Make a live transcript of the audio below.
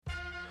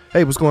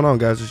Hey, what's going on,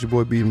 guys? It's your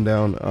boy Beat 'em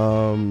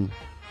Down.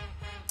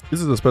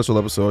 This is a special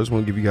episode. I just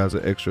want to give you guys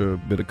an extra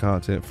bit of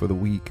content for the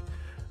week.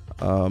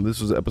 This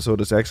was an episode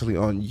that's actually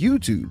on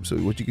YouTube. So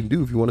what you can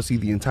do if you want to see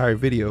the entire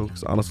video,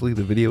 because honestly,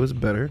 the video is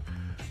better,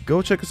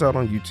 go check us out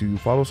on YouTube.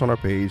 Follow us on our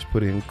page.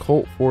 Put in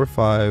Cult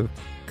 45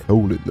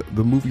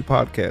 the movie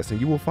podcast,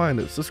 and you will find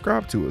it.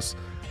 Subscribe to us.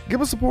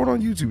 Give us support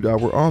on YouTube,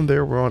 dog. We're on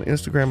there. We're on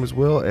Instagram as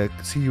well at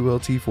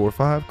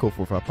CULT45, Cult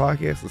 45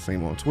 Podcast. The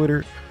same on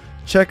Twitter.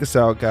 Check us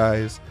out,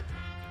 guys.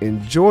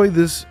 Enjoy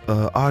this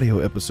audio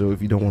episode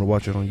if you don't want to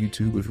watch it on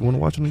YouTube. If you want to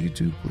watch it on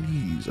YouTube,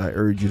 please, I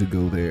urge you to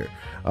go there.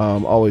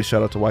 Always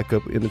shout out to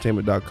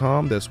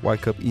whitecupentertainment.com. That's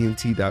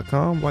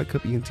whitecupent.com.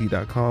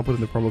 Whitecupent.com. Put in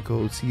the promo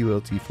code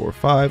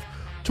CULT45.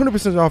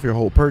 20% off your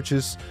whole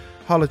purchase.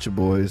 Holla at your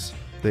boys.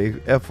 They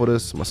F with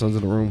us. My son's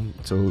in the room,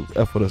 so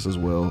F with us as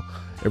well.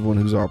 Everyone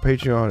who's on our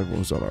Patreon, everyone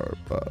who's on our...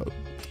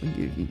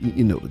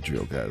 you know the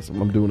drill, guys.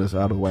 I'm doing this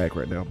out of whack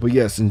right now. But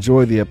yes,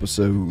 enjoy the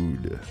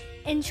episode.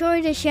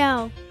 Enjoy the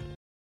show.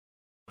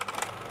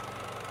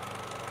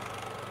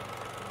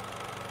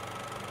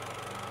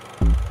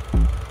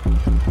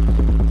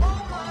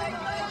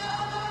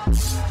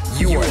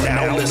 You are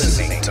now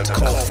listening to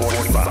Cult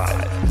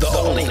 45, the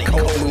only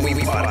cult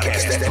movie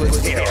podcast that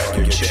puts air on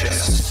your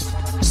chest.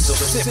 So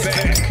sit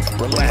back,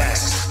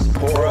 relax,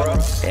 pour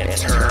up, and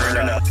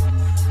turn up.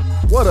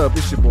 What up?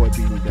 It's your boy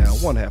Beat 'em Down,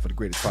 one half of the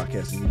greatest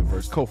podcast in the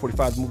universe, Cult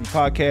 45 the movie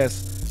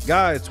podcast.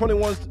 Guys,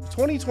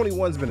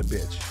 2021's been a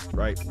bitch,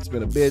 right? It's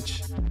been a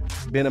bitch,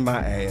 been in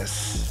my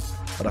ass,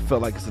 but I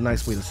felt like it's a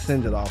nice way to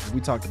send it off.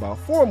 We talked about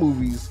 4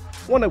 movies,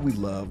 one that we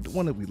loved,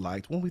 one that we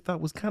liked, one we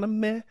thought was kind of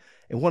meh,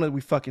 and one that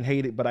we fucking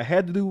hated. But I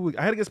had to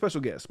get a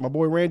special guest. My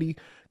boy Randy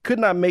could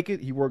not make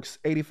it. He works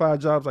 85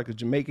 jobs like a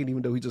Jamaican,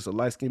 even though he's just a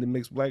light-skinned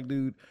mixed black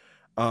dude.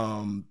 But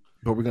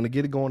we're gonna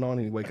get it going on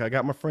anyway. I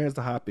got my friends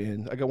to hop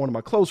in. I got one of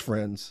my close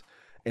friends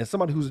and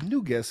somebody who's a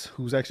new guest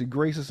who's actually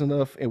gracious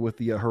enough, and with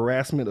the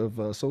harassment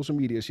of social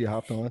media, she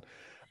hopped on.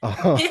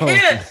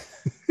 Yeah,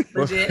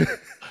 legit.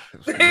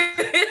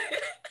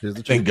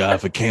 Thank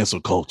God for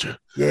cancel culture.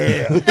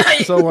 Yeah.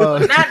 So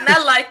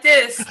not like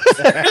this. The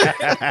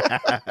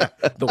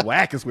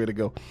wackest way to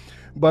go.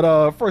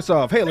 But first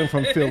off, hailing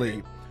from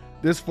Philly,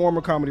 this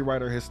former comedy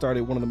writer has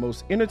started one of the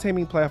most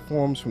entertaining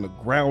platforms from the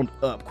ground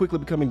up, quickly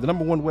becoming the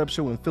 #1 web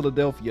show in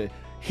Philadelphia.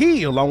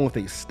 He, along with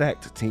a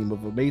stacked team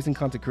of amazing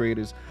content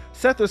creators,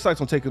 set their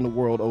sights on taking the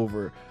world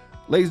over.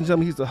 Ladies and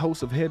gentlemen, he's the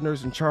host of Head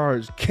Nurse in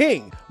Charge,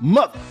 King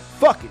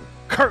Motherfucking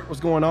Kurt.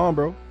 What's going on,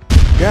 bro?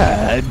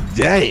 God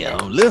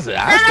damn! Listen,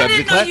 I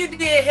didn't know you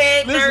did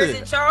Head Nurse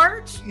in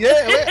Charge.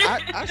 Yeah,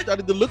 I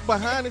started to look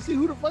behind and see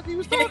who the fuck he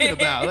was talking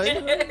about. Like,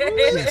 who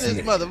is this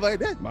motherfucker?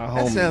 That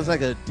sounds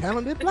like a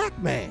talented black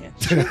man.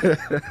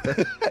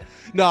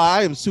 No,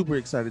 I am super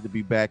excited to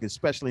be back,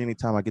 especially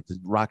anytime I get to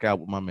rock out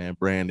with my man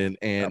Brandon.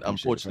 And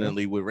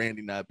unfortunately, with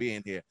Randy not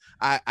being here,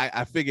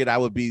 I figured I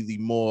would be the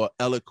more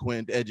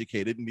eloquent,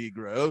 educated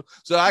Negro,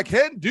 so I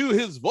can't do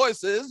his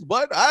voices,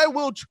 but I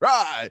will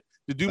try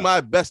to do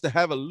my best to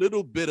have a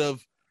little bit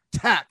of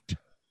tact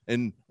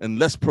and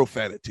less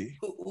profanity.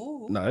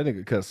 No, that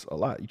nigga cuss a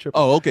lot. You tripping?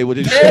 Oh, okay. Well,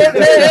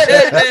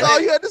 that's all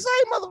you had to say,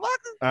 motherfucker.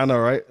 I know,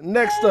 right?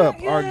 Next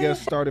up, our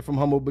guest started from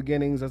humble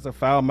beginnings as a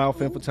foul-mouthed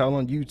infantile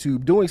on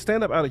YouTube, doing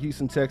stand-up out of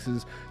Houston,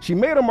 Texas. She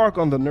made a mark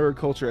on the nerd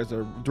culture as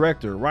a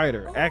director,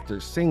 writer, actor,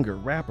 singer,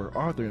 rapper,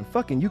 author, and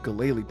fucking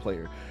ukulele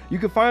player. You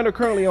can find her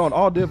currently on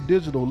All Diff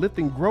Digital,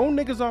 lifting grown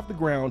niggas off the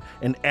ground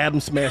and Adam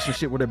smashing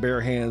shit with her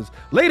bare hands.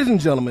 Ladies and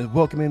gentlemen,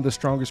 welcome in the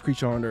strongest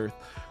creature on earth,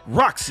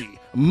 Roxy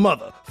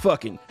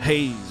motherfucking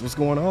Hayes. What's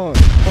going on?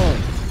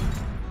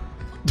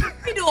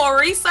 We doing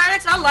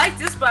research. I like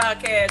this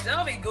podcast.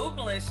 Y'all be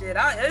googling shit.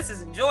 This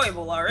is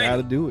enjoyable already.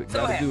 Gotta do it.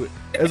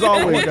 As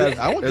always, guys.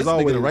 I want this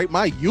nigga to write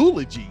my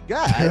eulogy.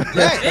 God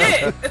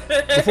damn.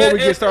 Before we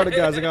get started,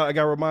 guys, I got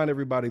to remind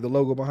everybody, the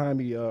logo behind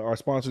me, our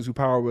sponsors who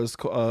power us,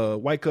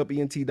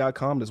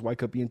 whitecupent.com. That's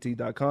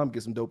whitecupent.com.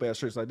 Get some dope ass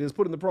shirts like this.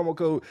 Put in the promo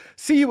code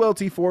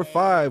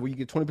CULT45 where you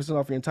get 20%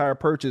 off your entire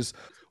purchase.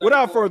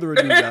 Without further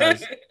ado,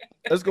 guys,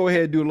 let's go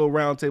ahead and do a little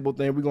roundtable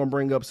thing. We're gonna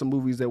bring up some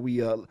movies that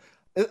we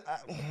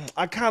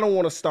I kind of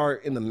want to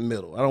start in the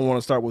middle. I don't want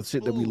to start with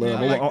shit that we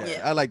love.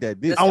 I like that.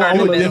 I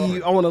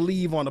want to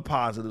leave on the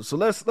positive. So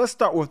let's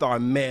start with our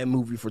meh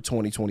movie for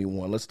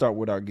 2021. Let's start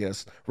with our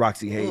guest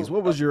Roxy Hayes.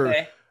 What was your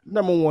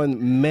 #1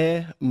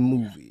 meh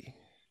movie?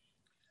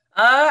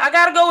 I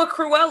gotta go with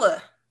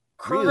Cruella.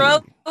 Really?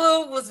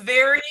 Cruella was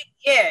very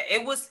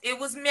it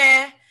was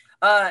meh.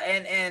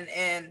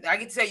 And I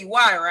can tell you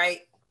why, right?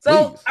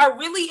 So please.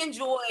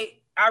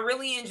 I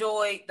really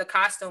enjoyed the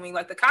costuming.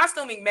 Like, the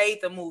costuming made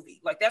the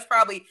movie. Like, that's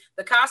probably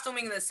the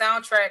costuming and the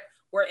soundtrack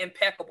were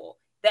impeccable.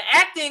 The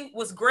acting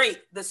was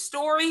great. The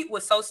story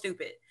was so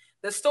stupid.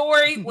 The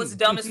story was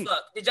dumb as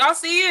fuck. Did y'all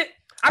see it?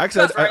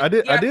 Actually, I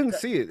didn't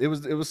see it. It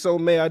was so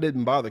mad I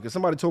didn't bother because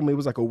somebody told me it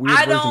was like a weird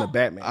version of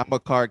Batman. I'm a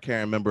card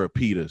carrying member of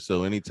PETA,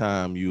 so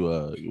anytime you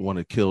want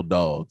to kill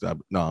dogs,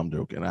 I'm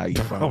joking. I eat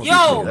Yo, I'm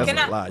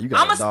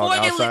gonna spoil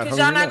it because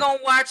y'all not gonna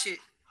watch it.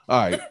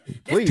 All right.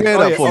 Please.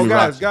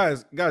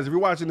 Guys, if you're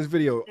watching this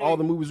video, all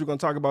the movies we're gonna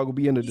talk about will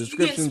be in the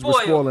descriptions.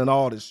 We're spoiling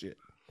all this shit.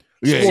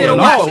 Yeah.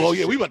 Oh,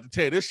 yeah. We about to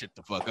tear this shit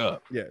the fuck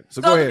up. Yeah.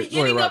 So go ahead.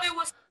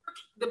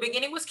 The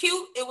beginning was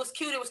cute. It was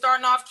cute. It was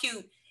starting off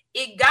cute.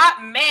 It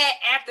got mad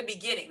at the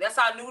beginning. That's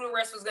how I knew the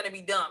rest was gonna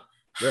be dumb.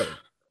 Really?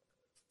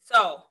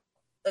 So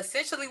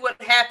essentially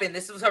what happened,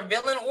 this was her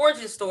villain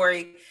origin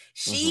story.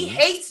 She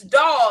hates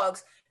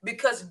dogs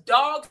because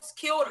dogs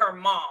killed her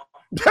mom.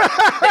 They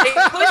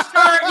pushed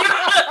her.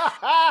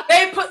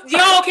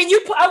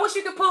 I wish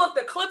you could pull up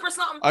the clip or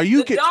something. Are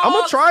you kidding? I'm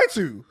gonna try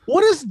to.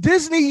 What is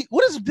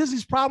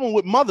Disney's problem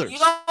with mothers?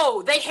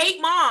 They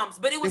hate moms,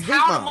 but it was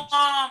how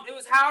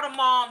the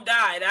mom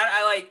died.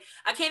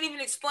 I can't even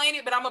explain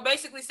it, but I'm gonna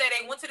basically say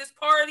they went to this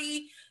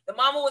party. The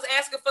mama was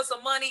asking for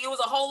some money. It was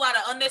a whole lot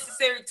of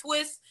unnecessary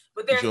twists.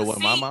 But there's a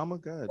scene my mama?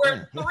 God,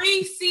 where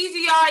 3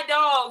 CGI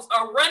dogs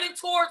are running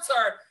towards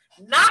her,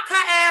 knock her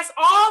ass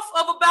off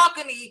of a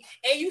balcony,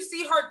 and you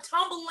see her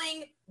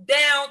tumbling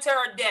down to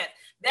her death.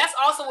 That's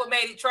also what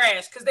made it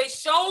trash, because they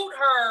showed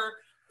her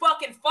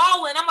fucking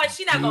falling. I'm like,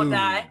 she not gonna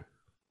die.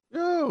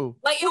 No.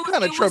 Like, it was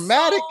kind of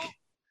traumatic.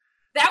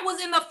 That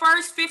was in the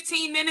first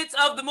 15 minutes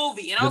of the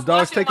movie. And I was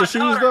dogs take her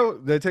shoes though?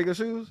 They take her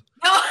shoes?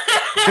 No.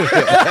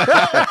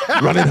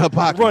 Run in her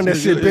pocket. Run that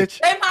shit, bitch.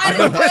 They might as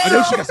well. I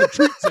know she got some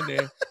treats in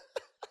there.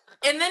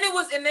 And then it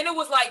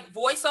was like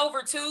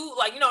voiceover too,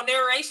 like,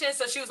 narration.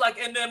 So she was like,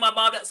 and then my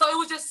mom. So it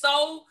was just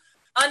so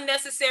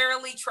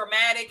unnecessarily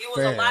traumatic. It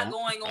was a lot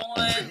going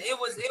on.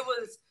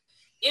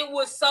 It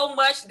was so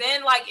much.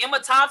 Then like Emma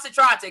Thompson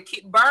tried to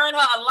burn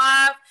her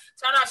alive.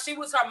 Turned out she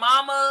was her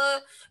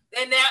mama,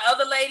 and that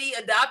other lady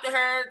adopted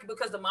her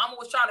because the mama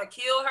was trying to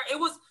kill her.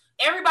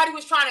 Everybody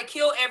was trying to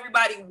kill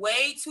everybody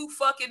way too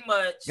fucking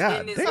much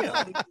in this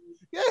movie.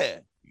 Yeah,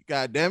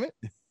 God damn it.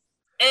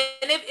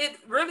 And it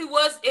really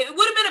was, it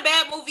would have been a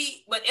bad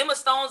movie, but Emma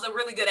Stone's a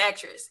really good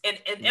actress. And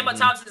Emma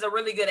Thompson's a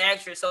really good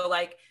actress. So,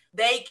 like,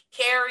 they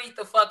carried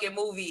the fucking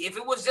movie. If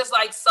it was just,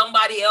 like,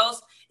 somebody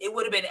else, it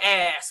would have been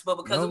ass. But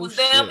because it was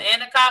them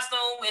and the costume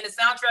and the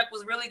soundtrack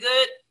was really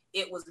good,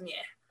 it was meh.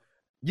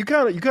 You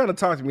kind of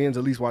talked me into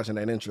at least watching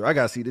that intro. I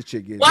got to see this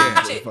chick get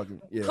watch it.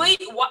 Please,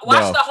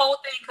 watch the whole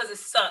thing because it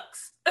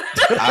sucks.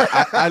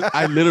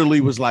 I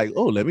literally was like,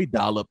 oh, let me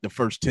dial up the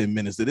first 10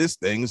 minutes of this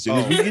thing as soon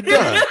as we get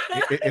done.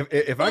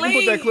 If I can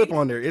put that clip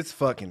on there, it's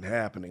fucking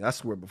happening. I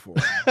swear before.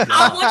 And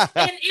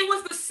it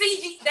was the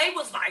CG. They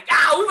was like,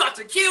 we about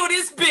to kill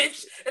this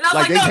bitch. And I was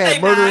like, they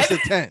had murderous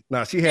intent.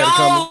 Nah, she had it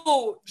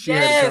coming. She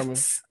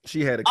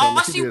had it coming.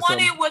 All she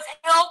wanted was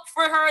help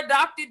for her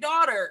adopted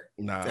daughter.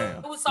 Nah.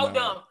 It was so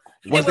dumb.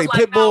 Was they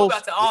pit bulls?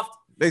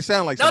 They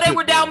sound like they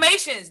were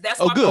Dalmatians.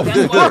 That's why. Good.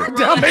 That's why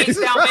Dalmatians.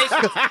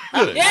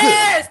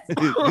 Yes.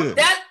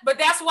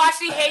 That's why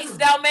she hates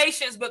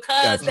Dalmatians,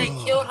 because they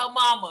killed her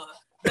mama.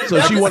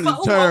 So she wanted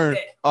to turn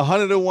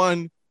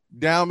 101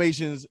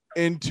 Dalmatians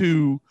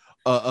into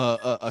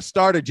a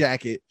starter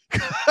jacket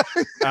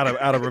out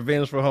of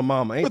revenge for her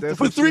mama. Ain't that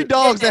for three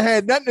dogs that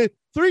had nothing?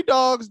 3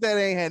 dogs that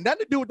ain't had nothing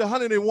to do with the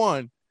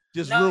 101.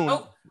 Just ruined.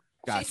 Nope.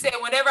 She said,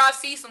 whenever I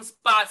see some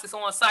spots, it's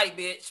on site,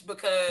 bitch,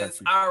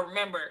 because I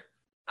remember.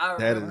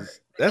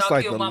 That's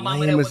like the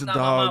lamest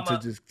dog to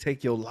just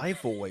take your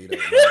life away. Though.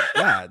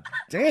 God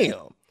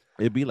damn.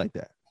 It'd be like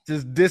that.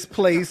 Just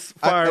displace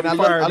fire. I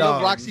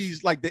love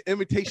Roxy's like the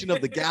imitation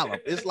of the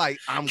gallop. It's like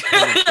I'm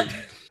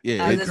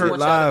It's Kurt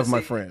Live,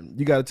 my friend.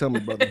 You got to tell me,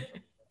 brother.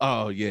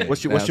 Oh yeah.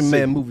 What's your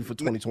man movie for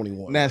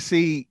 2021? Now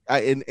see,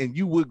 and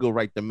you would go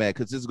right to Matt,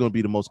 because this is going to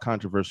be the most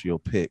controversial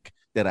pick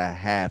that I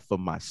have for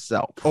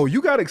myself. Oh,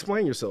 you got to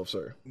explain yourself,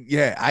 sir.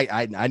 Yeah,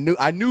 I knew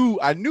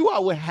I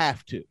would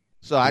have to.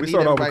 So I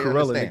start off with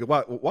Corella, nigga.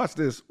 Watch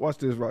this,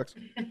 Rox.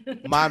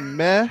 My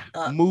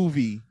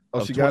movie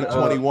of she got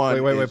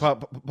 2021. Wait.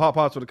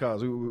 Pause for the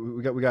cause.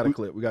 We got a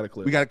clip. We got a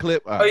clip. We got a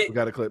clip. All right. We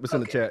got a clip. It's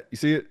in the chat. You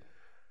see it?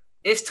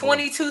 It's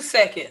 22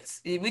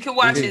 seconds. We can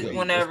watch it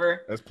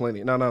whenever. That's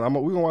plenty. No.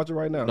 We're gonna watch it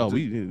right now. No,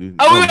 we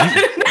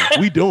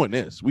doing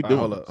this. We doing.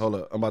 Hold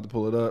up. I'm about to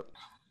pull it up.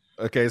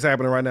 Okay, it's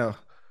happening right now.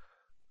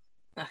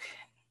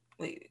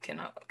 Okay.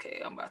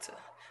 I'm about to.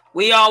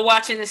 We all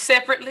watching it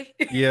separately?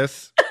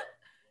 Yes.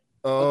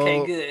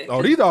 Okay, good.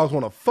 Oh, these dogs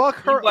want to fuck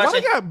her. Why they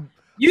got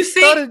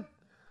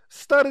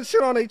studded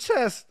shit on their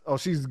chest? Oh,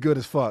 she's good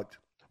as fucked.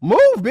 Move,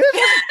 bitch.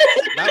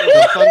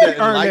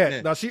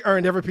 She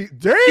earned every piece.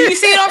 Damn. You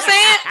see what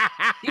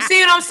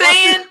I'm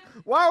saying?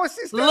 Why was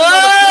she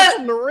standing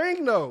from the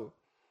ring though?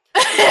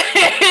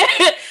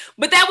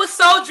 But that was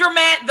so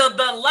dramatic. The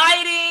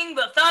lighting,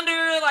 the thunder,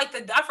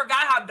 I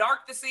forgot how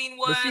dark the scene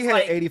was. But she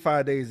had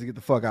 85 days to get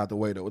the fuck out the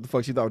way though. What the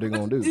fuck she thought they were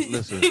gonna do?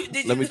 Listen,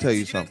 let me tell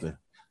you something.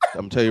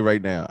 I'm gonna tell you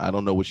right now. I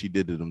don't know what she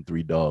did to them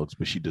 3 dogs,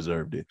 but she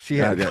deserved it. She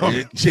had it.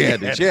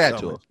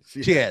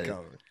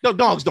 No,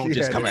 dogs don't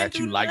just come at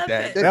you like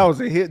that. That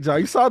was a hit job.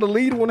 You saw the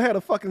lead one had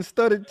a fucking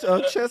studded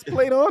chest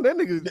plate on. That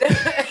nigga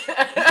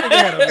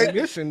had a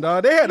mission,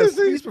 dog. They had a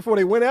speech before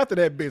they went after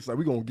that bitch. Like,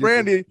 we gonna get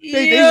Brandy.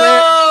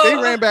 They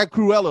ran back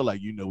Cruella like,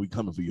 we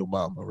coming for your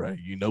mama, right?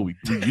 We about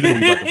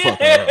to fuck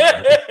her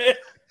up.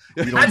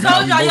 Right? I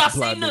told y'all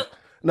seen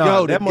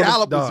No, that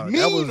gallop was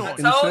mean. That was I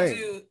insane. told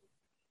you.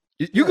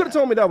 You could have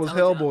told me that was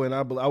Hellboy, and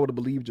I would have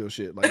believed your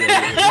shit. Like,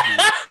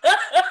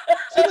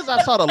 as soon as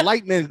I saw the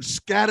lightning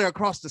scatter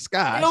across the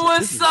sky, it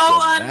was so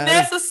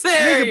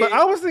unnecessary. Nigga, but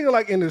I was thinking,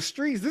 like, in the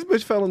streets, this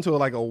bitch fell into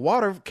like a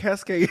water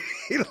cascade.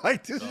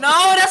 Like this.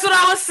 No, that's what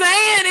I was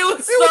saying. It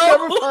was They would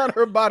never find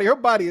her body. Her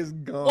body is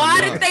gone.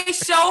 Why did they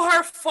show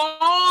her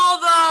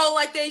fall though?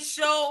 Like they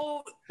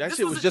showed that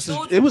shit was just.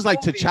 It was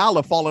like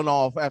T'Challa falling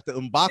off after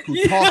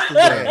M'Baku tossed his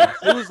ass.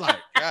 It was like,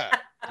 God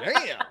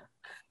damn.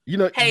 You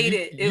know, hate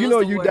it. You know,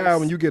 you die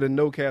when you get a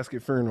no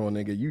casket funeral,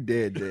 nigga. You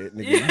dead,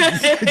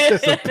 nigga.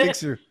 Just a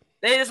picture.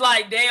 They just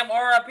like, damn,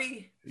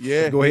 RIP.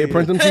 Yeah. Go ahead,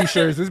 print them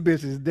t-shirts. This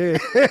bitch is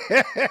dead.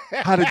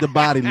 How did the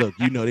body look?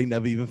 You know, they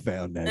never even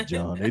found that,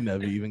 John. They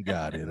never even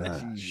got it.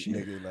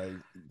 Shit. Nigga, like,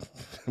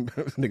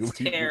 nigga,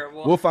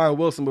 terrible. We'll find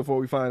Wilson before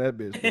we find that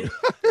bitch.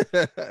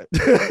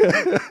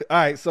 All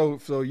right,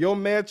 so your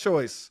mad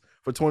choice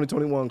for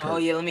 2021. Kurt. Oh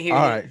yeah, let me hear.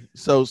 All right,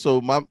 so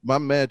my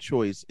mad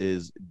choice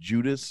is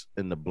Judas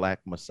and the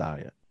Black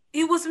Messiah.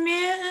 It was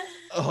mad.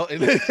 Oh,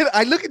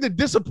 I look at the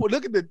disappoint.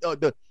 Look at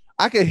the.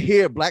 I can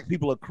hear black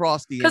people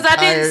across the entire because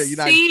I didn't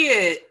United see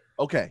it.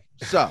 Okay,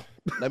 so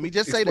let me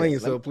just say Explain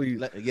this. yourself,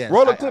 please. Yes,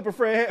 roll a clip of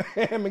Fred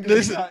Hammond.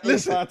 Listen. They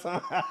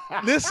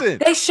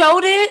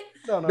showed it.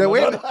 No,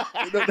 wait. No.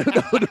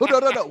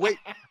 Wait,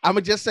 I'm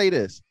gonna just say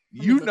this.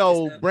 You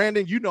know,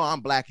 Brandon. You know,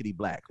 I'm blackity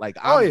black. Like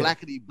I'm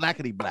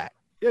blackity black.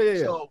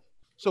 Yeah.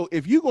 So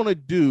if you're gonna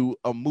do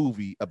a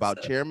movie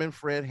about Chairman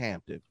Fred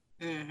Hampton,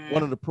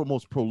 one of the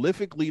most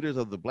prolific leaders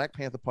of the Black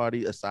Panther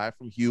Party, aside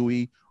from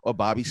Huey or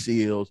Bobby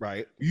Seals,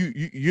 right?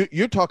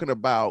 You're talking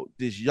about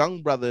this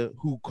young brother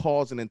who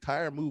caused an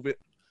entire movement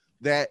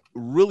that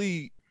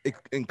really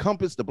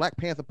encompassed the Black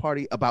Panther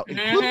Party about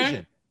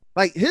inclusion.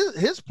 Like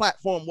his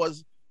platform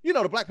was, you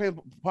know, the Black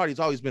Panther Party has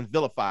always been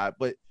vilified,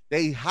 but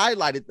they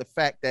highlighted the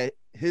fact that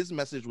his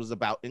message was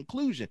about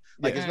inclusion.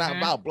 Like it's not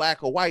about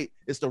black or white;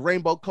 it's the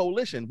Rainbow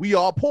Coalition. We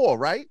all poor,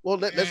 right? Well,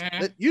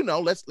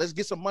 let's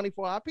get some money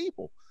for our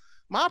people.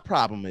 My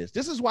problem is,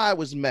 this is why I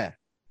was mad.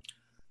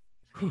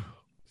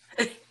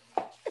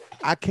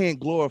 I can't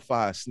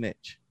glorify a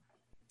snitch.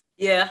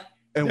 Yeah.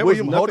 And there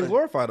William Holden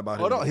glorified about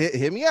it. Hold on,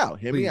 hear me out.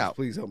 Hear me out.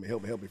 Please help me,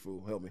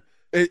 fool. Help me.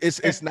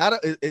 It's not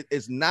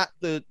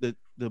the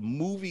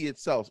movie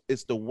itself.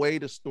 It's the way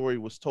the story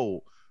was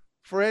told.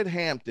 Fred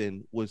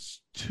Hampton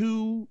was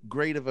too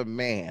great of a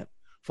man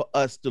for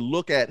us to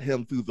look at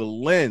him through the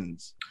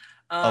lens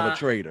of a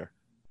traitor.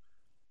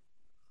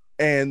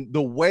 And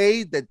the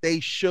way that they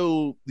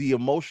showed the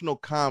emotional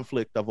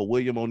conflict of a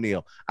William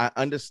O'Neill, I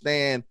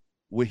understand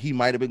what he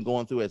might have been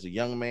going through as a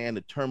young man,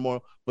 the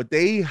turmoil, but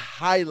they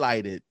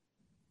highlighted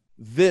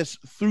this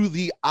through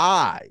the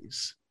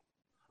eyes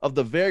of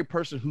the very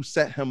person who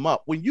set him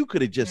up, when you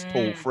could have just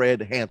told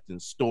Fred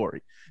Hampton's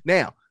story.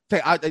 Now,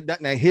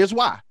 here's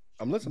why.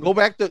 I'm listening. Go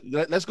back to,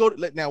 let's go.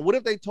 Now, what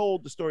if they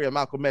told the story of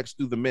Malcolm X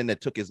through the men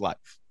that took his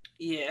life?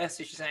 Yeah, that's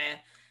what you're saying.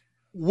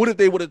 What if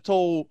they would have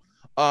told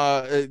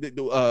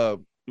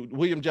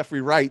William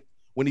Jeffrey Wright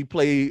when he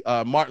played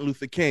Martin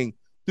Luther King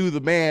through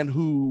the man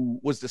who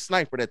was the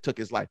sniper that took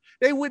his life?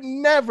 They would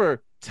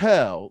never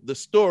tell the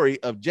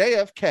story of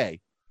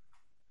JFK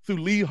through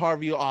Lee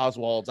Harvey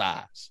Oswald's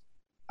eyes.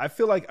 I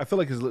feel like it's a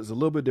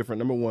little bit different.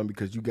 Number one,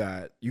 because you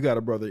got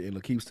a brother in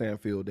Lakeith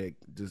Stanfield that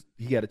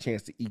he got a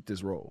chance to eat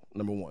this role.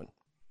 Number one,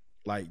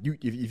 like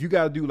if you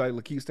got to do like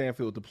Lakeith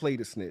Stanfield to play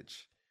the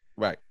snitch,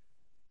 right?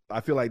 I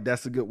feel like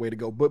that's a good way to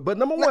go. But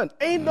number one,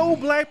 ain't no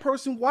black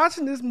person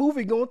watching this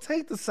movie gonna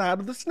take the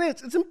side of the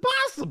snitch. It's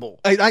impossible.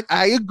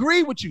 I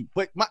agree with you,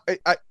 but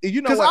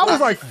you know, because I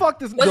was like, fuck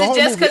this. Was it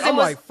just because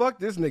like, fuck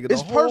this nigga.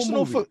 It's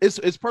personal.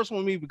 It's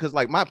personal to me because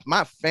like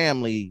my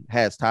family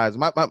has ties.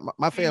 My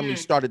family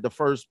started the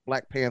first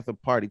Black Panther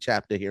Party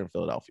chapter here in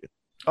Philadelphia.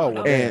 Oh,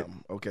 well,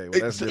 damn. Okay, well,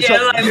 that's like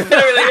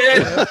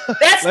literally,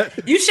 that's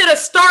you should have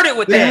started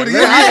with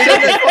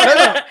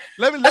that.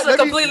 That's a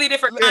completely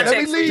different context.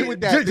 Let me lead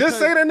with that. Just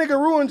say that nigga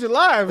ruined your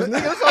lives,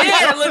 nigga.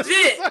 Yeah,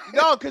 legit.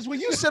 No, because when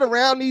you sit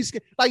around these,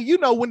 like, you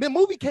know, when the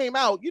movie came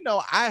out, you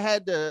know, I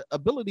had the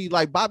ability,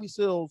 like Bobby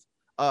Seals'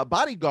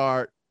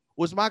 bodyguard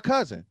was my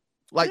cousin,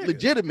 like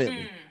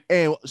legitimately.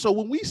 And so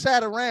when we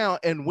sat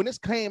around and when this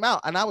came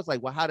out, and I was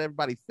like, well, how did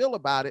everybody feel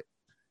about it?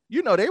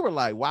 You know, they were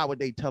like, why would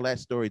they tell that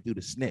story through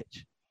the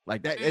snitch?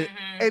 Like that, and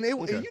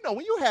you know,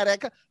 when you had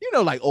that, you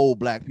know, like old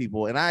black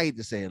people, and I hate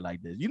to say it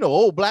like this, you know,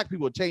 old black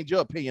people change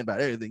your opinion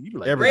about everything. You be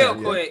like,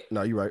 real quick.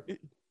 No, you're right.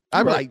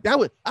 I'm like, that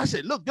was. I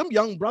said, look, them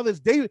young brothers,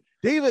 David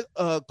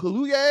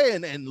Kaluuya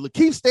and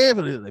Lakeith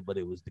Stanfield, but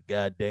it was the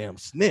goddamn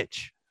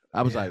snitch.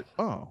 I was like,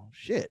 oh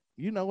shit,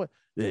 you know what?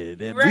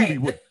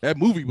 That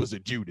movie was a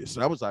Judas.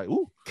 I was like,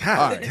 ooh,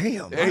 God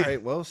damn. All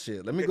right, well,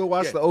 shit. Let me go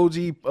watch the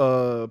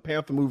OG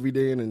Panther movie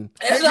then. And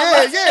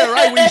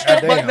right. When you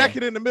strip butt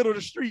naked in the middle of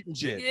the street and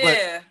shit.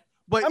 Yeah.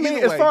 But I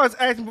mean, as far as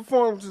acting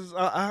performances,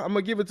 I'm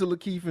gonna give it to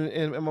Lakeith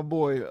and my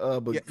boy.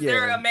 But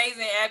they're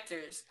amazing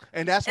actors,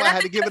 and that's why I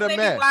had to give it a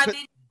man.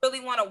 really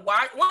want to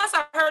watch. Once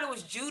I heard it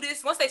was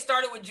Judas, once they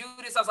started with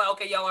Judas, I was like,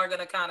 okay, y'all are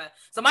gonna kind of.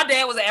 So my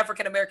dad was an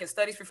African American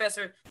studies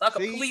professor, so I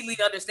completely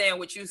understand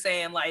what you're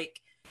saying. Like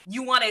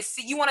you want to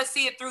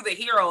see it through the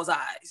hero's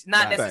eyes,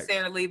 not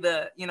necessarily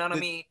the, you know what I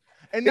mean.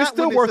 And it's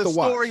still worth a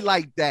story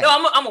like that. No,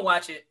 I'm gonna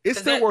watch it. It's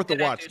still worth a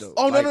watch though.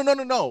 Oh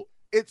no!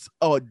 It's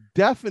a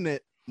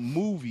definite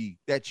movie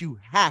that you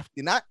have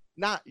to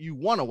not you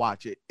want to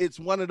watch it. It's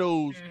one of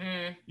those,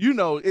 you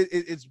know,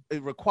 it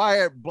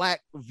required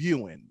black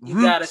viewing.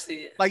 You gotta see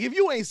it. Like if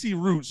you ain't see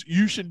Roots,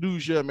 you should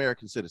lose your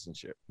American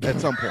citizenship at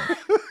some point.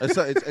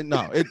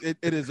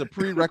 It is a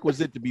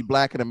prerequisite to be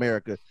black in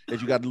America that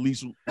you got to at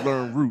least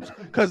learn Roots,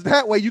 because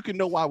that way you can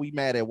know why we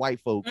mad at white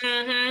folks.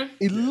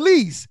 At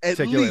least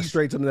take your ass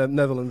straight to the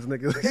Netherlands,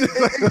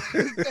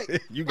 nigga.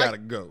 You gotta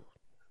go.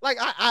 Like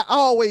I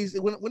always,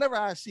 whenever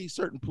I see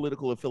certain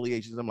political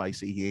affiliations, I'm like,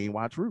 see, he ain't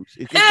watch Roots.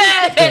 Just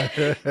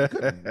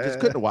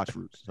couldn't watch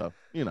Roots. So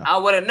you know, I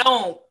would have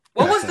known.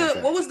 What was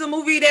the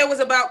movie that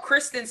was about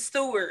Kristen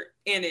Stewart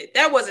in it?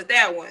 That wasn't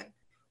that one.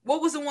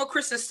 What was the one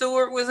Kristen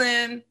Stewart was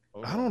in?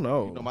 I don't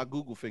know. You know, my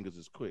Google fingers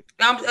is quick.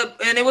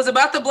 And it was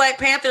about the Black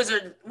Panthers,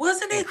 or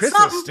wasn't it?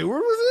 Kristen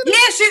Stewart was in it?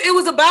 Yeah, it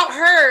was about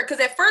her. Because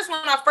at first, when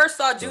I first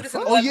saw Judas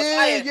and the Black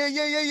Messiah,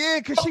 yeah.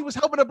 Because she was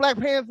helping the Black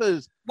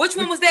Panthers. Which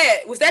one was that?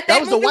 Was that was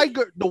movie? the white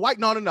girl? The white?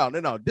 No.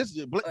 This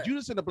is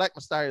Judas and the Black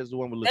Messiah is the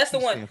one with. That's the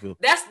one. Stanfield.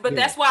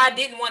 That's why I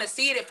didn't want to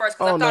see it at first,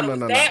 because I thought it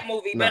was that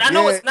movie. But I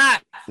know it's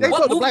not. They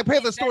told the Black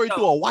Panther story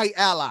through a white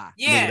ally.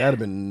 Yeah, that'd have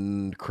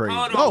been crazy.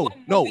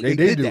 No, they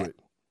did do it.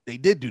 They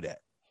did do that.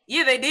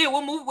 Yeah, they did.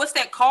 What movie? What's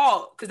that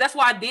called? Because that's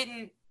why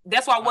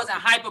I wasn't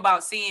hype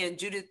about seeing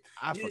Judas.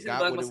 I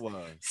forgot what it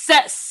was.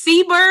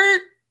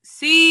 Seabird?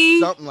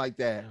 Something like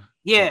that.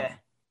 Yeah.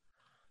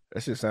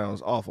 That shit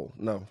sounds awful.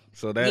 No.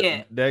 So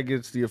that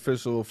gets the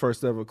official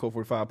first ever Code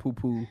 45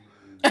 poo-poo.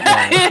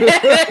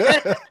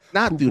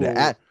 Not do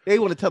that. They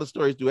want to tell the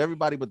stories to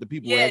everybody but the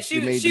people who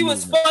actually made she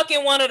was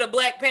fucking one of the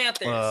Black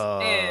Panthers.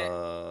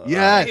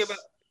 Yes.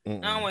 I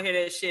don't want to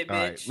hear that shit, bitch. All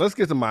right, let's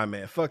get to my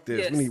man. Fuck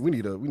this. Yes. We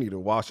need to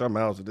wash our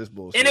mouths with this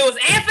bullshit. And it was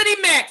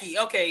Anthony Mackie.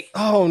 Okay.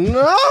 Oh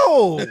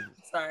no.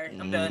 Sorry,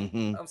 I'm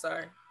done. I'm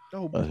sorry.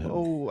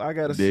 I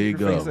got a secret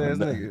face ass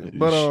nigga.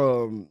 But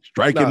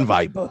striking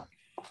Viper.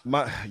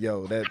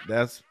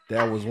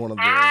 That was one of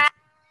the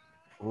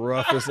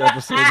roughest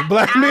episodes of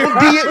Black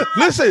Mirror.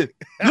 Listen,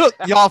 look,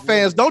 y'all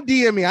fans, don't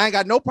DM me. I ain't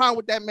got no problem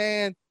with that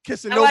man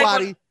kissing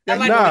nobody.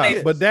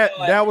 But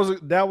that was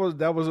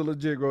a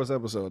legit gross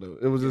episode though.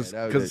 It was just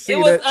because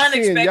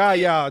seeing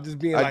Yaya just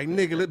being like,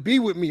 nigga, let be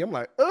with me. I'm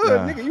like,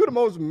 nigga, you the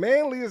most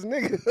manliest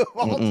nigga of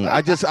all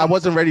time. I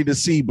wasn't ready to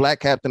see Black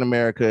Captain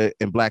America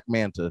and Black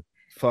Manta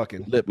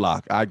fucking lip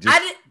lock. I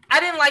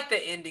didn't like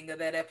the ending of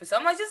that episode.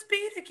 I'm like, just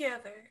be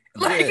together.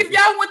 Like, if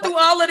y'all went through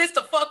all of this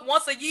to fuck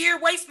once a year,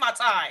 waste my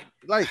time.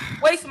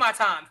 Waste my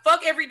time.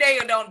 Fuck every day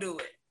or don't do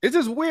it. It's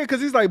just weird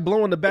because he's like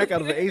blowing the back out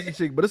of an Asian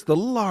chick, but it's the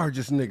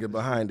largest nigga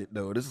behind it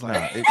though. It's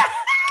like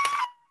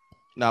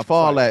now for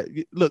all that,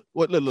 look.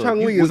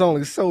 Chung Lee is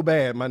only so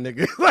bad, my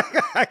nigga.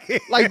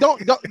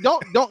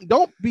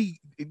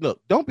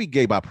 Don't be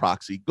gay by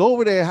proxy. Go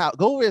over his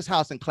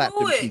house and clap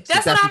them cheeks.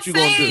 That's what you're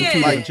gonna do. Two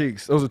different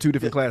cheeks. Those are two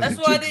different classes.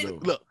 That's why I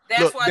didn't. Look,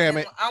 damn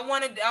it. I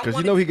wanted because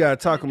you know he got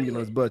taco meat on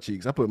his butt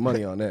cheeks. I put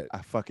money on that.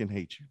 I fucking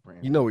hate you,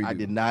 Brandon. You know he do. I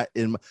did not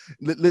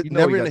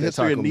never in the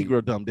history of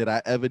Negro-dom did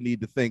I ever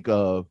need to think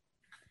of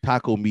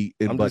taco meat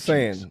in butt cheeks.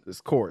 I'm just saying,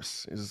 it's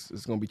coarse.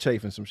 It's gonna be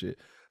chafing some shit.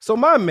 So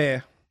my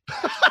man. You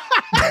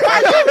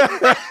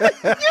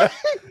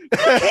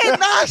can't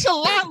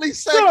nonchalantly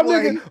say I'm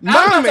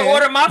about to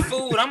order my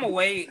food. I'm gonna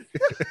wait.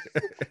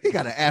 He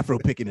got an afro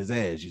pick in his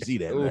ass. You see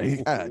that,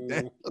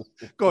 right?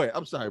 Go ahead.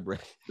 I'm sorry,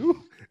 Brett.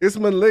 It's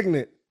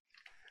Malignant.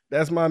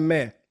 That's my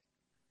man.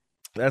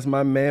 That's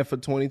my man for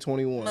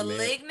 2021.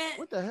 Malignant? Man.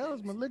 What the hell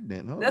is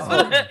Malignant?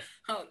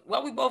 Why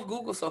we both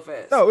Google so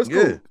fast? No, it's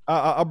cool.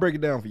 I'll break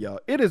it down for y'all.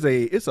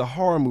 It's a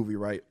horror movie,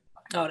 right?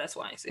 Oh, that's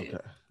why I see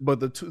it.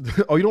 But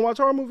you don't watch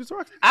horror movies,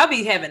 Roxy? I'll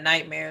be having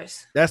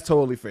nightmares. That's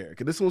totally fair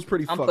because this one's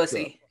pretty fucked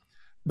pussy.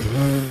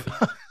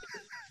 Up.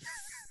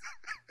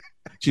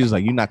 She was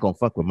like, "You're not gonna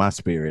fuck with my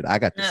spirit. I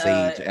got the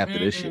sage after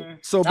this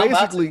shit."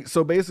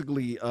 So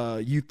basically,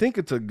 you think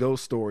it's a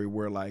ghost story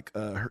where like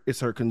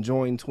it's her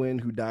conjoined twin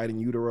who died in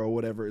utero or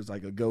whatever is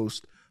like a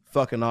ghost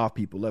fucking off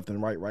people left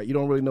and right. You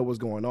don't really know what's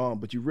going on,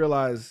 but you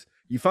realize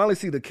you finally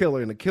see the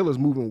killer and the killer's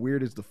moving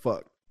weird as the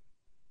fuck.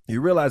 You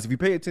realize if you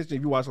pay attention,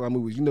 if you watch a lot of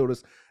movies, you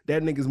notice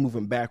that nigga's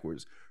moving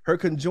backwards. Her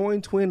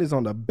conjoined twin is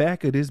on the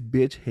back of this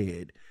bitch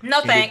head.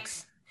 No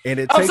thanks. And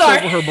it takes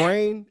over her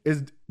brain.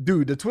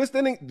 The twist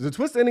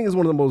ending is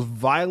one of the most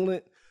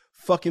violent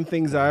fucking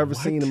things I've ever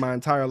seen in my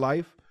entire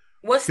life.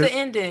 What's the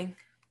ending?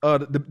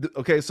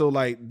 Okay, so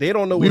like they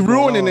don't know what's going on.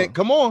 We ruining it.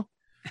 Come on.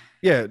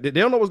 Yeah, they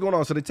don't know what's going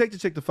on. So they take the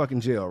chick to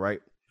fucking jail,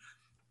 right?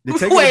 They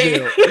take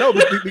her to jail. No,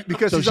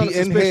 because so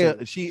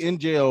she's she in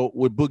jail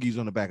with boogies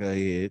on the back of her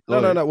head.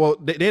 No. Well,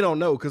 they don't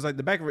know because like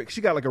the back of her,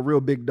 she got like a real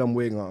big dumb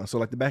wig on. So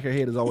like the back of her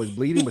head is always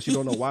bleeding, but she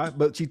don't know why.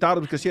 But she thought it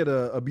was because she had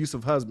an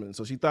abusive husband.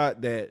 So she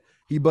thought that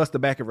he bust the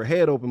back of her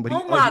head open. But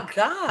oh my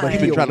God. But he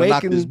been trying to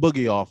knock this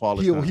boogie off all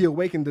the time. He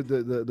awakened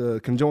the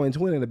conjoined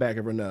twin in the back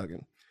of her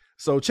noggin.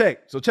 So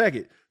check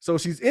it. So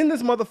she's in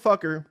this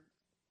motherfucker.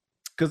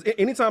 Because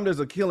anytime there's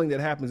a killing that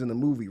happens in the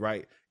movie,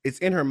 right? It's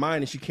in her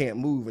mind and she can't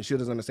move and she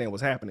doesn't understand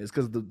what's happening. It's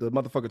because the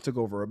motherfucker took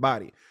over her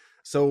body.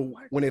 So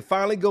when it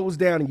finally goes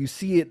down and you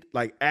see it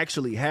like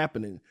actually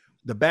happening,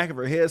 the back of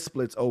her head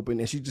splits open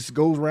and she just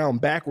goes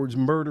around backwards,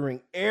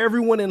 murdering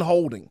everyone in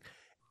holding.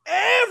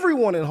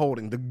 Everyone in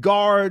holding. The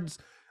guards,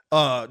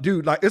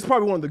 dude, like it's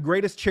probably one of the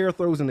greatest chair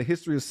throws in the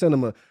history of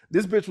cinema.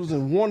 This bitch was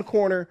in one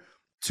corner,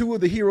 two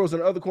of the heroes in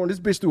the other corner. This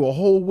bitch threw a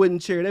whole wooden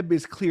chair. That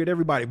bitch cleared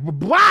everybody.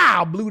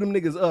 Wow, blew them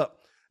niggas up.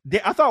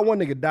 I thought one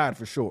nigga died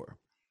for sure.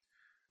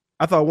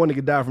 I thought one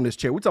nigga died from this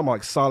chair. We're talking about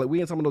like solid. We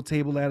ain't talking about no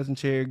table, ladders, and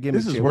chair.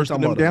 This is worse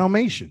than them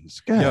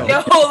Dalmatians. Yo,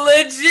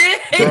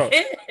 legit. Bro,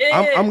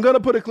 I'm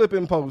gonna put a clip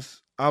in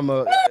post.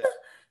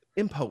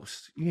 In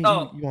post. You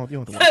want to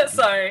watch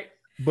Sorry.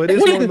 But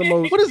it's one of the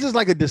most. What is this,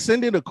 like a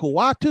descendant of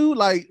Kuatu?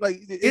 Like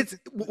it's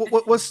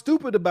what's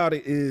stupid about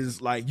it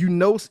is like you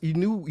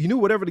knew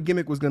whatever the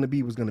gimmick was gonna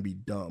be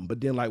dumb. But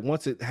then like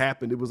once it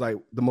happened, it was like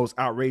the most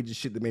outrageous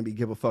shit that made me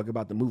give a fuck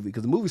about the movie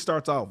because the movie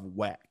starts off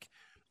whack.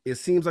 It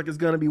seems like it's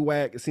gonna be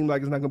whack. It seems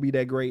like it's not gonna be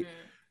that great.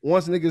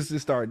 Once niggas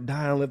just start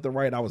dying left and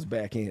right, I was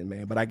back in,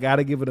 man. But I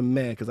gotta give it a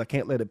man because I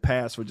can't let it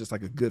pass for just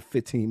like a good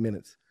 15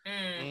 minutes.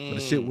 But the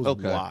shit was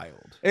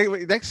wild.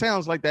 Anyway, that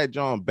sounds like that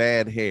John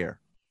Bad Hair.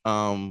 What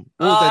was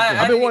that?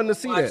 I've been wanting to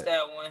see that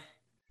one.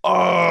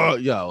 Oh,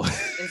 yo,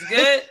 it's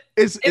good.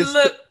 It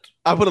looked.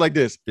 I put it like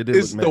this: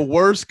 it's the meh.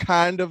 worst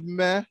kind of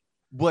meh,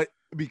 but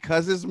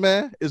because it's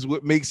meh is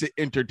what makes it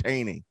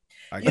entertaining.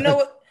 You know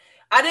what?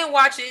 I didn't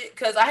watch it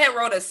because I had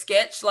wrote a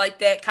sketch like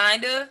that,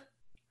 kinda.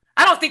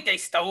 I don't think they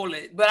stole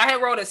it, but I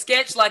had wrote a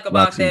sketch like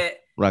about that.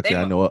 Roxy,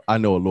 I know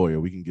a lawyer.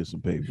 We can get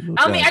some paper.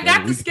 I mean, I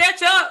got the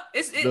sketch up.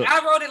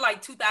 I wrote it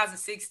like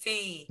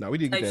 2016. No, we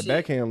didn't get that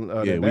backhand.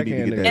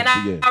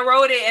 I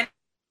wrote it, and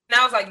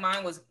I was like,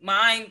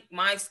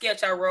 my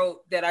sketch I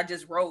wrote that I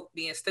just wrote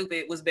being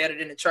stupid was better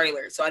than the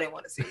trailer, so I didn't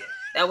want to see it.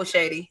 That was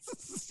shady.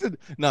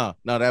 No,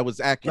 that was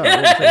accurate.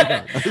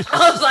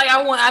 I was like,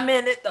 I'm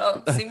in it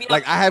though. See me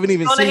like I haven't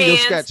even seen your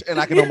sketch, and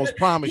I can almost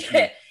promise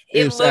you.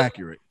 It's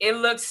accurate. It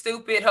looks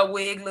stupid. Her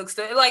wig looks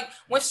stupid. Like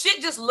when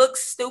shit just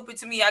looks stupid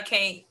to me, I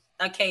can't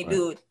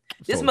do it.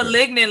 This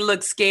Malignant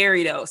looks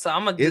scary though, so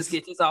I'm gonna just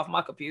get this off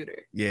my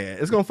computer. Yeah,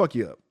 it's gonna fuck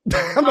you up.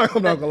 I'm not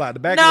gonna lie. The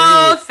back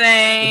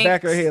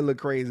of her head looked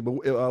crazy. But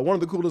one of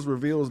the coolest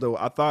reveals though,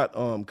 I thought,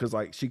 because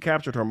like she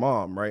captured her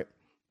mom, right?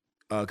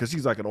 Because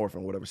she's like an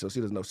orphan, or whatever, so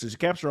she doesn't know. So she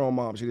captured her own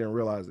mom. She didn't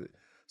realize it.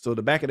 So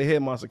the back of the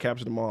head monster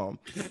captured the mom,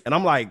 and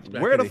I'm like,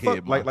 where the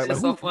fuck? Like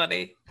so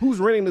funny. Who's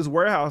renting this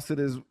warehouse to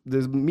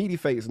this meaty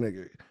face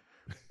nigga?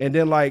 And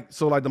then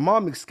the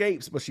mom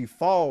escapes, but she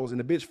falls,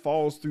 and the bitch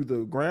falls through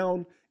the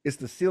ground. It's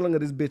the ceiling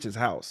of this bitch's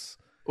house.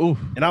 Ooh.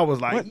 And I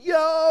was like,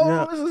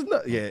 this is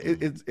not. Yeah,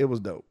 it was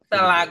dope.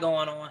 There's a lot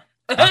going on.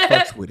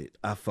 I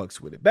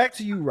fucks with it. Back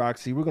to you,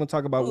 Roxy. We're gonna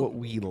talk about what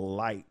we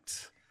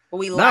liked.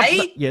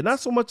 Not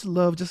so much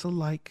love, just a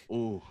like.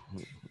 Ooh.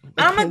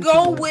 I'm gonna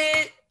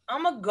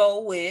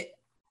go with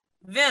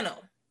Venom.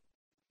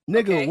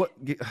 Nigga, okay. what?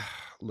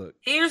 Look.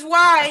 Here's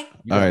why.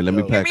 All right, let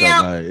me pack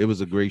up. It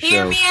was a great show.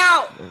 Hear me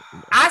out.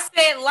 I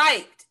said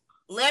liked.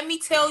 Let me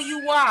tell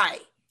you why.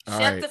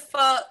 Shut the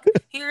fuck.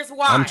 Here's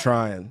why. I'm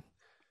trying.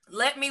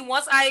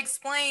 Once I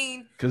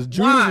explain. Because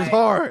Judas was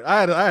hard.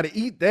 I had to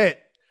eat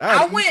that.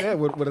 I went that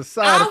with a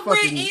side of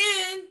fucking.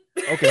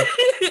 Okay.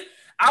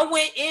 I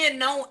went in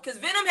knowing because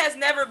Venom has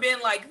never been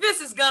like this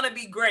is gonna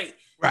be great.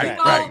 Right.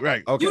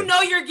 Okay. You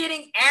know you're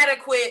getting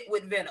adequate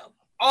with Venom.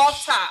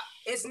 Off top.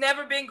 It's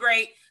never been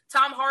great.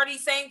 Tom Hardy,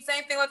 same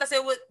thing like I said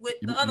with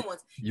the other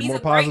ones. You're more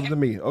positive than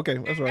me. Okay,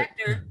 that's right.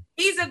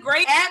 He's a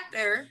great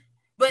actor,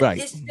 but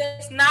it's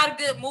just not a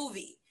good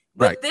movie.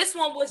 But this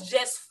one was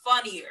just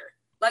funnier.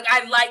 Like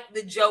I liked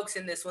the jokes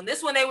in this one.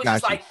 This one they were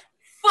just like,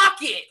 fuck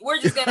it. We're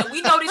just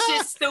we know this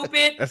shit's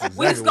stupid.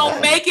 We're just gonna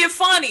make it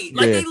funny.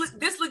 Like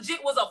this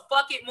legit was a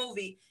fuck it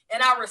movie,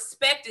 and I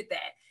respected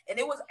that. And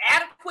it was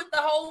adequate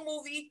the whole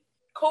movie,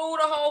 cool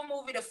the whole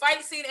movie. The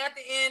fight scene at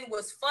the end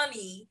was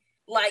funny.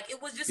 Like it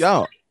was just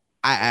funny.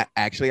 I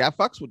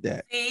fucks with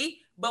that. See,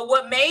 but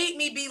what made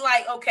me be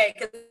like, okay,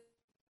 because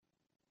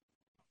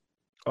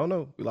oh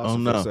no, we lost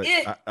him for a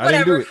second. I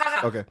didn't do it.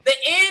 Okay.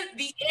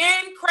 The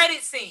end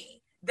credit scene.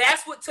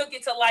 That's what took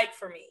it to like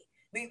for me.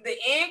 The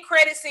end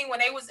credit scene when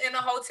they was in the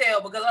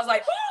hotel because I was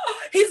like, oh,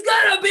 he's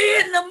gonna be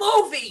in the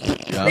movie.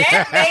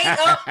 That made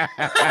up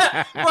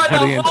for the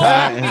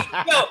whole movie.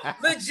 No,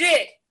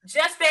 legit.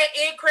 Just that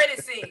end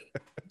credit scene.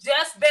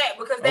 Just that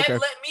because that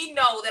let me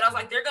know that I was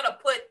like, they're gonna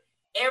put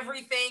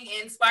everything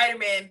in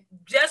Spider-Man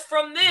just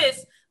from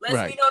this lets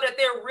me know that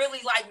they're really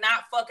like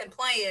not fucking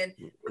playing.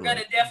 We're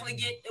gonna definitely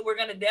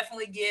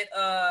get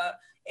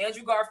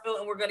Andrew Garfield,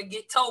 and we're gonna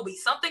get Toby.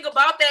 Something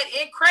about that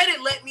end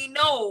credit let me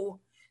know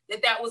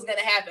that was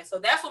gonna happen. So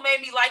that's what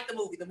made me like the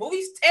movie. The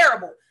movie's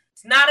terrible.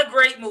 It's not a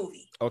great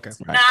movie. Okay.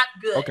 It's not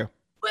good. Okay.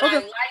 But I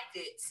liked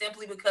it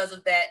simply because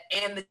of that,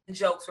 and the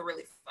jokes were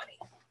really funny.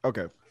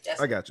 Okay.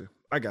 I got you.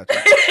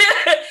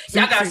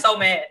 Y'all got so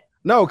mad.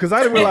 No, because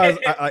I didn't realize.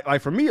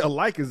 Like for me, a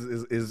like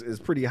is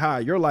pretty high.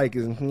 Your like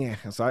is yeah.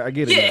 So I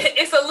get it. Yeah,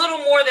 it's a little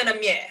more than a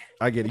yeah.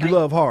 I get it. You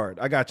love hard.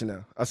 I got you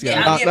now. I see.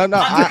 Yeah,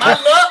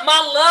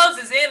 my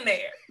loves is in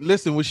there.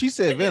 Listen, when she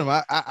said Venom,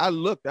 I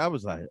looked. I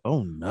was like,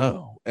 oh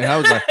no, and I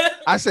was like,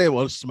 I said,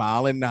 well,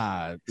 smile and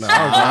nod. No,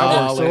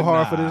 I worked so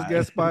hard for this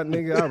guest spot,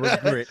 nigga. I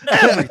regret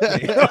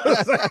everything.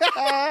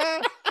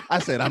 I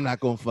said, I'm not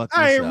gonna fuck this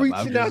I ain't up.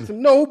 reaching out to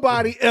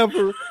nobody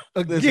ever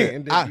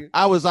again. Listen,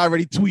 I was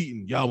already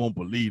tweeting. Y'all won't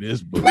believe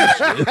this bullshit.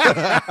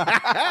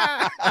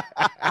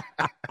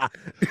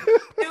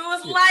 It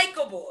was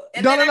likable.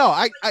 No.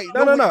 I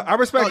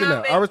respect it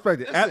now. I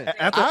respect it. Listen,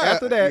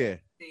 after that, yeah.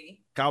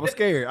 I was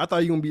scared. I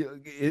thought you were gonna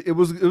be. It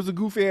was a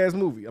goofy ass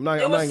movie. I'm not.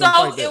 It was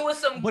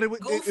some. But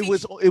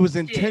it was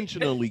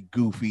intentionally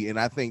goofy, and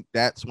I think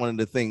that's one of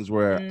the things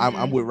where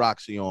I'm with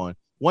Roxy on.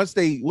 Once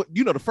they,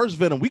 the first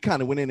Venom, we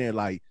kind of went in there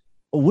like,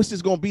 oh, what's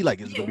this gonna be like?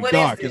 It's gonna be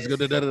dark. It's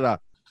gonna da.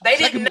 They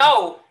didn't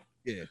know.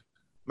 Yeah.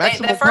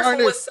 Maximum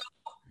Carnage.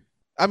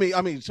 I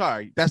mean,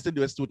 sorry. That's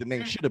what the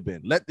name should have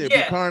been. Let there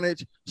be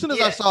carnage. As soon as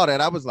I saw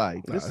that, I was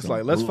like, it's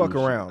like, let's fuck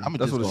around.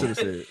 That's what it should have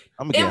said.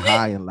 I'm gonna get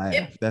high and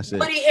laugh. That's it.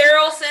 Woody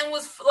Harrelson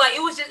was like,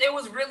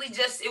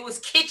 it was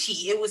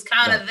kitschy. It was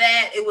kind of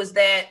that. It was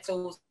that.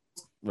 So it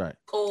was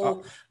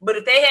cool. But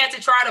if they had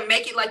to try to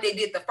make it like they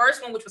did the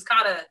first one, which was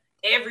kind of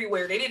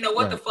everywhere, they didn't know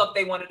what the fuck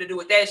they wanted to do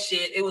with that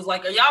shit. It was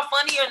like, are y'all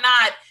funny or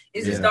not?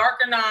 Is this dark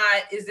or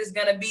not? Is this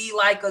gonna be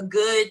like a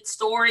good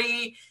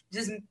story?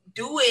 Just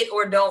do it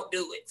or don't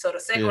do it. So the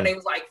second one, they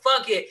was like,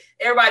 fuck it.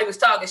 Everybody was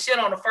talking shit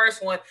on the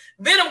first one.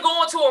 Venom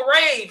going to a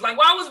rave. Like,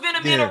 why was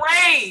Venom in a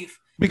rave?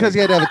 Because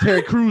he had to have a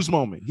Terry Crews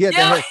moment. He had to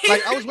have,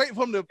 like, I was waiting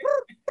for him to.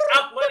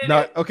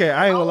 No, okay,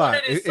 I ain't gonna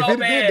lie.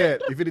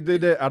 If it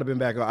did that, I'd have been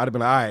back on. I'd have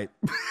been all right.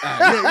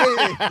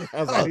 I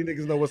was like, these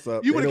niggas know what's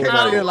up. You would have came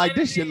out of there like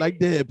this shit, like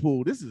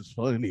Deadpool. This is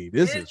funny.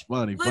 This is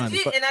funny.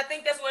 Legit, and I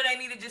think that's where they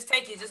need to just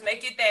take it. Just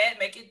make it that.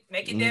 Make it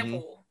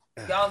Deadpool.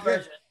 Y'all's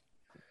version.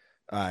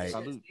 All right,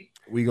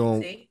 we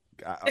gonna. It's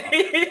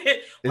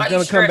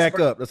gonna come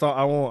back up. That's all.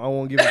 I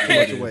won't give it too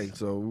much away.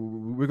 So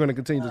we're gonna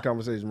continue this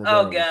conversation.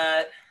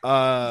 Regardless. Oh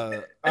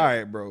God. All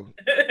right, bro.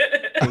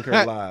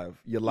 Concur Live.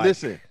 You like?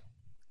 Listen,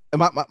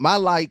 my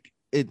like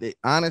it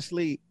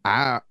honestly.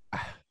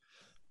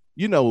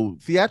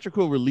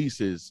 Theatrical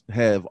releases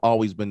have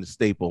always been the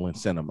staple in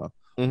cinema,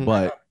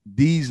 but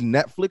these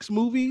Netflix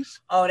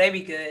movies, they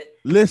be good.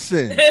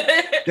 Listen,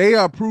 they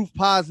are proof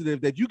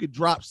positive that you could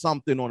drop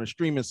something on a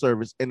streaming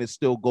service and it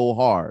still go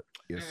hard.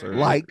 Yes, sir.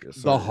 Like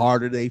The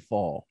Harder They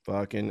Fall.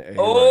 Fucking A.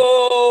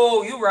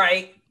 Oh, you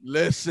right.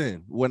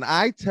 Listen, when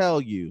I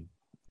tell you,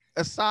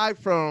 aside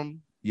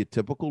from your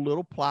typical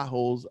little plot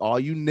holes, all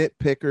you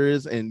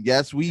nitpickers, and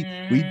yes, we've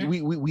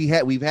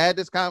had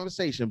this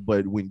conversation,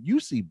 but when you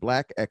see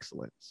Black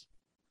excellence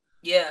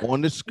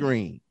on the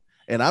screen,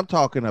 and I'm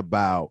talking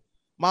about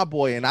my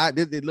boy, and I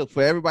did look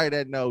for everybody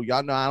that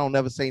y'all know I don't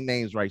never say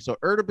names right. So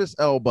Idris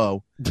Elba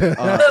is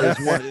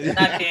one.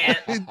 I can't.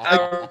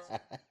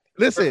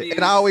 Listen,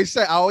 and I always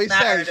say,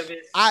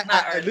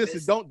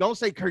 listen, don't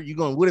say Kurt, you're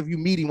going, what if you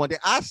meet him one day?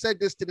 I said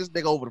this to this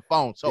nigga over the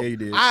phone. So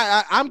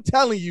I'm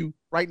telling you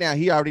right now,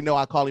 he already know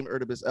I call him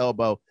Idris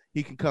Elba.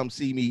 He can come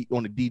see me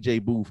on the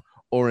DJ booth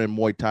or in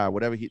Muay Thai,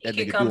 whatever that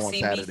nigga do on Saturday.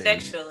 He can come see me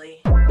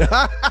sexually.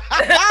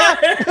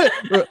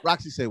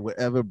 Roxy said,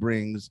 whatever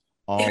brings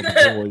all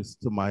the boys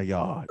to my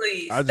yard.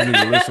 Please. I just need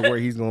to listen where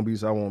he's gonna be,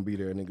 so I won't be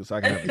there, nigga. So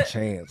I can have a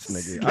chance,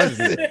 nigga. I just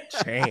need a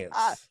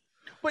chance.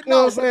 But you know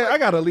what I'm saying? I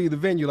gotta leave the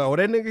venue. Like,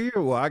 that nigga here.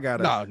 Well, I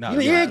gotta. No.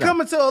 You ain't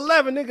coming till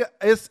 11, nigga.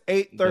 It's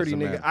 8:30,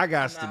 nigga. Man. I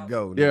got to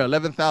go. There are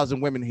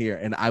 11,000 women here,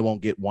 and I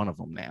won't get one of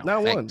them now.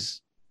 Not one.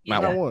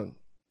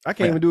 I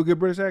can't even do a good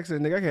British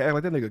accent, nigga. I can't act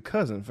like that nigga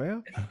cousin,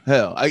 fam.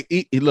 Hell, I'd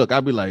be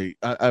like,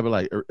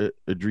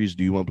 Idris,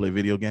 do you want to play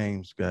video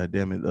games? God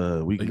damn it,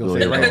 we can go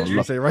there.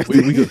 You say right.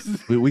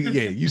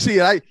 You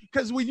see,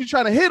 because when you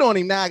trying to hit on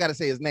him, now I gotta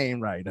say his name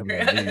right. I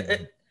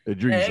mean,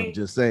 Idris, I'm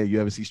just saying.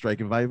 You ever see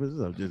Striking Vipers?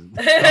 I'm just.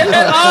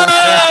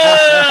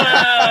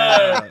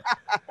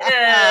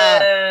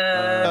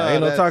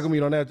 Ain't no talking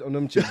meat on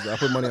them chips. I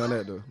put money on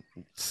that though.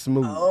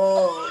 Smooth.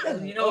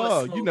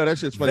 You know that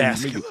shit's funny. You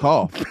make you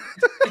cough.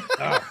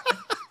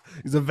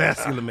 He's a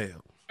vascular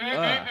male.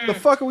 The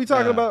fuck are we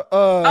talking about?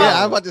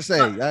 I was about to say.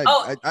 And I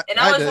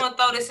just want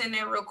to throw this in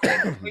there real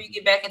quick before you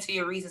get back into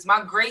your reasons.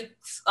 My great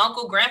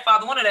uncle,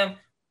 grandfather, one of them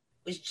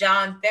was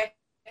John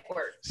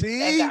Beckworth.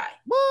 See, that guy.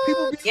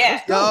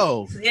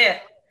 Go.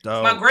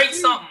 My great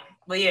something,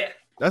 but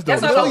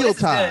that's loyal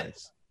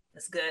ties.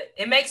 That's good.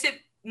 It makes it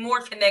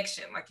more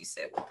connection, like you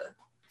said with the.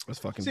 That's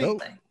fucking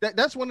dope.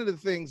 That's one of the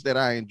things that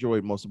I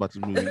enjoyed most about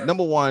this movie.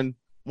 Number one,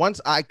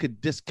 once I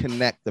could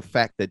disconnect the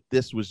fact that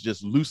this was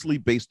just loosely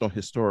based on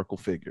historical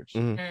figures,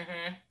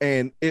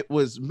 and it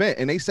was meant,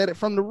 and they said it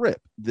from the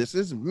rip, this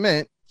is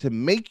meant to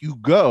make you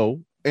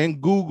go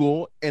and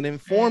Google and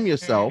inform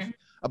yourself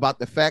about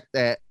the fact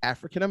that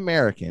African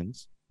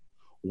Americans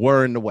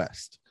were in the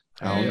West.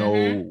 I don't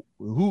know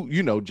who,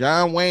 you know,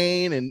 John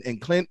Wayne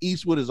and Clint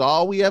Eastwood is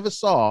all we ever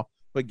saw.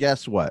 But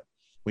guess what?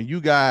 When you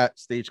got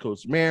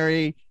Stagecoach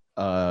Mary,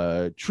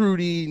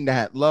 Trudy,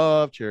 Nat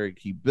Love,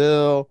 Cherokee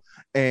Bill,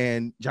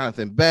 and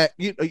Jonathan Beck,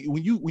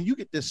 when you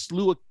get this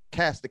slew of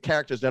cast of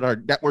characters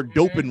that were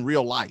dope in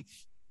real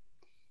life,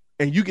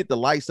 and you get the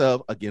likes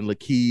of, again,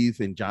 Lakeith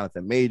and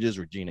Jonathan Majors,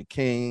 Regina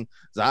King,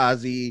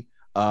 Zazie,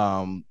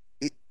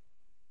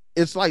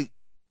 it's like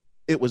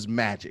it was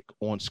magic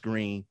on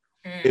screen.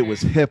 It was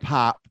hip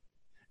hop.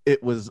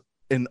 It was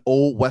an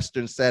old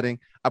Western setting.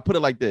 I put it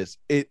like this: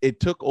 it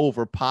took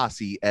over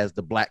Posse as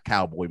the Black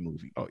Cowboy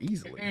movie. Oh,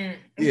 easily.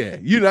 Yeah,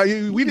 you know,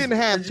 we didn't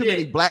have too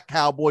many Black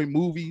Cowboy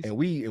movies, and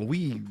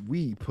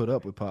we put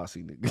up with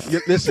Posse. Yeah,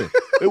 listen,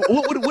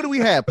 what do we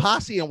have?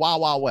 Posse and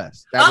Wild Wild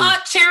West.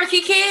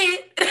 Cherokee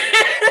Kid.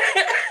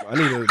 I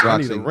need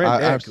to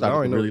rent that. I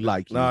don't really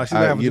like you. Nah, she's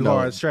having too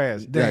hard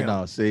trash. Damn. Yeah,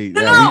 no, see,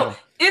 no,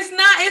 it's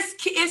not.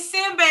 It's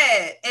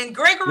Sinbad and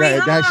Gregory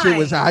Hines. That shit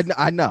was. I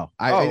know.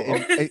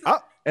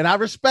 And I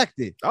respect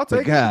it. I'll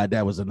take it. God,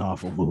 that was an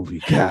awful movie.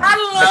 God. I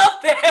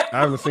love that.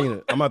 I haven't seen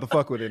it. I'm about to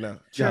fuck with it now.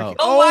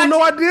 Oh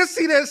no, I did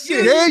see that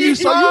shit. Yeah, you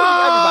saw.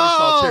 Everybody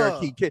saw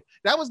Cherokee Kid.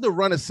 That was the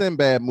run of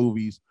Sinbad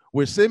movies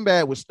where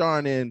Sinbad was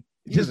starring in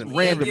just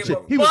random shit.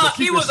 He was a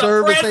Secret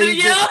Service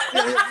agent.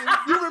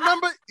 You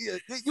remember?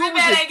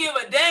 Sinbad ain't give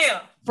a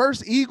damn.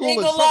 First Eagle.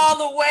 Jingle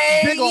all the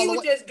way. He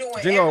was just doing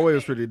Jingle all the way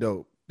was pretty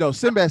dope. No,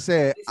 Sinbad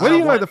said, what do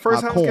you like, the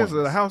first house guest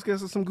or the house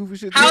guest or some goofy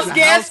shit? House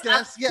guest?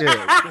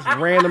 Yeah, just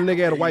random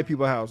nigga at a white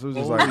people house. It was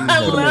just like, I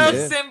love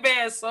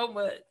Sinbad so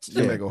much.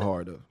 Sinbad go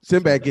hard though.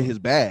 Sinbad get his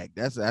bag.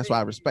 That's why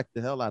I respect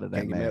the hell out of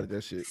that man. Mad at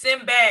that shit.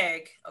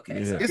 Sinbad.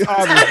 Okay. Yeah. It's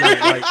obvious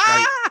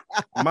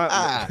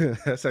like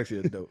that's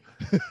actually a dope.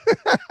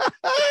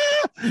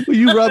 Will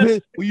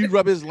you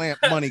rub his lamp?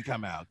 Money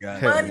come out,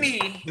 guys.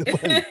 Money.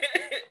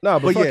 No,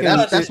 but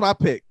yeah, that's my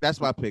pick. That's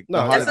my pick.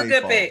 No, that's a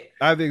good pick.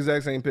 I have the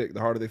exact same pick. The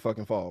harder they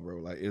fucking fall, bro.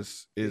 Like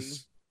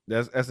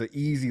that's an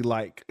easy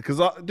like. Because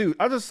dude,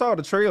 I just saw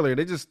the trailer.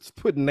 They just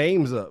put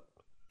names up.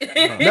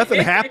 Nothing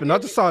happened. I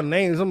just saw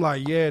names. I'm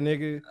like, yeah,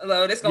 nigga.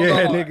 Hello, this gonna go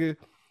hard. Nigga.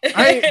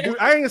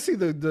 I ain't see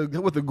the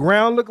what the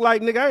ground looked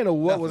like, nigga. I didn't know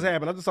what was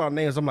happening. I just saw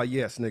names. I'm like,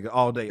 yes, nigga,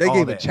 all day. They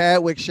gave a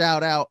Chadwick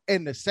shout out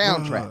and the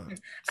soundtrack.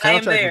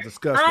 Soundtrack was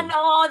disgusting. I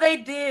know they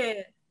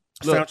did.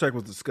 The soundtrack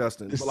was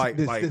disgusting. The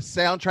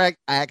soundtrack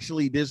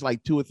actually, there's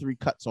like 2 or 3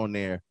 cuts on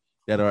there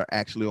that are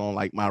actually on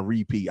like my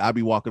repeat. I'll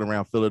be walking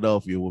around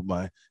Philadelphia with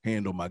my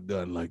hand on my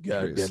gun, like,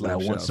 God damn, I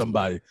want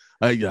somebody.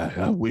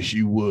 I wish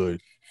you would.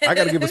 I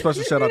gotta give a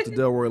special shout out to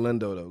Delroy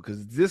Lindo though,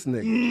 because this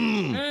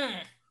nigga,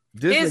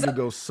 this nigga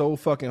goes so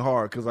fucking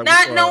hard. Because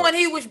not knowing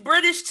he was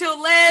British till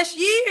last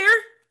year.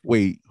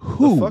 Wait,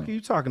 who the fuck are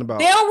you talking about?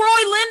 Delroy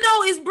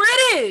Lindo is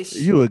British.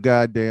 You a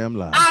goddamn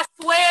lie. I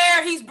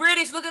swear he's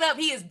British. Look it up.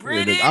 He is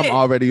British. Yeah, I'm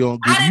already on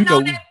Google. I didn't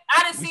know that.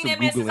 I didn't see that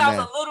man since I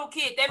was a little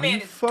kid. That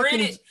man is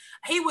British.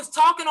 He was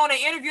talking on an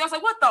interview. I was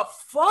like, what the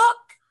fuck?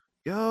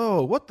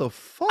 Yo, what the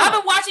fuck? I've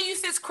been watching you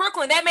since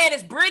Crooklyn. That man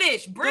is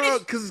British.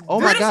 Oh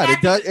my God,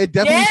 it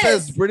definitely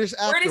says British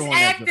actor. British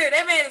actor.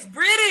 That man is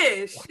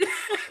British.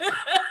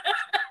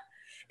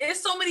 There's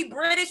so many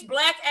British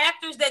black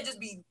actors that just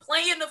be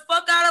playing the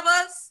fuck out of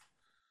us.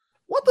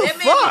 What the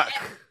fuck?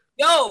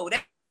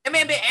 That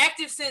man been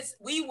active since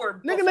we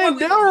were. Nigga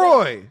named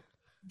Delroy.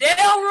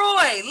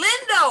 Delroy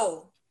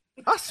Lindo.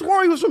 I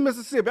swore he was from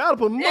Mississippi. I'd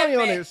put money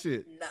on that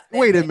shit.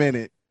 Wait a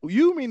minute.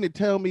 You mean to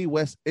tell me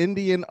West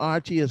Indian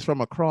Archie is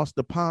from across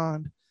the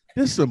pond?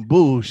 This is some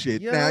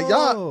bullshit. Yo. Now,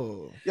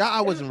 y'all,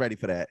 I wasn't ready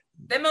for that.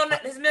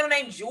 His middle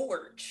name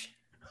George.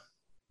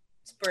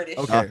 It's British.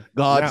 Okay.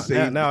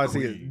 Now I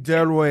see it.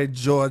 Delroy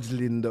George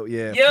Lindo.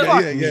 Yeah.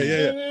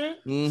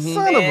 Mm-hmm.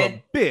 Son of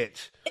a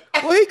bitch.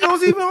 Well, he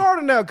goes even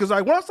harder now because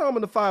like when I saw him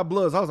in the Five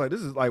Bloods, I was like,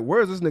 "This is like,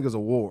 where's this nigga's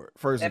award?"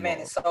 That man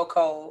is so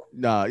cold.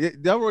 Nah,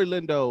 Delroy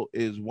Lindo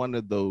is one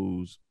of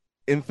those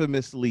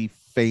infamously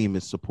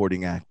famous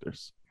supporting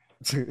actors.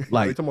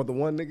 Like, you talking about the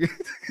one nigga?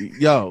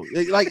 Yo,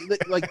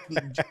 like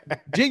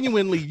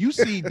genuinely, you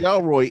see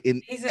Delroy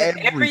in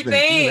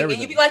everything. And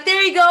you be like,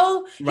 there you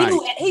go. Right.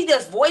 He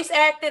does voice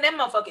acting. That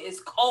motherfucker is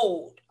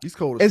cold. He's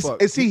cold as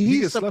fuck. And see,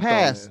 he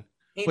surpassed.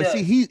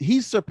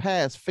 He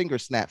surpassed Finger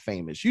Snap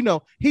famous. You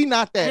know, he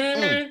not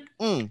that.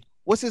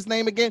 What's his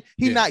name again?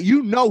 Not.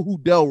 You know who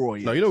Delroy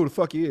is. No, you know who the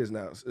fuck he is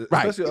now.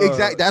 Right.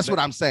 Exactly. That's what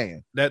I'm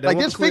saying. That like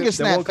this Finger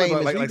Snap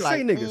famous. Like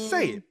say nigga,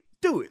 say it.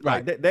 Do it.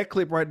 Right. Like that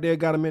clip right there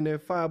got him in there.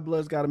 Five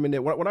Bloods got him in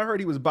there. When I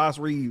heard he was Boss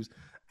Reeves,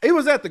 it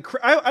was at the.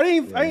 I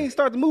didn't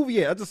start the movie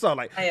yet. I just saw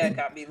like. I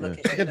got me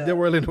looking.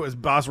 Delroy Lindo was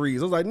Boss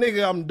Reeves. I was like,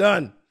 nigga, I'm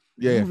done.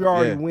 Yeah. The movie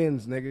already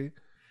wins, nigga.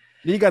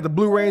 Then you got the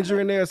Blue Ranger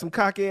in there. Some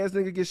cocky ass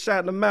nigga get shot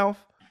in the mouth.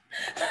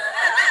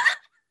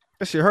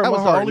 That shit hurt my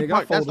heart.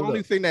 That's the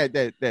only thing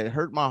that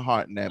hurt my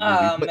heart in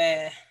that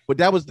movie. But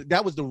that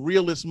was the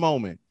realest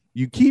moment.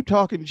 You keep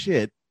talking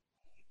shit,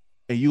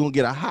 and you gonna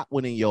get a hot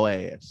one in your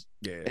ass.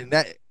 Yeah. And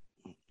that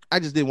I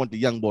just didn't want the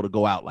young boy to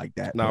go out like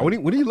that. Nah,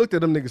 when he looked at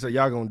them niggas and said,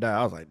 y'all gonna die,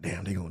 I was like,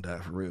 damn, they gonna die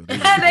for real. They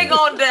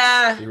gonna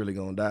die. They really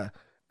gonna die.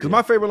 Because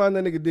my favorite line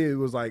that nigga did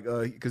was like,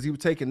 because he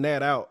was taking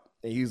Nat out,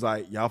 and he's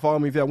like, y'all follow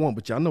me if y'all want,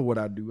 but y'all know what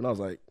I do. And I was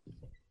like,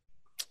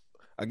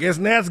 I guess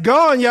Nat's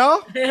gone,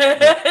 y'all. Get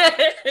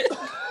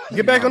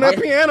back on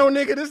that piano,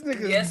 nigga. This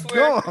nigga's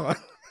gone.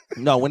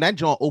 No, when that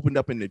joint opened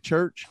up in the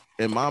church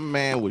and my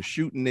man was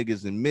shooting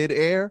niggas in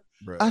midair,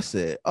 I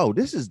said, oh,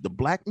 this is the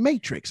Black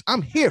Matrix.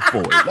 I'm here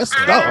for it. Let's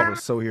go. I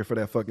was so here for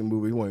that fucking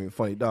movie. It wasn't even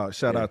funny, dog.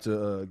 Shout out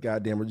to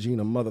goddamn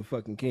Regina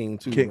motherfucking King,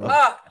 too.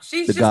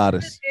 She's the just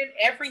goddess. In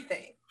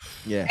everything.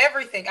 Yeah.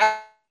 Everything.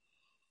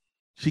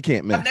 She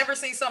can't miss. I've never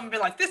seen something be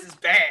like, this is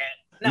bad.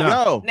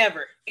 No.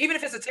 Never. Even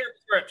if it's a terrible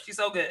script, she's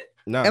so good.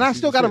 No, and I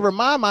still got to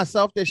remind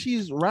myself that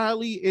she's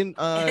Riley and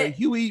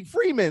Huey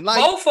Freeman. Like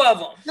both of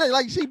them. Yeah,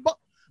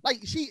 like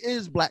she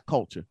is Black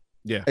culture.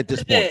 Yeah. At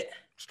this point.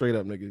 Straight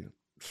up, nigga.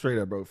 Straight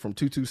up, bro. From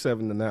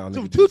 227 to now,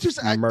 nigga.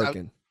 227.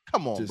 Murking.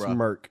 Come on, just bro.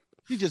 Murk.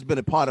 She's just been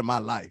a part of my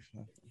life.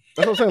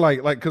 That's what I'm saying.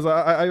 Like, because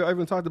I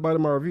even talked about it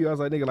in my review. I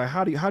was like, nigga, like,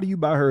 how do you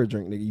buy her a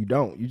drink, nigga? You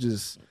don't. You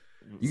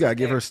gotta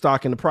give her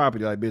stock in the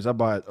property. Like, bitch, I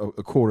bought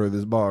a quarter of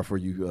this bar for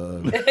you.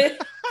 For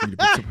you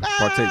to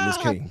partake, Miss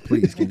King.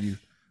 Please, can you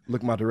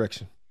look my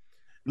direction?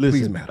 Listen,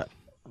 please, madam.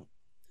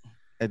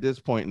 At this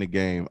point in the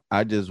game,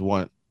 I just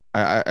want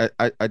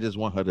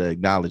her to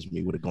acknowledge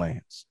me with a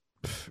glance.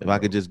 If I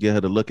could just get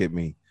her to look at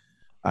me,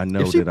 I know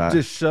if she that I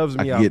just shoves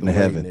me I out get the into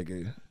way, heaven.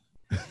 Nigga.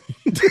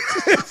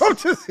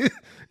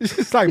 It's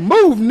just like,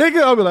 move,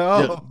 nigga. I'll be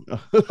like,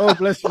 oh,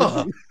 bless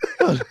you.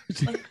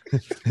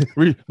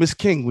 Miss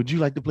King, would you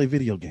like to play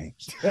video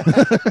games?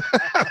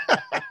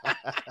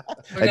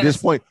 At this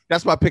point,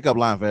 that's my pickup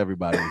line for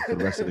everybody for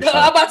the rest of the show.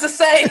 I'm about to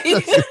say.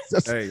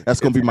 that's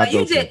gonna be my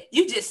go-to.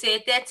 You just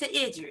said that to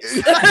Idris.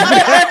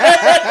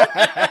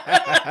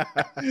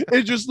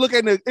 Idris look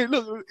at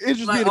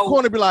Idris like, be in the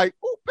corner, be like,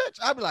 "Oh, bitch!"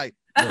 I'd be like,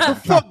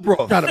 "Fuck,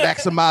 bro." Trying to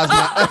maximize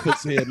my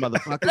efforts here,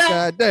 motherfucker.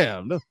 God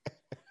damn, no.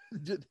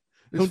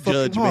 Don't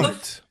judge me.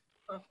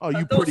 Oh,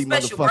 you pretty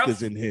motherfuckers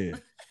bro. In here.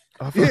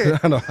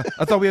 I know.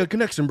 I thought we had a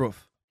connection, bro.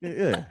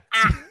 Yeah.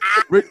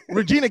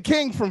 Regina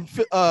King from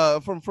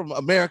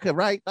America,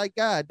 right? Like,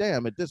 god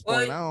damn, at this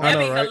point, that'd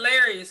be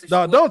hilarious.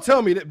 No, don't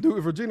tell me that, dude.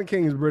 If Regina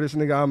King is British,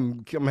 nigga,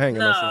 I'm hanging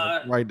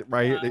myself right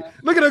here.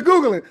 Look at her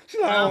googling. She's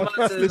like, I don't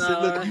trust this.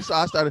 Look, you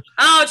saw I started.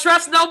 I don't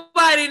trust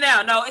nobody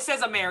now. No, it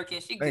says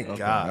American. She Thank good.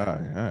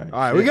 God. All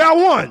right, we got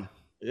one.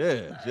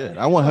 Yeah.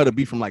 I want her to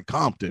be from like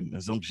Compton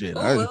or some shit.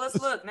 Well,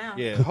 let's look now.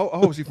 Yeah, I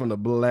hope she's from the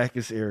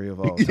blackest area of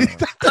all time.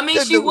 I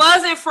mean, she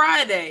was in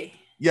Friday.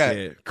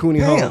 Yeah. Cooney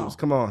Holmes.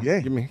 Come on. Yeah.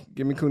 Give me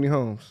Cooney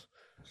Holmes.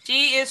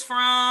 She is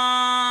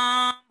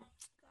from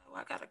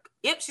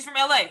Yep, she's from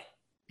LA.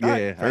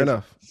 Yeah, fair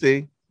enough.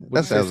 See?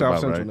 That sounds South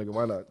about Central, right. nigga.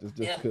 Why not?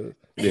 Just cause.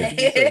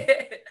 Yeah.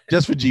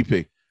 Just for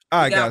GP.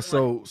 All right, guys.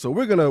 So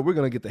we're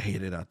gonna get the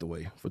hated out the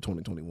way for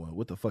 2021.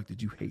 What the fuck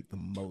did you hate the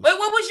most? Wait,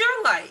 what was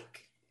your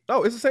like?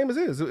 Oh, it's the same as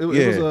his. It was,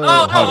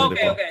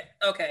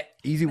 okay.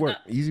 Easy work.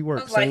 I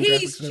was like,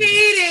 he's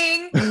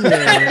cheating.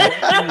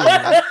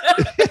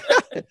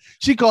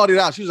 She called it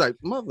out. She was like,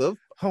 mother.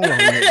 Hold on.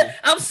 Nigga.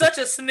 I'm such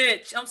a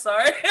snitch. I'm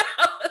sorry.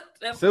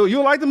 So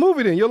you'll like the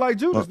movie then. You'll like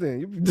Judas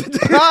then.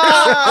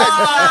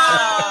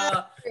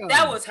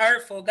 That was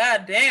hurtful.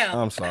 God damn.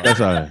 I'm sorry. That's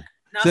all right.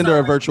 Send her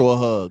a virtual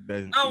hug.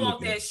 I don't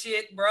want that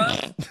shit, bro.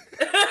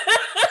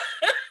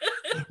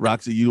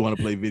 Roxy, you want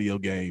to play video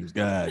games?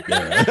 God.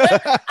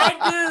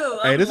 I do.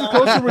 Hey, this is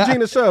close to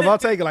Regina Shove. I'll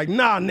take it. Like,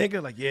 nah,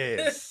 nigga. Like,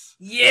 yes.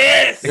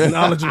 Yes.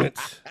 Acknowledgement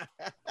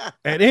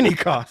at any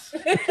cost.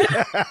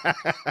 I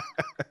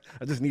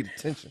just need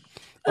attention.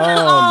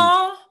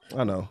 I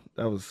know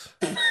that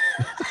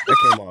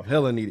came off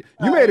hella needed.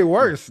 You made it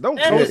worse. Don't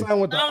co-sign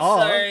with the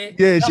sorry.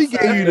 Yeah, she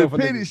gave you the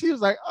pity. She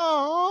was like,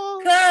 oh,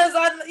 because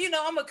I'm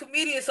a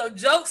comedian, so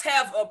jokes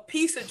have a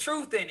piece of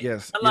truth in it.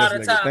 Yes, a lot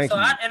of times. So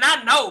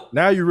I know.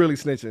 Now you're really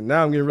snitching.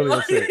 Now I'm getting really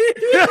upset.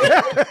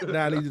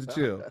 Now I need you to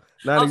chill.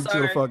 Now I need you to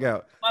chill the fuck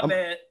out. My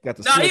bad. Got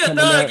the he a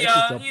thug,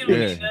 y'all. He don't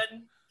need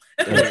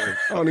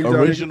nothing.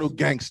 Original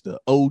gangster,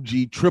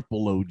 OG,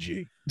 triple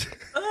OG.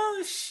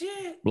 Oh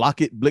shit! Block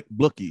it,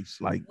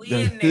 blookies. Like we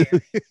in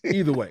there.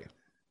 Either way,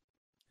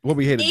 what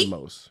we hated the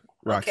most,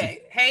 Roxy?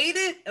 Okay,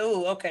 hated.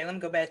 Oh, okay. Let me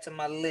go back to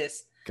my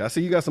list. I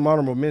see you got some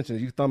honorable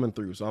mentions you thumbing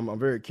through, so I'm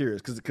very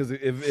curious because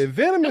if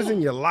Venom is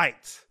in your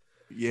lights,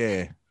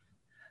 yeah,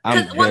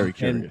 I'm very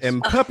curious.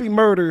 And puppy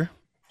murder.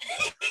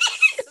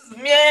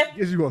 Yeah,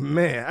 gives you a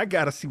man. I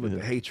gotta see what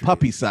the hatred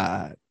puppy is.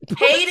 side.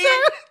 Hated.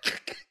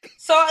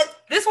 So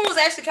this one was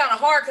actually kind of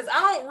hard because I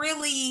don't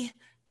really.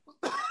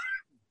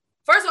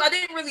 First of all, I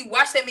didn't really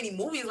watch that many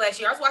movies last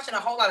year. I was watching a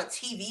whole lot of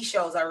TV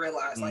shows. I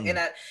realized,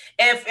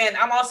 and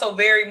I'm also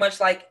very much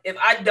like if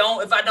I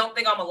don't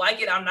think I'm gonna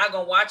like it, I'm not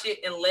gonna watch it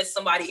unless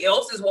somebody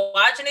else is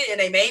watching it and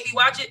they made me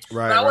watch it.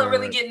 Right, but I wasn't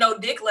really getting no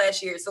dick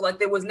last year, so like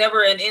there was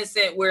never an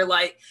instant where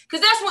like, because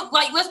that's what,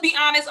 like, let's be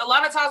honest, a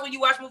lot of times when you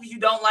watch movies you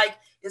don't like,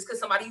 it's because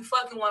somebody you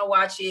fucking want to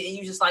watch it, and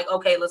you just like,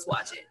 okay, let's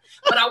watch it.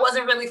 But I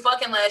wasn't really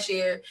fucking last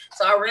year,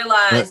 so I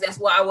realized that's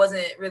why I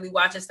wasn't really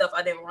watching stuff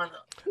I didn't run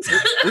up.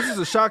 This is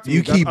a shock to me.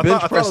 You keep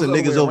bench pressing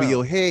niggas over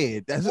your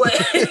head. That's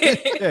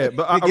yeah,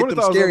 but I get really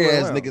them scary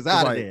ass niggas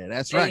out of there.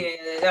 That's right.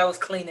 Yeah, that was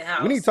cleaning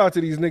house. We need to talk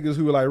to these niggas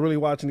who are like really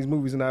watching these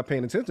movies and not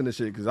paying attention to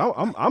shit, because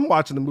I'm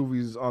watching the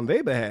movies on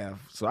their behalf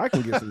so I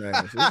can get some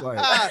ass. It's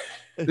like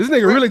this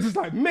nigga really just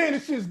like, man,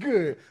 this shit's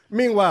good.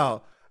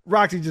 Meanwhile,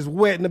 Roxy just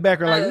wet in the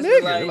background like,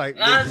 nigga. Like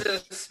I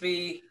just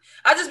be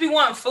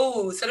wanting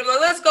food. So they're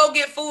like, let's go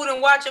get food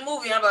and watch a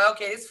movie. I'm like,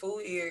 okay, it's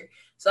food here.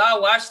 So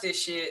I'll watch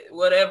this shit,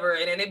 whatever,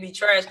 and then it'd be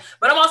trash.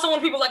 But I'm also one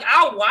of the people like,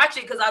 I'll watch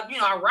it because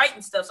I write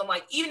and stuff. So I'm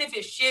like, even if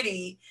it's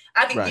shitty,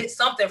 I can get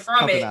something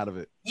from it. Out of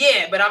it.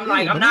 Yeah, but I'm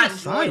like, I'm not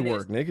enjoying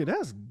work, nigga.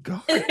 That's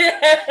gone.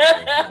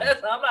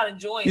 I'm not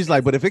enjoying. He's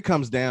like, but if it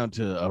comes down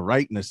to a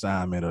writing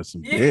assignment or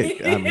some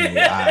dick, I mean,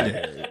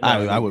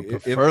 I would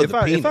prefer if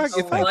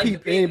I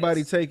keep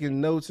anybody taking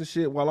notes and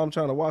shit while I'm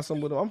trying to watch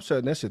something with them, I'm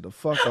shutting that shit the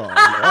fuck off.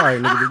 Like, all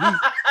right, nigga.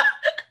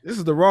 This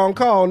is the wrong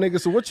call,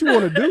 nigga. So what you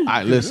want to do?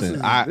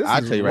 Listen, I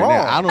tell you right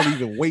now, I don't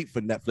even wait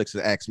for Netflix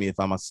to ask me if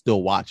I'm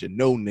still watching.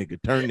 No,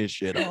 nigga, turn this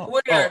shit off.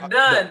 We're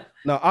done.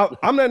 No,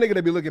 I'm that nigga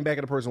that be looking back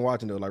at the person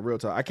watching though, like real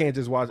talk. I can't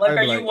just watch. Like,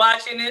 are you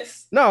watching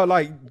this? No,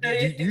 like,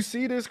 you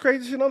see this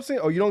crazy shit I'm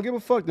saying? Oh, you don't give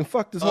a fuck? Then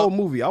fuck this whole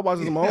movie. I'll watch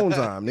this on my own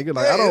time, nigga.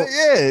 Like, I don't.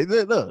 Yeah,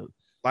 look.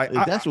 Like,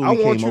 that's what I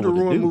want you to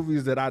ruin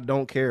movies that I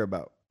don't care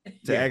about.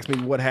 To ask me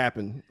what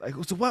happened, like,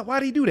 so why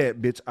do you do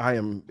that, bitch? I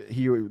am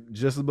here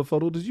just as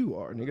befuddled as you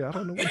are, nigga. I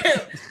don't know.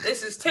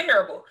 This is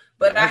terrible,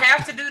 but I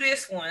have to do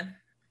this one,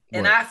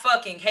 and I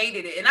fucking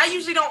hated it. And I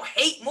usually don't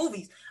hate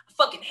movies. I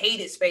fucking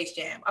hated Space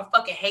Jam. I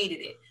fucking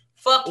hated it.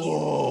 Fuck you.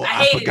 Oh,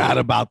 I forgot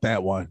about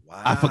that one.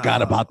 Wow. I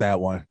forgot about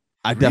that one.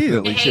 I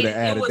definitely should have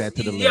added that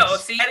to the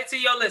list. Add it to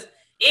your list.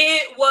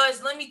 It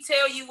was. Let me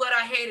tell you what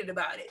I hated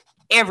about it.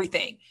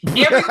 Everything.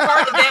 Every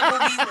part of that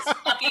movie was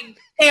fucking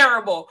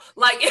terrible.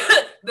 Like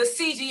the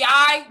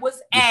CGI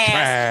was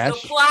ass. The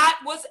plot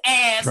was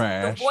ass.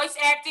 The voice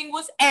acting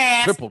was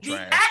ass.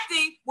 The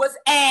acting was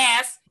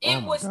ass.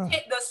 It was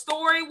the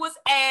story was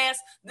ass.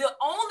 The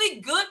only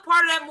good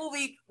part of that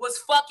movie was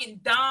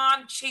fucking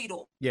Don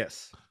Cheadle.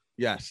 Yes.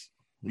 Hey,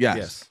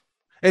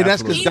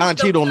 that's because Don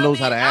Cheadle knows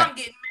how to act. I'm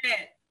getting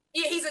mad.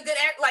 Yeah, he's a good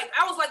actor. Like,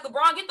 I was like,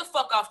 LeBron, get the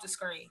fuck off the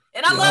screen.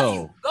 And I love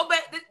you. Go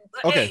back.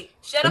 Hey,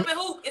 shut up and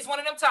hoop. It's one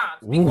of them times.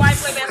 Be quiet,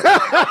 play basketball.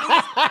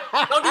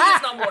 Don't do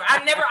this no more.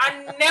 I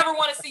never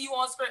want to see you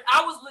on screen.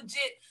 I was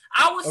legit.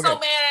 I was so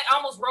mad. I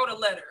almost wrote a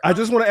letter. I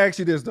just want to ask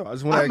you this though.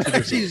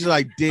 She's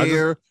like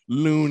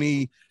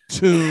Looney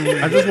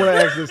Tunes. I just want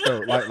to ask this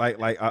though.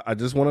 I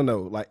just want to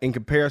know, like, in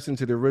comparison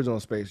to the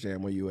original Space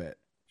Jam, where you at?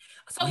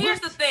 So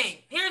here's the thing.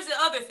 Here's the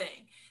other thing.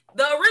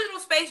 The original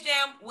Space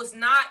Jam was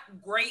not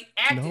great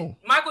acting. No.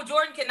 Michael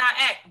Jordan cannot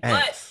act,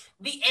 but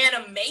the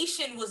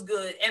animation was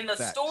good and the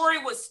story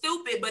was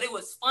stupid, but it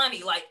was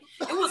funny. Like,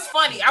 it was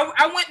funny.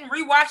 I went and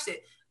rewatched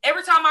it.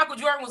 Every time Michael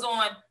Jordan was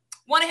on,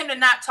 wanted him to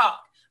not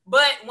talk.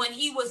 But when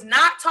he was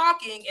not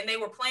talking and they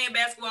were playing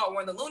basketball, or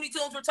when the Looney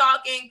Tunes were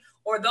talking,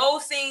 or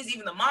those scenes,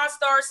 even the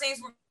Monstars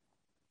scenes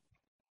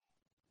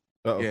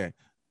were. Yeah.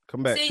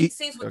 Come back.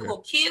 Scenes with the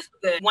little kids were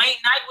good. Wayne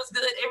Knight was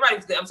good. Everybody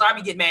was good. I'm sorry I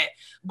be getting mad.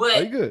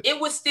 But it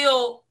was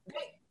still,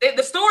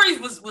 the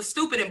stories was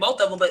stupid in both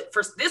of them. But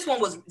for this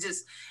one was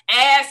just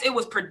ass. It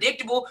was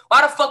predictable.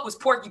 Why the fuck was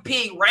Porky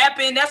Pig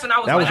rapping? That's when I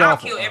was like, I'll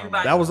kill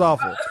everybody. That was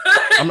awful.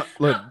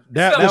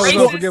 That was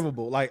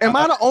unforgivable. Like, am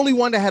I the only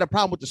one that had a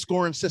problem with the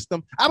scoring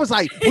system? I was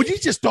like, would you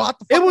just start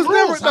the It was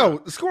never, no,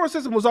 the scoring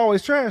system was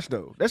always trash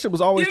though. That shit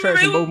was always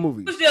trash in both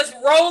movies. It was just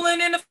rolling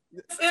in the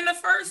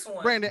first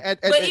one. Brandon,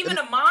 but even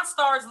the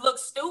Monstars looked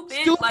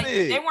stupid. Like,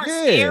 they weren't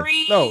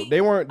scary. No,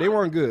 they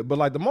weren't good. But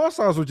like, the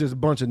Monstars were just a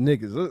bunch of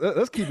niggas.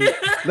 Let's keep it.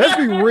 Let's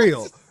be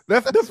real.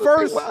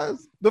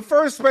 The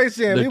first Space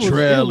Jam, it was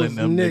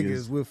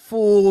niggas with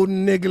full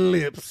nigga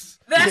lips.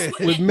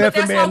 With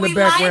Method Man in the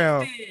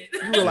background.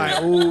 You were like,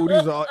 oh,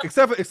 these are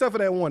except for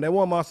that one. That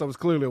one monster was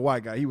clearly a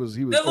white guy. He was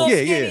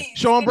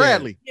Sean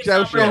Bradley.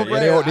 Sean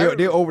Bradley.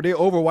 They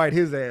over white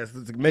his ass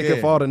to make up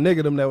for all the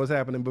niggerdom that was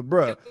happening. But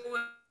bruh,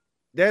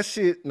 that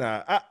shit,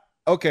 I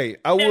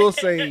will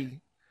say,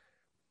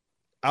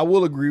 I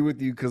will agree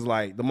with you, because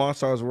like the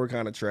Monstars were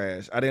kind of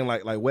trash. I didn't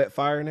like Wet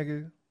Fire,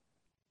 nigga.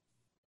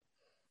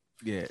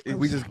 Yeah,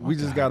 we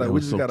got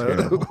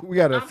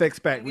an effects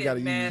pack. We got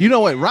to use. You know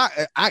what?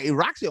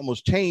 Roxy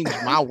almost changed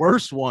my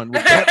worst one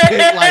with that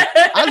pick. Like,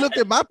 I looked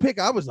at my pick,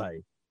 I was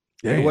like,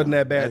 it wasn't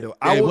that bad though.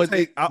 I would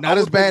take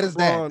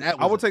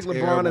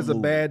LeBron as a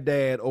bad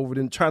dad over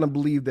than trying to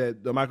believe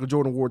that Michael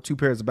Jordan wore 2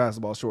 pairs of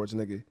basketball shorts,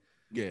 nigga.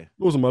 Yeah,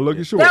 those are my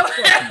lucky shorts.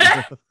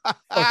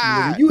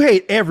 You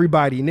hate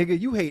everybody, nigga.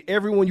 You hate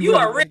everyone you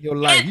ever in your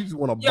life. You just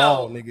want to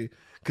ball, nigga.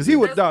 Because he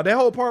would, that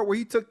whole part where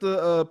he took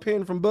the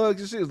pen from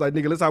Bugs and shit, was like,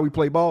 nigga, that's how we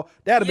play ball.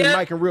 That'd have been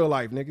Mike in real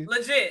life, nigga.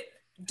 Legit.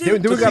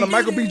 Then we got a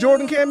Michael B.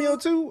 Jordan cameo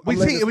too.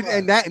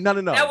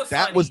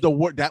 That was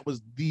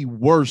the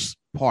worst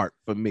part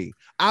for me.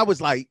 I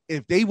was like,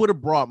 if they would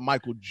have brought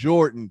Michael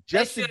Jordan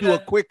just to do a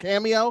quick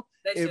cameo,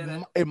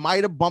 it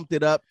might have bumped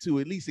it up to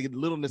at least a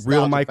little nostalgia.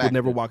 Real Mike would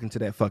never walk into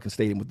that fucking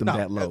stadium with them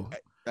that low.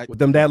 With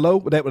them that low,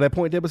 with that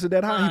point deficit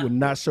that high, he would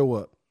not show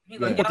up.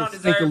 Like, put the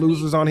stink of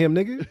losers on him,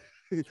 nigga.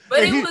 But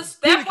it was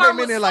that part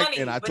was funny, like,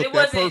 and I but took it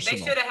that wasn't.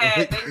 personal. They should have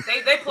had.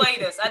 They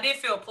played us. I did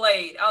feel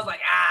played. I was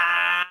like,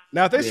 ah.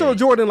 Now if they showed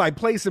Jordan like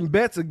placing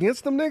bets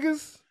against them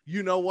niggas,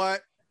 you know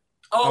what?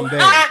 Oh,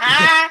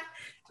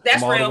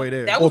 that's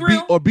real. That was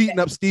real. Or beating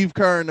up Steve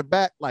Kerr in the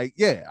back. Like,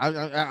 yeah,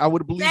 I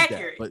would have believed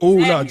that. But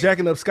no,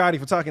 jacking up Scotty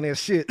for talking that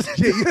shit.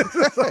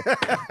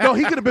 No,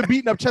 he could have been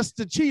beating up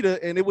Chester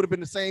Cheetah, and it would have been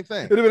the same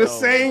thing. It'd have been the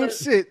same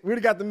shit. We would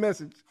have got the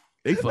message.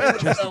 They fucking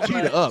Chester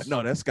Cheetah up.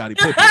 No, that's Scotty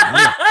Pippen.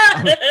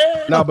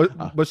 No,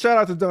 but shout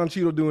out to Don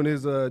Cheadle doing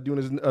his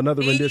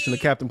another rendition of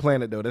Captain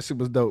Planet though. That shit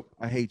was dope.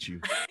 I hate you.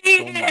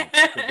 He did.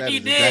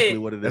 Exactly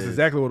what it is. That's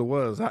exactly what it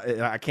was.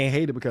 I can't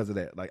hate it because of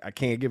that. Like I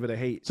can't give it a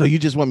hate. So you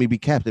just want me to be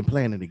Captain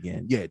Planet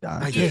again? Yeah,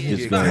 Don.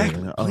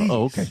 Exactly.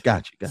 Oh, okay,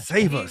 got you.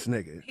 Save us,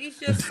 nigga. He's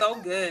just so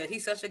good.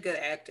 He's such a good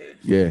actor.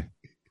 Yeah.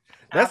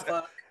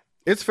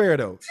 It's fair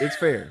though. It's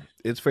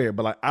fair.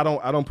 But like I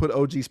don't put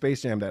OG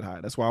Space Jam that high.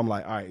 That's why I'm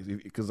like, all right,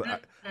 because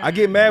I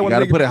get mad when you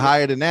gotta put it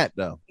higher than that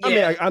though. I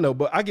mean, I know,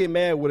 but I get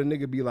mad when a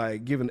nigga be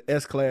like giving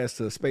S class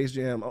to Space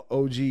Jam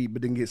OG,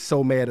 but then get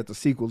so mad at the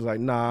sequels. Like,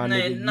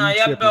 nigga,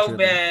 y'all both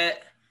bad.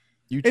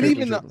 You and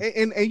even though,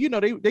 and you know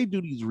they do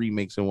these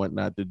remakes and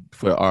whatnot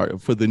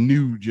for the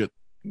new,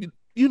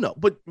 you know,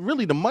 but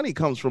really the money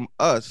comes from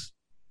us.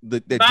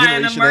 That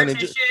generation and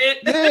shit.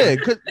 Yeah,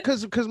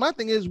 because my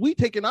thing is we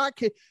taking our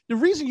kid. The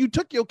reason you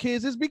took your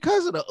kids is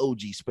because of the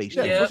OG Space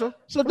Jam. Yeah.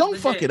 So don't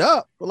fuck it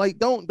up. Like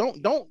don't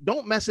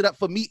mess it up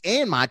for me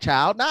and my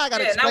child. Now I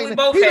gotta explain it.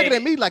 He looking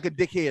at me like a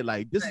dickhead.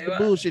 Like this is the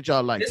bullshit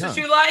y'all like. This what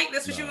you like?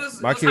 This what you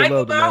was my kid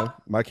loved it, man.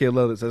 My kid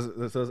loved it.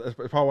 That's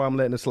probably why I'm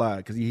letting it slide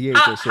because he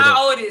hates that shit.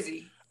 How old is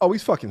he? Oh,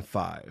 he's fucking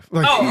 5.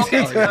 Like,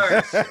 okay. There we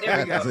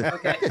go.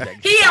 Okay.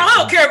 I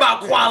don't care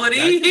about quality.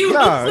 He's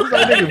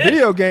like nigga,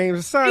 video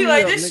games. He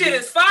like this shit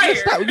is fire.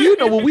 You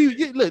know what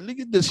look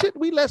the shit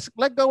we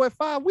let go at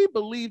 5. We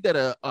believe that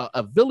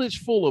a village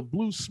full of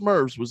blue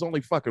Smurfs was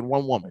only fucking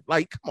one woman.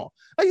 Like, come on.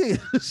 They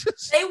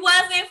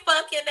wasn't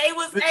fucking. They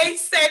was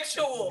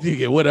asexual. You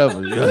get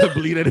whatever. You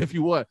believe that if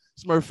you want.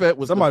 Smurfette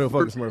was somebody will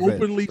fucking Smurfette.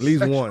 Openly at least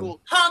sexual. One.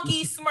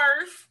 Honky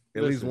Smurf.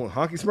 At least one.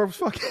 Honky Smurf was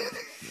fucking.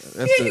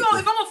 If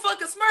I'm a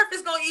fucking Smurf,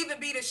 it's gonna either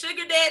be the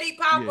sugar daddy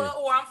Papa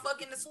or I'm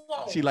fucking the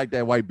swole. She like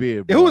that white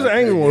beard. Yeah, who was the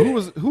angry one?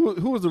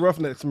 Who was the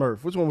roughneck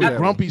Smurf? Which one was that?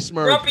 Grumpy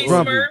Smurf.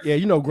 Smurf. Yeah,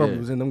 you know Grumpy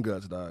was in them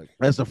guts, dog.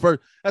 That's the first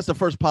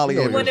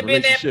polyamorous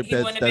relationship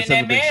that's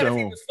ever been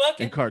shown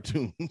in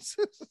cartoons.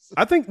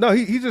 I think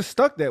he just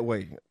stuck that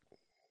way.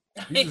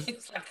 He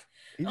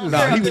was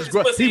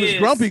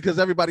grumpy because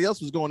everybody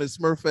else was going to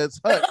Smurfette's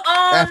hut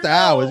after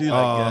hours. He's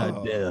like,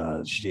 God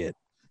damn, shit.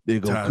 There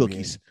go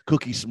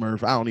Cookie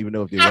Smurf. I don't even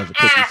know if there was a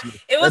Cookie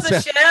Smurf. It was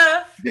a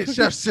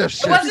chef.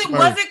 Chef.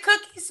 Was it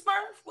Cookie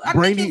Smurf? I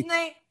think his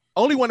name.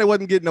 Only one that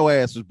wasn't getting no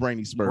ass was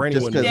Brainy Smurf.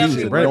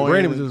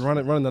 Brainy was just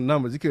running the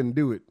numbers. He couldn't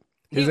do it.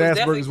 His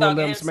Asperger's wouldn't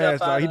let him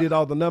smash. He did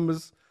all the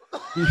numbers.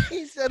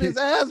 He said his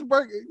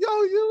Asperger.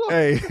 You.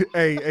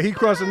 Hey, he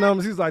crushed the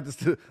numbers. He's like,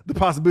 the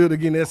possibility of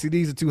getting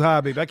STDs are too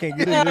high, baby. I can't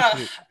get in this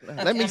shit.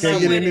 Let me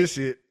get in this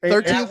shit.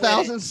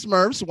 13,000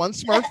 Smurfs, one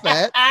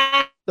Smurfette.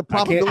 The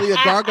probability of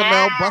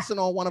Gargamel busting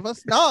on one of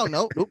us.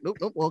 No.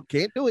 Well,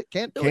 can't do it.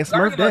 Can't do it.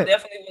 Smurf that.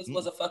 Definitely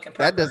was a fucking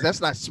pervert.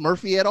 That's not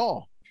Smurfy at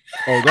all.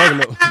 Oh,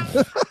 Gargamel.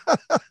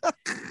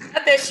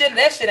 That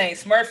shit ain't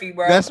Smurfy,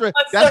 bro. That's right.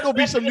 That's gonna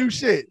be some new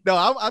shit. No,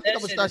 I think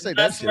I'm gonna start saying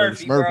that shit ain't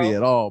Smurfy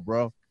at all,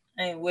 bro.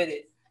 I ain't with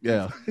it.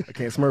 Yeah, I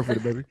can't Smurf with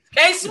it, baby.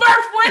 Can't Smurf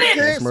with it.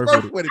 Can't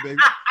Smurf with it, baby.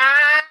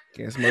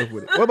 Can't Smurf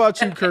with it. What about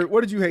you, Kurt?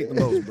 What did you hate the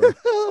most, bro?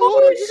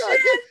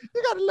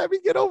 You gotta let me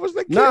get over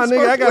this. Nah,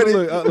 nigga, I gotta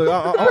look.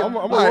 I'm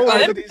gonna roll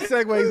into these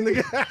segues,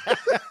 nigga.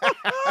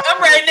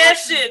 I'm writing that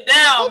shit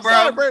down,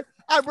 bro.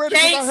 Sorry,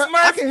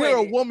 I can hear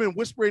a woman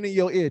whispering in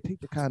your ear,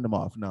 "Take the condom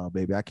off." No,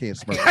 baby, I can't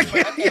Smurf. I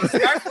can't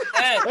Smurf with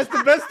that. That's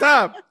the best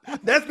time.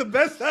 That's the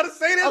best time to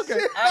say that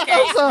shit. I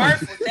can't Smurf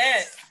with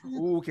that.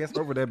 Ooh, can't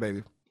Smurf with that,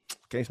 baby.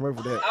 Can't Smurf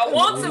with that. I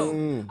want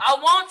to.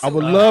 I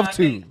would love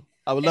to.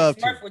 I would love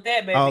to. Smurf with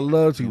that, baby. I would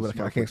love to, but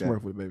I can't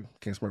Smurf with it, baby.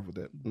 Can't Smurf with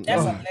that.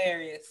 That's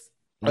hilarious.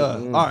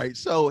 All right,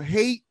 so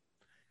hate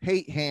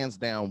hands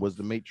down was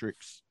The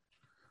Matrix,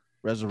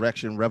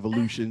 Resurrection,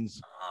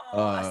 Revolutions.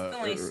 I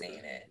still ain't seen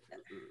it.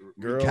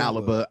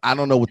 Caliber. I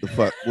don't know what the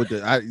fuck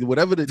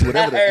whatever the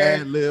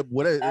ad lib,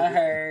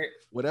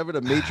 whatever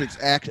the Matrix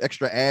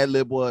extra ad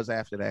lib was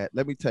after that.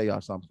 Let me tell y'all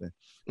something.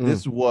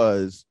 This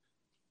was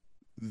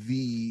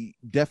the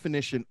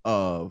definition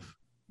of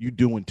you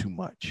doing too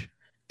much.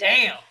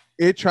 Damn.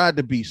 It tried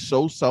to be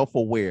so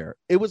self-aware.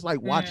 It was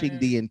like watching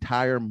the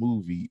entire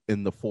movie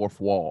in the fourth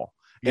wall.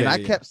 And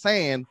I kept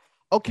saying,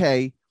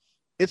 okay,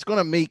 it's going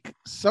to make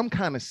some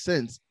kind of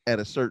sense at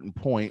a certain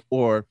point,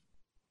 or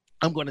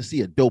I'm going to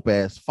see a dope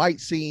ass fight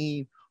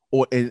scene,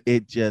 or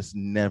it just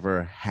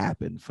never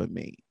happened for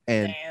me.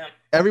 And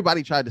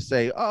everybody tried to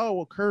say, oh,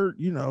 well, Kurt,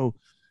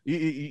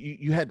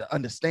 you had to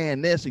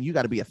understand this and you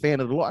got to be a fan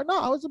of the Lord. No,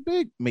 I was a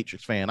big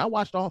Matrix fan. I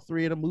watched all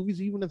 3 of the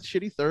movies, even the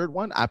shitty third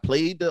one. I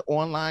played the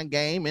online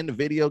game and the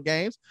video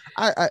games.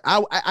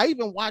 I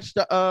even watched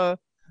the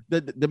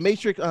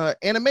Matrix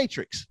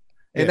Animatrix.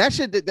 And that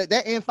shit,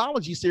 that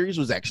anthology series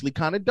was actually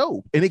kind of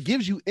dope. And it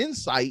gives you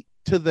insight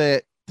to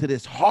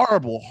this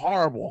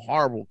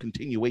horrible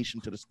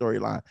continuation to the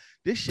storyline.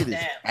 This shit is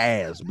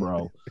ass,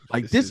 bro.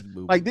 Like this,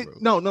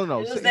 no.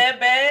 It was that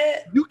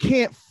bad? You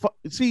can't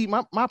see.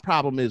 My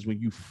problem is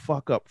when you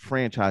fuck up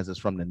franchises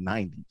from the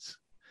 90s.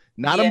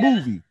 Not a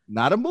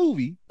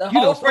movie. The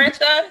whole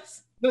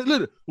franchise?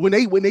 When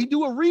they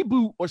do a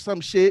reboot or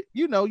some shit,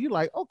 you're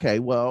like, okay,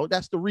 well,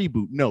 that's the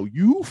reboot. No,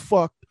 you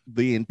fucked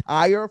the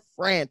entire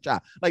franchise.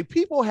 Like,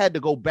 people had to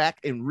go back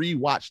and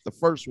rewatch the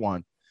first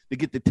one to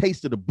get the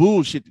taste of the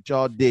bullshit that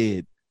y'all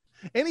did.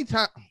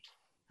 Anytime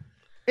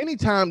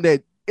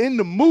that in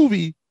the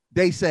movie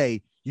they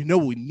say, we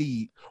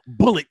need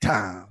bullet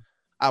time,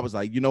 I was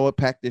like, you know what,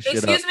 pack this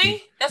shit up. Excuse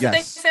me? That's what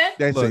they said?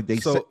 That's what they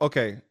said.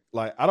 Okay,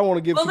 like, I don't want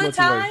to give bullet too much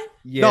time? away.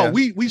 Yeah. No,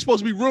 we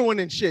supposed to be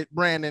ruining shit,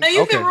 Brandon. No,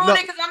 you can ruin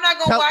it because I'm not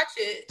gonna watch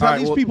it. Tell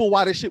these people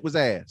why this shit was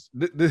ass.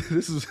 This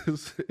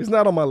is it's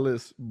not on my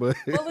list, but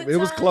it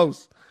was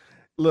close.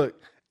 Look,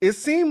 it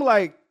seemed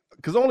like,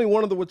 because only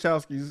one of the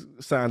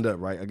Wachowskis signed up,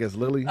 right? I guess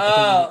Lily.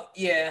 Oh,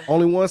 yeah.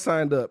 Only one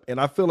signed up, and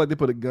I feel like they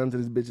put a gun to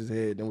this bitch's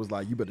head and was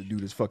like, "You better do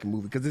this fucking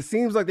movie," because it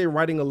seems like they're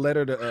writing a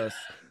letter to us,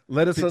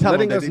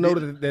 letting us know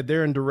that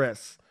they're in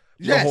duress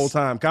the whole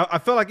time. I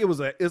felt like it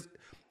was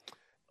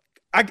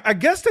I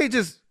guess they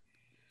just.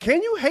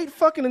 Can you hate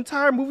fucking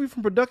entire movie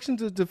from production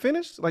to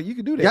finish? Like, you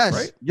could do that,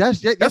 right? Yes.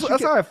 That's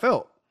how I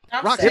felt.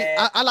 I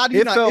lied to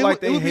you.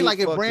 It would be like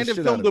if Brandon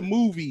filmed a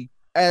movie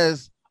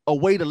as a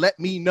way to let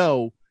me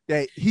know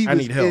that he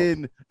was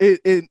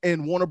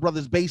in Warner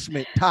Brothers'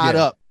 basement tied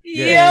up.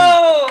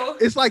 Yo,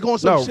 it's like on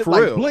some shit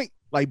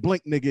like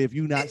Blink, nigga, if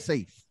you not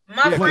safe.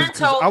 My friend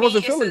told me I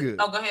wasn't feeling good.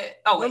 Oh, go ahead.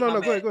 Oh, wait,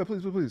 no, go ahead,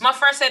 please. My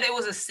friend said it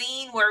was a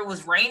scene where it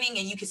was raining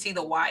and you could see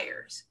the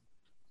wires.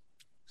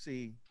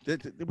 See,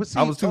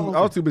 I was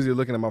too busy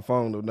looking at my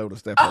phone to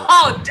notice that part.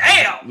 Oh,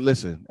 damn!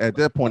 Listen, at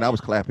that point, I was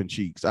clapping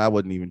cheeks. I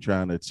wasn't even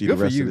trying to see the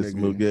rest of this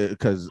movie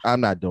because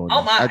I'm not doing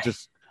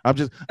that.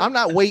 I'm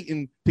not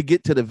waiting to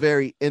get to the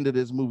very end of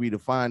this movie to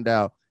find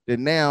out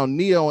that now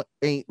Neo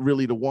ain't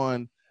really the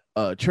one,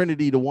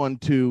 Trinity the one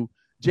too.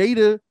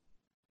 Jada,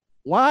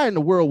 why in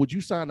the world would you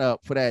sign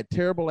up for that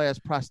terrible ass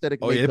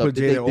prosthetic makeup? Yeah, they put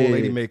Jada old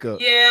lady makeup.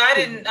 Yeah,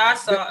 I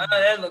saw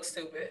that looks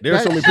stupid. There were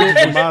so many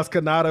pictures of Maz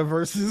Kanata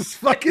versus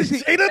fucking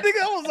Jada.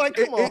 Nigga, I was like,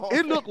 come on.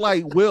 It looked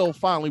like Will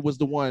finally was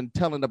the one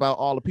telling about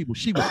all the people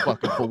she was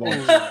fucking for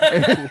once,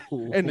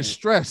 and the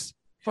stress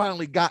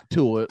finally got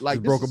to it.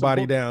 Like, broke her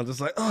body down,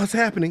 just like, oh, it's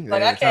happening.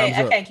 Like, I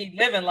can't keep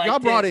living like y'all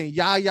brought in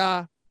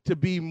Yaya to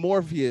be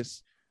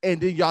Morpheus, and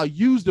then y'all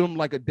used him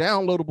like a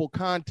downloadable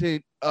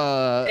content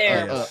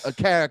a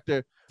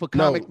character for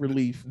comic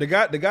relief. The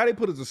guy they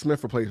put as a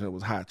Smith replacement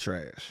was hot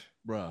trash,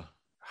 bruh.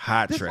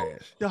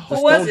 Trash.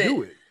 Who was it?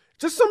 Do it.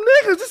 Just some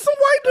niggas, just some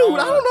white dude.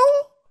 I don't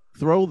know.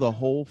 Throw the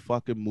whole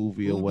fucking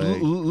movie away.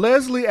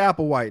 Leslie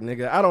Applewhite,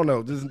 nigga. I don't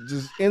know.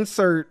 Just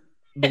insert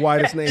the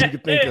whitest name you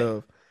could think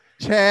of.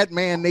 Chad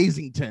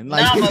Manazington,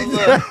 like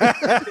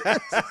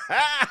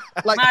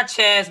my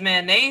Chaz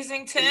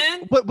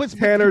Manazington. But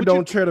Tanner,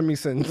 don't tread on me,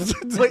 sentence.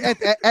 But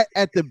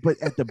at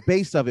the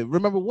base of it,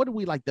 remember, what do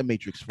we like the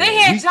Matrix for? They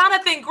had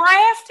Jonathan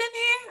Graft in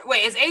here.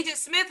 Wait, is Agent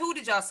Smith? Who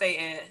did y'all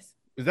say as?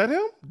 Is that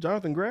him,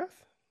 Jonathan Graft?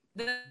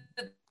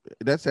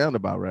 That sounds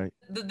about right.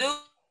 The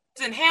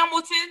dude's in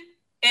Hamilton.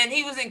 And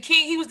he was in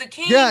King. He was the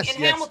king in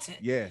Hamilton.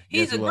 Yeah,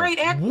 he's a great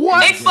actor.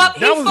 What? He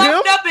fucked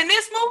up in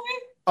this movie.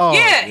 Oh,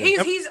 yeah,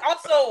 he's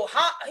also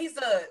hot. He's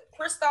a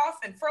Kristoff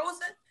in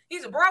Frozen.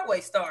 He's a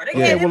Broadway star.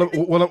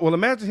 Well,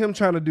 imagine him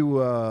trying to do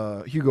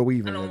Hugo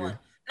Weaving. No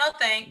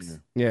thanks.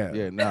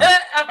 Yeah. No.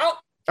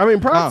 I mean,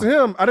 props to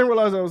him. I didn't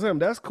realize that was him.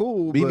 That's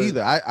cool. Me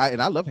neither.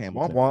 I love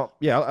Hamilton. Womp.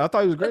 Yeah, I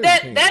thought he was great.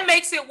 That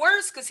makes it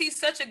worse because he's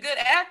such a good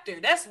actor.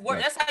 That's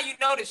how you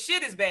know the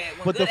shit is bad.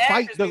 When but the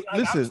fight.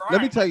 Listen,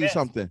 let me tell you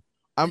something.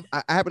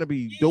 I happen to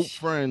be dope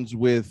friends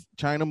with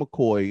China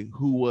McCoy,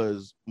 who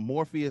was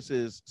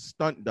Morpheus's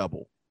stunt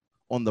double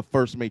on the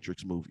first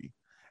Matrix movie.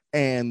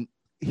 And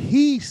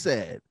he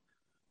said,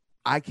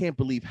 I can't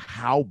believe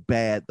how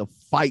bad the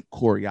fight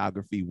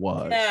choreography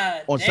was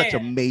on such a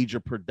major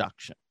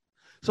production.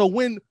 So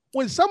when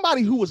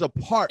somebody who was a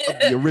part of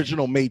the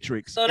original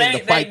Matrix in the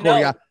fight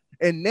choreography,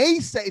 and they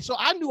say, so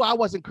I knew I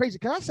wasn't crazy.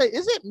 Can I say,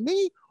 is it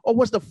me or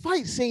was the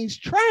fight scenes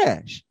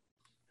trash?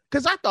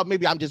 Because I thought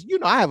maybe I'm just,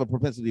 I have a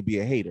propensity to be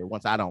a hater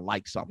once I don't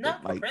like something.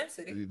 Not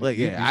propensity. Like,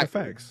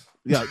 facts.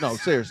 Yeah, no,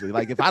 seriously.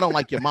 Like, if I don't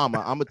like your mama,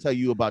 I'm gonna tell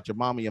you about your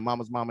mama, your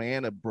mama's mama,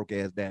 and a broke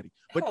ass daddy.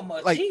 But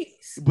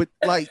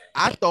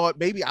I thought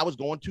maybe I was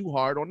going too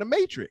hard on the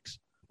Matrix.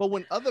 But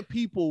when other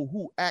people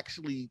who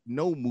actually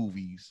know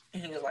movies,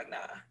 he was like,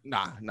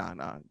 nah.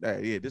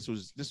 Yeah, this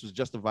was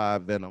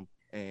Justified Venom.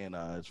 And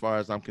as far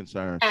as I'm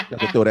concerned, you have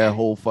to throw that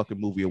whole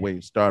fucking movie away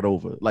and start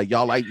over. Like,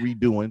 y'all like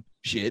redoing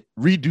shit,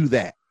 redo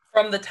that.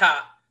 from the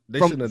top. They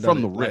shouldn't have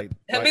done from the it. rip.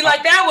 It'd be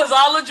like that was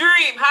all a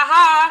dream. Ha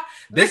ha.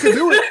 They could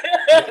do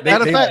it.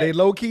 Matter of fact, they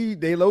low key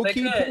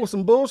pulled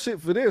some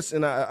bullshit for this,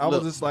 and I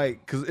was just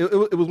like, because it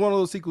was one of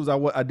those sequels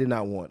I did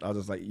not want. I was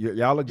just like,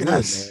 y'all look good,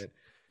 man.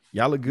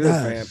 Y'all look good,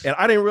 fam. And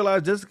I didn't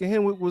realize Jessica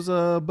Henwick was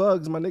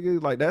Bugs, my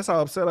nigga. Like that's how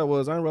upset I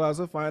was. I didn't realize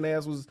her fine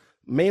ass was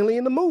mainly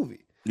in the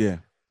movie. Yeah.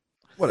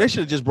 They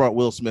should have just brought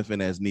Will Smith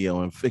in as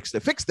Neo and fixed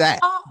it. Fix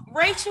that.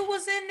 Rachel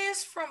was in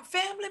this from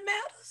Family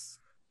Matters.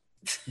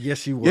 Yes,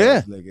 she was.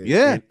 Yeah, nigga.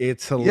 yeah.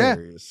 It's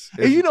hilarious.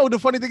 Yeah. And you know the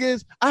funny thing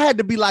is, I had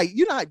to be like,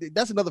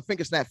 that's another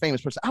finger snap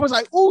famous person. I was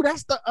like, oh,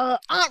 that's the aunt.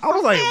 I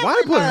was like,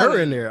 why put her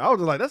in there? I was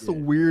just like, that's the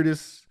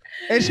weirdest.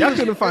 And I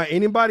couldn't find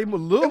anybody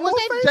with a little more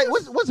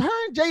famous. Was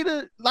her and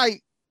Jada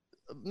like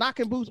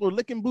knocking boots or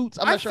licking boots?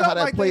 I'm not sure how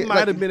that like played. They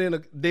might have been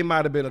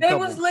a They couple.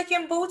 was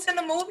licking boots in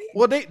the movie.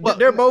 Well,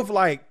 they're both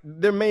like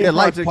their main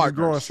life project is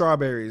growing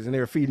strawberries, and they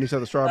were feeding each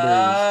other strawberries.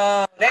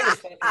 That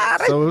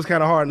was So it was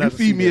kind of hard. You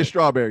feed me a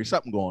strawberry,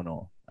 something going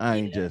on. I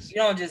ain't just. You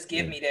don't just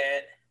give me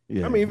that.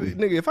 Yeah. I mean,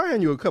 nigga, if I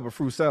hand you a cup of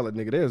fruit salad,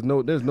 nigga, there's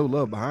no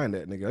love behind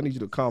that, nigga. I need you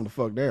to calm the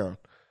fuck down.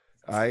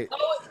 All right.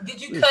 Oh, did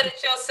you cut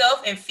it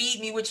yourself and feed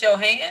me with your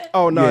hand?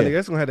 Oh no, nigga,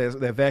 that's gonna have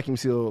that vacuum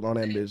seal on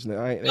that bitch.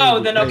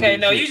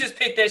 You just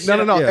picked that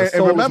shit. No. Yeah,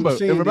 and remember,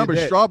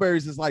 that.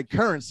 strawberries is like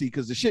currency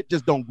because the shit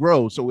just don't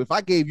grow. So if I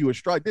gave you a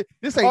straw,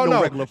 this ain't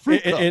no regular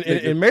fruit cup.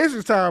 In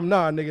Matrix time,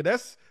 nah, nigga,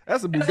 that's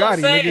a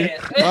Bugatti,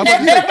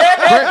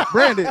 nigga.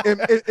 Brandon,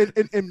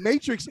 in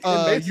Matrix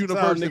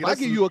universe, nigga, if I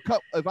give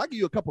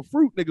you a cup of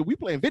fruit, nigga, we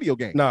playing video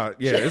games. Nah,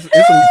 yeah,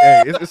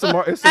 it's some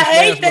I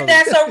hate that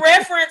that's a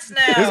reference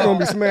now. It's gonna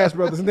be Smash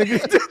Brothers, nigga.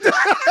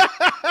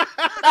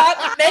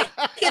 Stop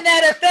making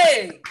that a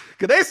thing.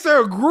 Cause they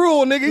serve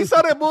gruel, nigga. You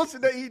saw that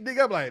bullshit they eat,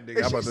 nigga. I'm like,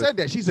 nigga. She said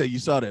that. She said you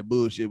saw that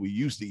bullshit we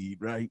used to eat,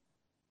 right?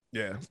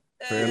 Yeah.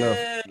 Fair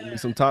enough. Give me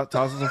some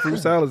tosses some fruit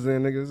salads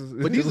in, niggas.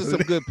 But these are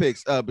some good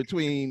picks.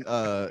 Between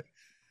I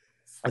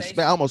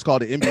almost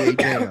called it NBA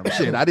Jam.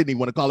 Shit, I didn't even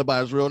want to call it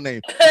by its real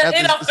name.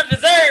 It don't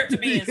deserve to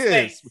be in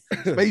space.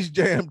 Space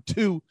Jam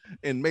 2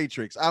 and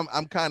Matrix.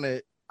 I'm kind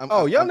of.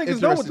 Y'all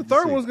niggas know what the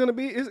third one's gonna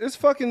be. It's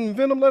fucking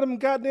Venom. Let him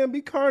goddamn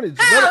be Carnage.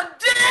 How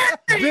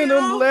dare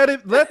Venom.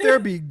 Let there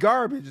be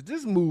garbage.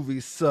 This movie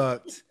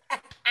sucked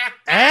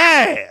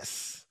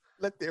ass.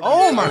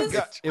 Oh my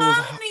god, it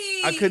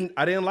was.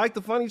 I didn't like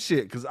the funny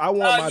shit because I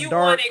want my you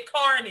dark. wanted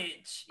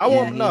Carnage. I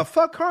want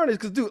fuck Carnage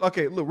because dude.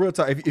 Okay, look, real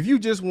talk. If you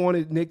just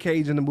wanted Nick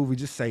Cage in the movie,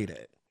 just say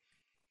that.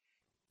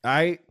 All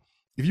right.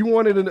 If you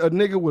wanted a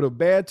nigga with a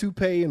bad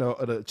toupee and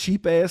a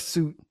cheap ass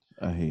suit,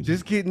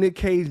 just get Nick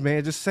Cage,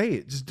 man. Just say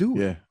it. Just do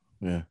it.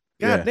 Yeah.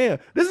 God damn.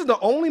 This is the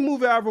only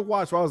movie I ever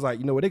watched where I was like,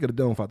 you know what, they could have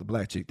done without the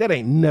black chick. That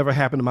ain't never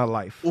happened in my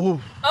life.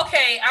 Ooh.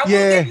 Okay, I will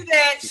give you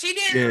that. She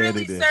didn't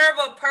really serve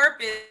a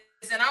purpose,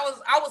 and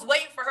I was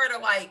waiting for her to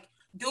like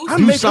do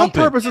something. I make up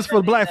purposes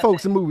for black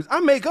folks in movies. I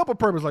make up a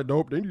purpose like,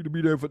 nope, they need to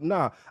be there for.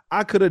 Nah,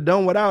 I could have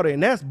done without it,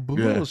 and that's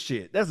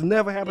bullshit. That's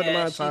never happened in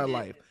my entire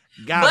life.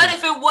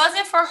 If it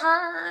wasn't for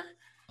her,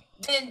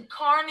 then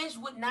Carnage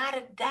would not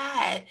have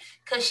died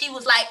because she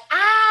was like,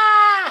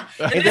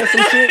 Ain't that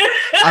some shit?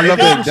 I love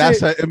that. That's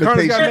her imitation.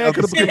 Carnage got mad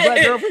because the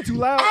black girlfriend too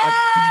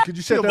loud. Could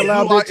you shut that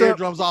loud bitch up?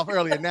 Eardrums off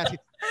earlier. Now she.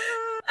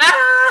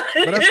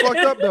 But that's fucked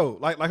up though.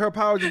 Like her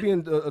power just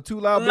being too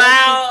loud.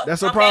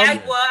 That's her problem.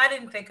 I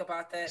didn't think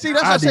about that. See,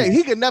 that's what I'm saying.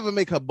 He could never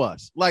make her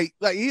bust. Like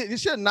he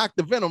should knock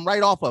the venom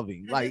right off of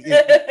him. Like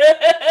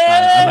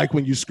I like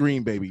when you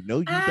scream, baby. No,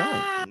 you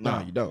don't.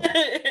 No, you don't.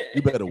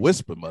 You better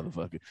whisper,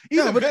 motherfucker.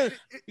 Yeah, but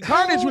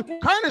Carnage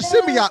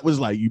symbiote was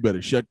like, you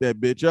better shut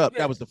that bitch up.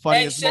 That was the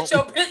funniest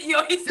moment.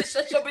 He said,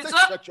 shut your bitch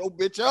up. Shut your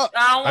bitch up.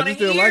 I just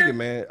didn't like it,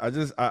 man.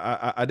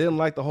 I didn't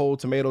like the whole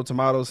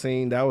tomato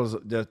scene. That was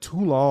just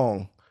too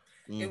long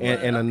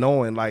and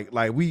annoying. Like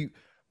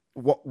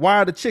why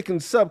are the chicken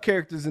sub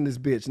characters in this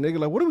bitch, nigga?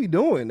 Like, what are we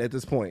doing at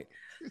this point?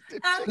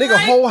 Nigga,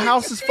 whole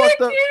house is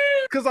fucked up.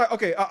 Cause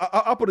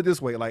I'll put it this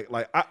way.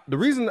 The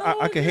reason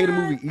I can hate a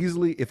movie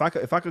easily, if I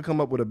could come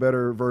up with a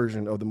better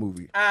version of the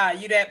movie.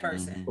 You that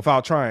person.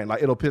 Without trying,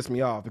 like it'll piss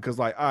me off because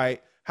all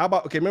right, how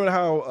about remember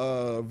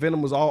how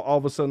Venom was all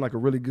of a sudden like a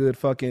really good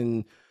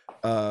fucking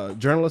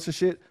journalist and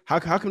shit? How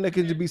come that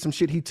could just be some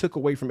shit he took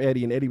away from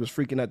Eddie and Eddie was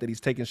freaking out that he's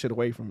taking shit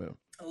away from him?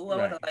 Oh, I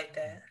would have liked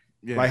that.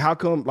 Yeah. Like how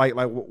come like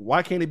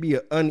why can't it be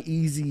an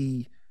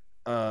uneasy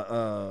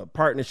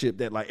partnership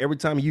that like every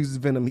time he uses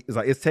Venom is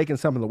like it's taking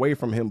something away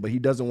from him, but he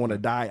doesn't want to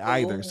die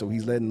either, so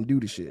he's letting him do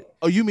the shit.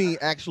 Oh, you mean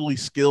actually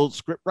skilled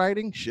script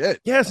writing?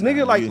 Shit. Yes,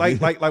 nigga.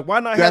 Like why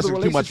not have the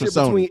relationship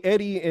between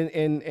Eddie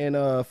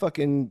and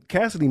fucking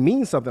Cassidy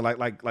mean something?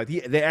 Like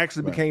they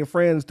actually became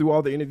friends through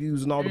all the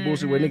interviews and all the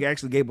bullshit where nigga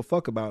actually gave a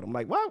fuck about him.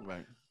 Like, wow,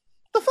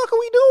 the fuck are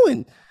we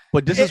doing?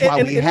 But this is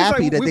why we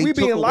happy that they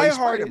took away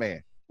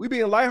Spider-Man. We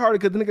being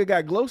lighthearted because the nigga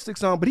got glow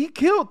sticks on, but he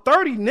killed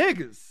 30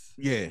 niggas.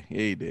 Yeah,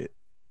 he did.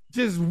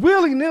 Just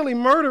willy-nilly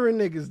murdering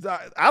niggas.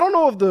 I don't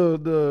know if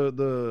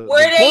the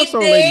were they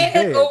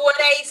dead or were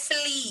they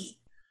sleep?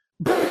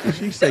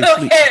 She say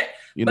sleep.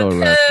 You know,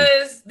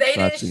 because they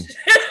didn't.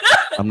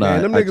 I'm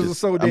not. Man, them niggas are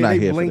so dead.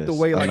 They blinked this.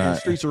 away like in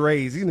Streets of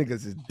Rage. These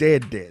niggas is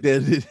dead. They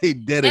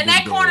dead. And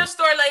that corner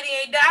store lady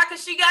ain't died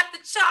because she got the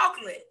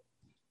chocolate.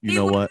 You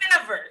know what?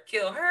 Never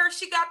kill her.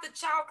 She got the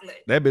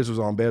chocolate. That bitch was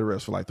on bed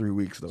rest for like 3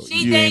 weeks though.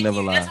 You ain't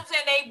never lied. That's what I'm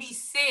saying. They be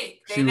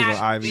sick. She was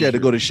on IV. She had to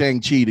go to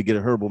Shang-Chi to get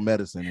a herbal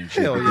medicine and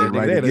shit. Hell yeah,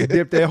 nigga. They had to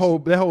dip that whole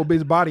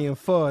bitch body in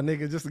pho,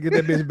 nigga, just to get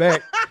that bitch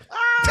back.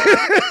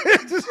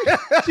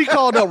 She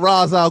called up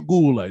Ra's al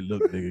Ghul like,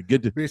 look, nigga,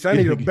 get the bitch. I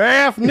need a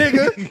bath,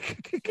 nigga.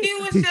 He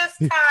was just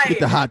tired. Get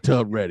the hot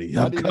tub ready.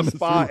 I'm coming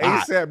spa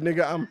ASAP,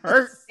 nigga. I'm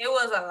hurt. It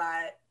was a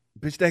lot.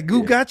 Bitch, that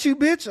goo got you,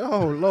 bitch.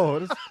 Oh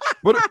Lord,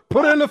 put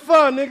it in the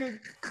fun, nigga.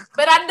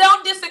 But I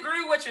don't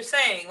disagree with what you're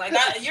saying. Like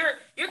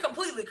you're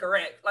completely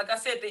correct. Like I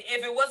said,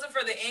 if it wasn't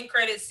for the end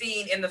credit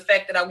scene and the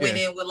fact that I went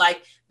in with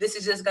like this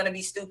is just gonna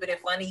be stupid and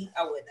funny,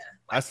 I wouldn't have.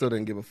 I still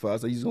didn't give a fuck. I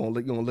was like, you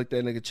gonna lick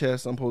that nigga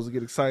chest? I'm supposed to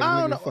get excited.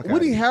 I don't know.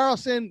 Woody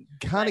Harrelson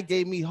kind of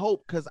gave me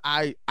hope because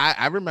I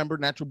remember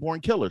Natural Born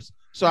Killers,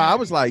 so I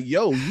was like,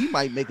 yo, he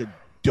might make a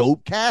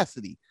dope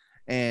Cassidy,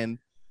 and.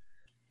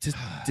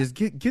 Just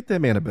get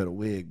that man a better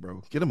wig,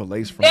 bro. Get him a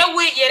lace front. That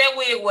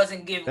wig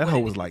wasn't giving. That hoe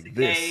was like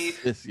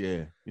this.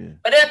 Yeah.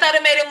 But I thought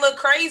it made him look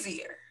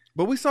crazier.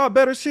 But we saw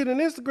better shit on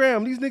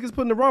Instagram. These niggas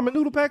putting the ramen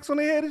noodle packs on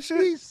their head and shit.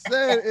 He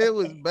said it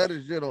was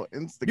better shit on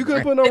Instagram. You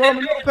couldn't put no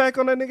ramen noodle pack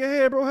on that nigga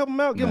head, bro. Help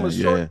him out. Give him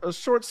a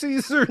short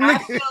Caesar. I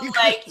feel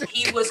like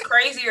he was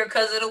crazier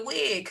because of the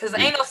wig. Because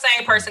ain't no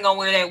same person gonna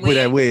wear that wig. With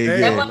that wig,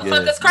 that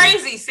motherfucker's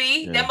crazy.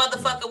 See, that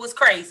motherfucker was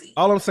crazy.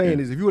 All I'm saying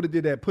is, if you would have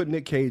did that, put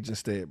Nick Cage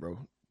instead, bro.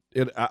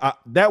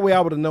 That way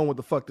I would have known what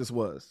the fuck this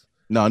was.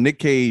 No, Nick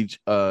Cage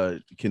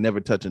can never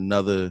touch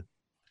another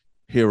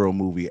hero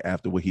movie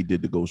after what he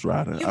did to Ghost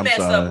Rider. You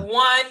messed up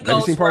one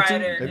Ghost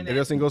Rider. Have you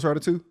ever seen Ghost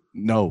Rider 2?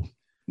 No.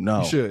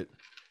 You should.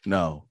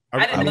 No.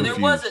 I didn't know there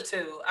was a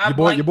 2.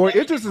 Your boy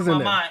Idris is in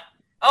there. Mind.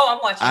 Oh, I'm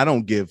watching. I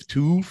don't give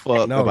two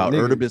fuck about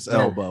Ertibus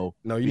Elbow.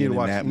 No, you need to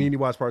watch. You need to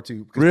watch part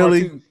 2.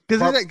 Really?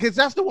 Because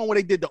that's the one where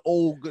they did the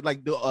old,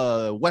 like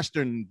the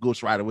Western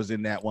Ghost Rider was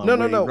in that one. No.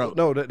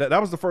 That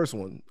was the first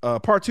one.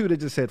 Part 2, they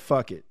just said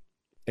fuck it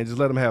and just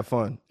let them have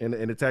fun, and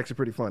it's actually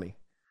pretty funny.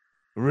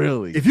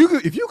 Really? If you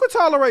could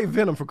tolerate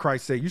Venom, for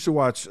Christ's sake, you should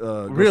watch.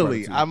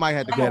 Really? I might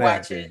have to go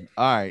watch it.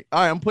 All right.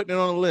 I'm putting it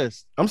on the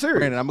list. I'm serious.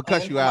 Brandon, I'm gonna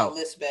cut you out.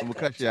 I'm gonna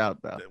cut you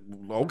out though.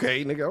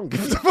 Okay, nigga. I don't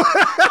give a fuck.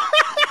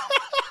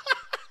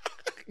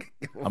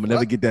 I'm gonna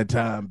never get that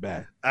time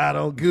back. I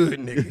don't good,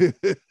 nigga.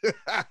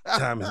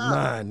 Time is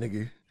mine,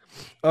 nigga.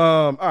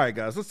 All right,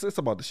 guys. Let's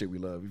about the shit we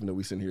love, even though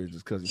we sitting here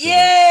just cause.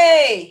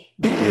 Yay!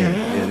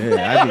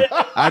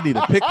 Yeah. I need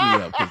to pick me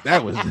up because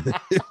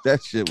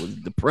that shit was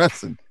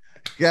depressing.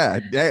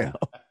 God damn.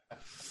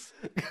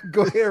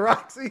 Go ahead,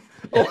 Roxy.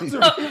 Hold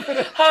on,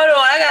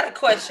 I got a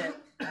question.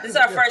 This is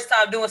our first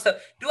time doing stuff.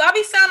 Do I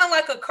be sounding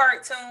like a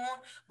cartoon?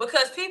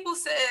 Because people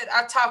said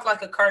I talk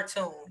like a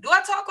cartoon. Do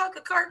I talk like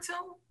a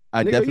cartoon?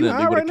 I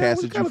definitely would have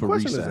casted you for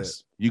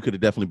Recess. You could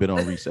have definitely been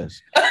on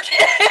Recess.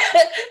 Okay.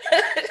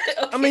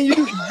 I mean,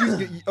 you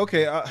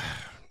okay.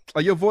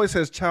 Your voice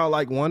has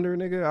childlike wonder,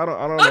 nigga. I don't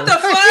know. What the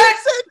fuck?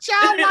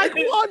 Childlike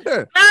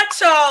wonder. Not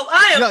child.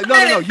 I am. No.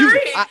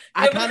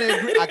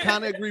 I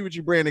kind of agree with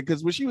you, Brandon.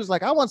 Because when she was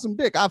like, "I want some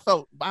dick," I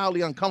felt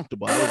mildly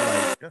uncomfortable.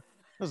 I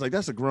was like,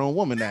 "That's a grown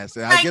woman." That's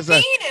it. I guess.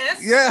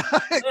 Yeah.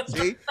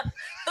 See.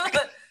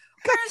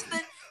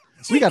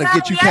 We gotta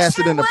get you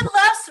casted in the. Would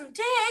love some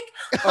dick.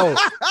 Oh,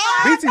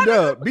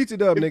 BT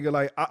Dub, nigga.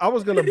 Like I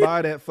was gonna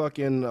buy that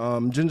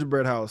fucking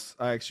gingerbread house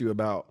I asked you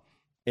about,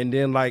 and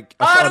then like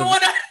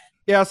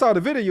I saw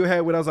the video you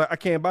had when I was like, I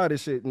can't buy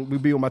this shit and we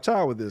be with my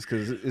child with this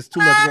because it's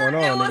too much going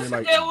on. It was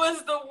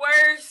the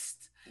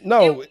worst.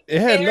 No,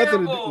 it had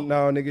nothing to do.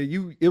 No,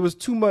 nigga, it was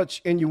too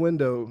much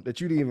innuendo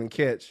that you didn't even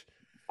catch.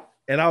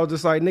 And I was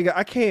just like, nigga,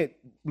 I can't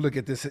look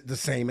at this the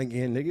same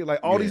again, nigga. Like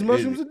all these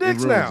mushrooms are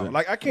dicks now.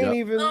 Like I can't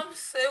even.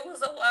 It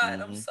was a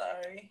lot. I'm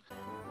sorry.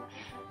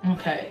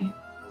 Okay,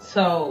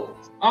 so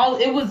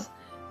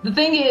the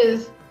thing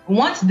is,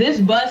 once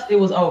this bust, it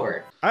was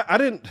over. I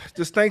didn't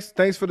just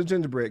thanks for the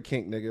gingerbread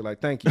kink, nigga.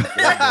 Like thank you.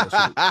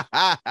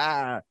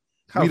 How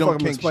we don't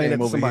kink shame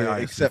over here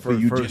except for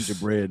you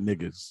gingerbread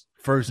niggas.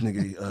 First,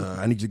 nigga,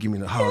 I need you to give me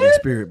the holiday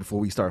spirit before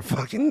we start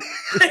fucking.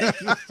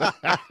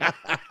 I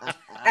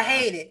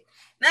hate it.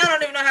 Now I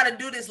don't even know how to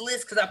do this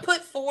list because I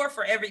put 4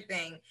 for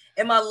everything.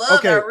 And my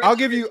love. Okay, I'll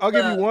give you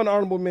one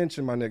honorable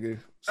mention, my nigga.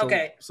 So,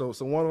 okay. So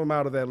one of them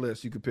out of that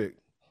list you could pick.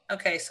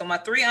 Okay, so my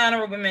 3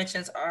 honorable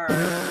mentions are.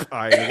 All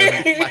right,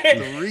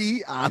 nigga.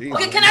 3 honorable.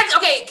 Okay, can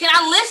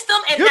I list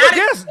them and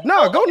yes?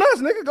 No, go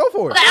nuts, nigga. Go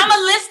for it. Okay, I'm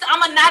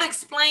gonna not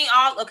explain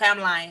all. Okay, I'm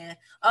lying.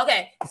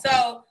 Okay,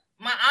 so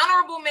my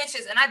honorable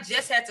mentions, and I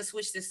just had to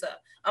switch this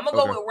up. I'm gonna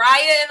go with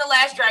Raya and the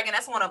Last Dragon.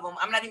 That's one of them.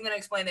 I'm not even gonna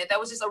explain that. That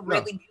was just a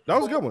really that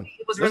was a good one.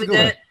 It was really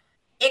good.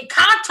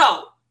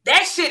 Encanto,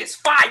 that shit is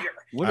fire.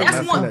 I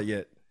haven't seen that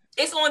yet.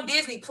 It's on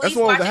Disney. Please That's the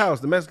one watch with the house,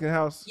 the Mexican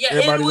house. Yeah,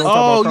 everybody it was.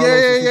 Oh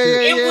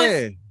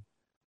yeah.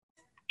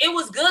 It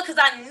was good because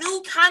I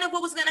knew kind of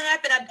what was gonna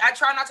happen. I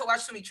try not to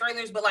watch too many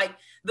trailers, but like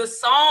the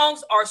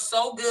songs are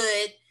so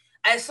good.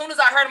 as soon as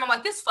I heard him, I'm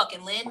like, this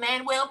fucking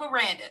Lin-Manuel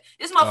Miranda.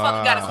 This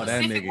motherfucker got a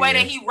specific way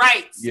that he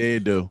writes. Yeah, you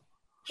do.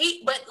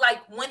 But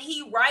like when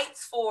he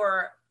writes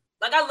for,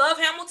 like, I love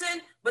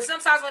Hamilton, but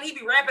sometimes when he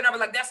be rapping, I'm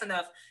like, that's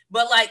enough.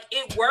 But like,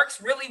 it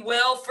works really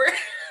well for.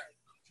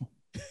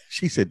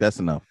 She said that's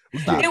enough.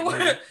 But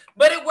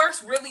it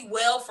works really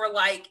well for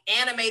like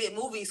animated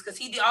movies because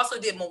he also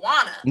did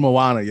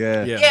Moana.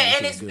 Yeah,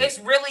 and it's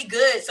really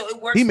good. So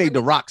it works. He made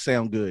The Rock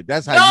sound good.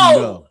 That's how you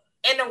know.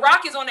 And The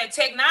Rock is on that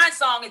Tech Nine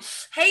song.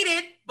 It's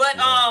hated, but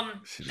I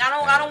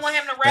don't want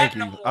him to rap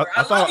no more.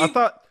 I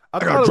thought I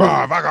got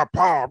drive. I got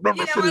power.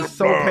 This shit is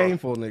so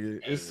painful,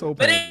 nigga. It's so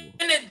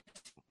painful.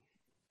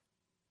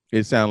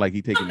 It sounds like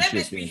he taking the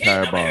shit the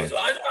entire bar.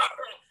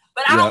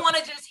 But I don't want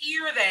to just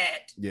hear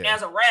that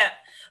as a rap.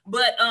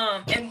 But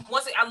and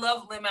once I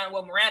love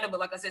Lin-Manuel Miranda,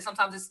 but like I said,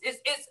 sometimes it's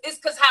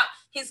because how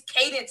his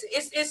cadence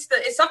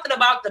it's something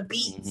about the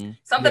beats,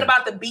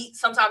 about the beats.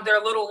 Sometimes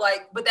they're a little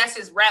like, but that's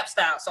his rap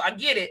style, so I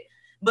get it.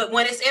 But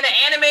when it's in an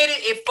animated,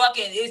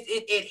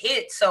 it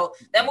hits. So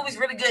that movie's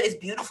really good. It's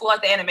beautiful.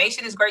 Like the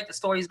animation is great. The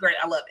story is great.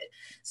 I love it.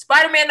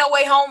 Spider-Man: No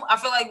Way Home. I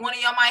feel like one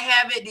of y'all might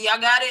have it. Do y'all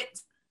got it?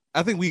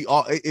 I think we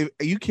all.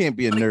 You can't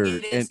be a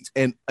nerd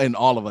and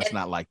all of us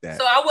not like that.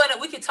 So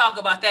we could talk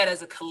about that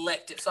as a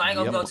collective. So I ain't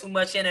gonna go too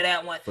much into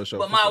that one. For sure,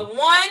 but my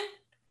one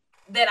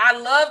that I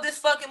love this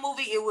fucking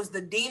movie, it was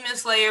the Demon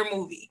Slayer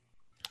movie.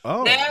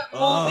 Oh, that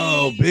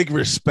movie, big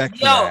respect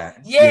for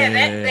that.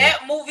 That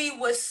movie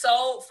was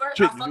so.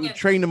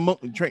 Train the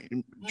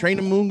Mugen.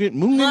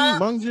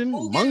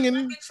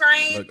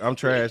 Look, I'm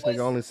trash, nigga.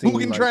 Only seen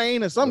Mugen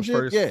Train or some shit.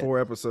 First 4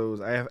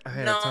 episodes. I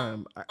had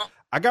time.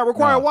 I got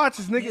required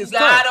watches, nigga. You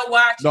gotta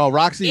watch. No,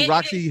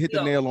 Roxy hit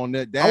the nail on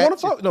that. I want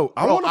to fuck. No,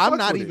 I'm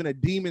not even a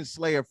Demon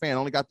Slayer fan. I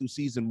only got through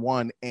season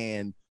 1,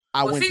 and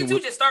season 2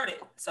 just started,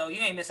 so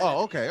you ain't missing.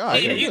 Oh, okay, all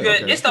right. Yeah, you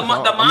good. It's the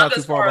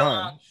manga's far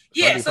along.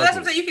 Yeah, so that's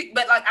what I'm saying. You could,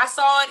 but like I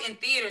saw it in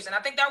theaters, and I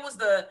think that was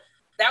the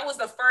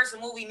first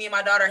movie me and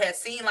my daughter had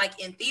seen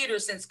like in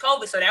theaters since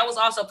COVID. So that was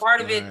also part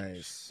of it.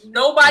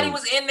 Nobody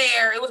was in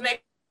there. It was maybe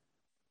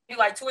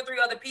like 2 or 3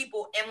 other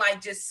people, and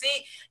like just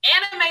seeing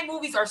anime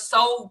movies are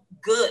so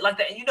good. Like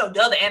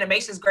the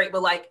animation is great,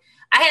 but like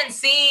I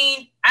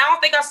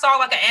don't think I saw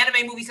like an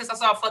anime movie since I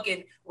saw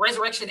fucking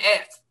Resurrection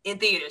F in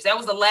theaters. That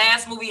was the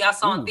last movie I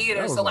saw in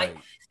theaters. So like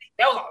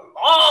that was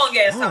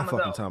a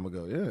long time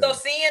ago. Yeah. So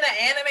seeing an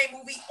anime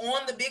movie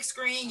on the big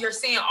screen, you're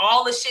seeing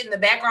all the shit in the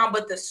background,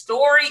 but the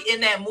story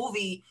in that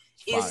movie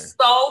is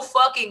so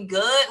fucking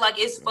good. Like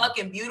it's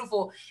fucking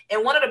beautiful.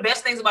 And one of the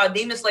best things about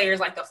Demon Slayer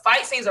is like the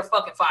fight scenes are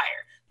fucking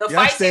fire. The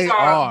fight scenes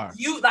are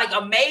like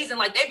amazing.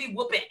 Like they be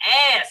whooping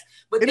ass,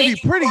 but it'd be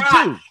pretty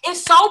too.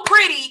 It's so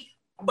pretty,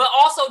 but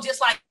also just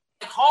like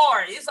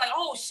hard. It's like,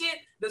 oh shit,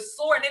 the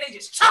sword, and then they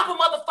just chop a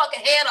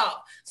motherfucking head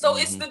off. So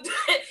it's the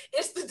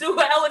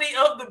duality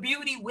of the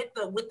beauty with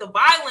the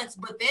violence,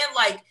 but then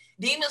like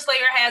Demon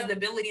Slayer has the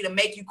ability to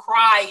make you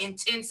cry in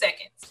 10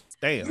 seconds.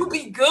 Damn. You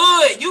be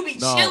good. You be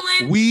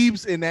chilling.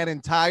 Weebs in that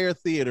entire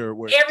theater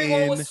were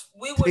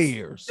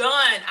tears. Done.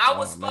 I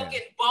was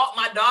fucking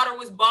my daughter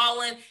was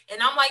bawling, and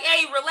I'm like,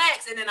 hey,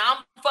 relax. And then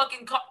I'm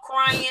fucking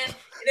crying. And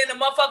then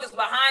the motherfuckers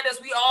behind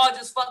us, we all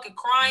just fucking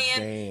crying.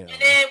 Damn.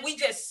 And then we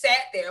just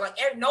sat there. Like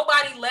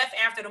nobody left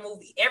after the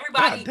movie.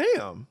 Everybody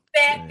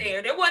sat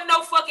there. There wasn't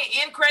no fucking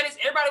end credits.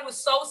 Everybody was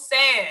so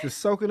sad. Just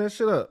soaking that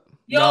shit up.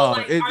 Yo,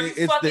 are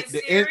you fucking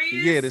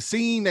serious? The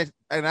scene that,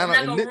 and I'm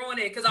not gonna ruin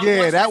it because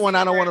that one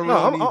I don't want to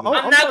ruin. No,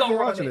 I'm not gonna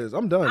watch this.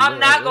 I'm done. I'm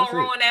not gonna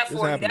ruin that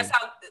for you. That's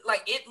how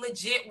like it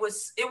legit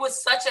was. It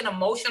was such an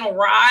emotional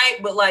ride,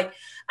 but like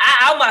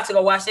I'm about to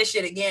go watch that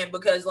shit again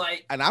because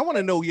like. And I want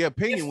to know your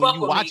opinion when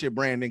you watch it,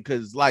 Brandon,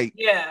 because like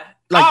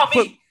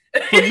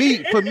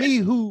for me,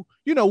 who.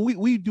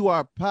 We do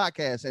our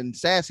podcast, and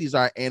Sassy's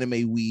our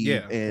anime weed,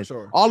 and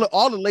for sure.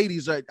 all the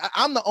ladies are.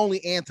 I'm the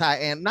only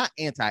not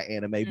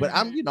anti-anime, but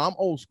I'm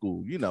old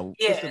school,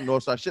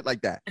 North Star shit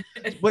like that.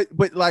 but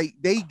like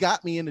they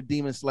got me into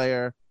Demon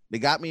Slayer, they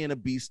got me into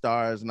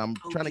Beastars, and I'm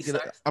trying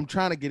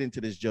to get into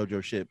this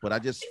JoJo shit, but I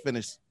just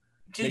finished.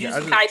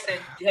 Jujutsu Kaisen.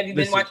 Have you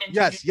been watching?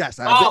 Yes.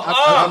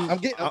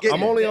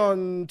 I'm only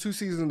on 2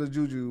 seasons of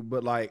Juju,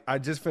 but like I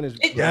just finished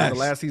the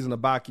last season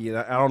of Baki, and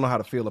I don't know how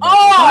to feel about it.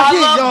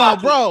 I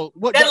love bro.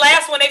 That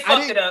last one they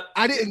fucked it up.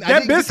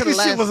 That biscuit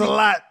shit was a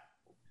lot.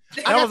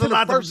 That was a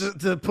lot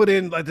to put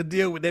in, like to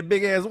deal with that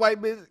big ass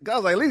white bitch. I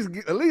was like,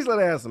 at least let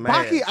her have some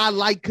Baki. ass. I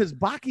like because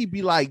Baki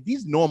be like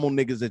these normal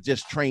niggas that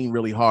just train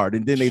really hard,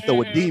 and then they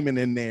throw a demon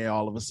in there.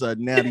 All of a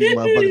sudden, now these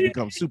motherfuckers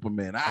become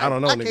Superman. I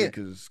don't know, nigga,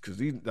 because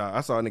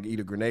I saw a nigga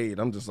eat a grenade.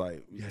 I'm just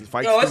like,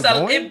 fight.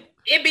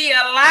 It be a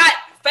lot.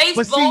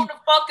 Face blown the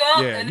fuck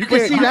up. Yeah, you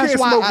can't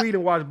smoke weed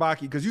and watch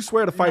Baki because you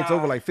swear the fight's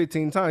over like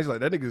 15 times. You're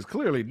like, that nigga's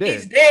clearly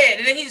dead. He's dead,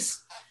 and then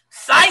he's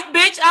psych,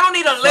 bitch. I don't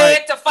need a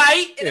leg to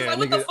fight. And it's like,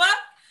 what the fuck?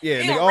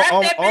 Yeah,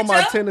 nigga, all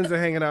my tendons are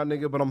hanging out,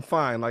 nigga, but I'm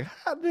fine. Like,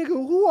 nigga,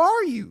 who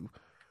are you?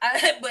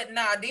 But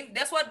nah, I think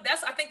that's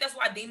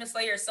why Demon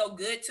Slayer is so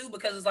good too,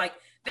 because it's like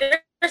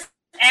there's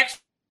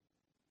actually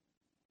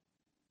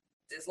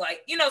consequences.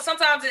 Like, you know,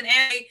 sometimes in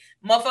anime,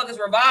 motherfuckers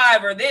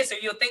revive or this, or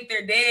you'll think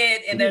they're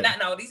dead and they're not.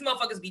 No, these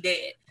motherfuckers be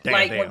dead.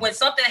 When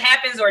something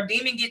happens or a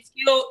demon gets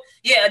killed,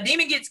 a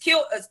demon gets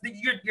killed,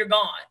 you're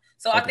gone.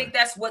 So I think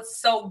that's what's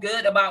so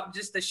good about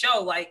just the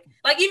show. Like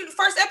even the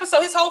first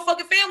episode, his whole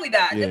fucking family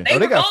died. Yeah.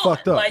 They got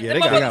fucked up. Like, yeah,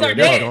 they're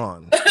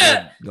gone.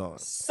 They're gone.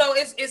 So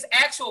it's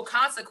actual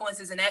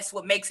consequences, and that's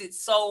what makes it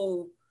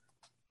so.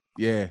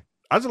 Yeah.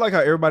 I just like how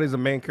everybody's a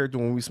main character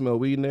when we smell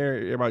weed in there.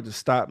 Everybody just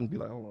stop and be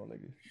like, hold on,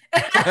 nigga.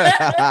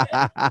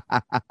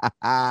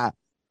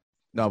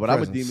 No, but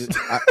I'm a demon.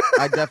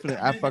 I definitely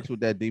fucks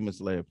with that Demon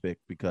Slayer pick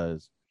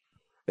because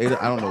I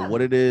don't know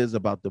what it is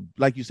about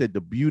like you said,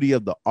 the beauty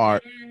of the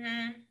art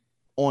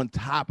on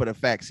top of the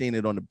fact seeing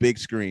it on the big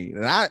screen.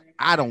 And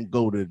I don't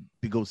go to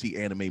go see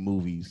anime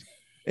movies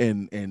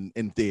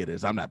in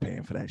theaters. I'm not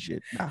paying for that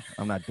shit. Nah,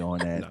 I'm not doing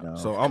that. No.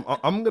 So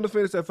I'm gonna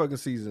finish that fucking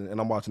season and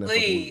I'm watching that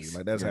fucking movie.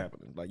 Like that's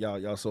happening. Like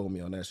y'all sold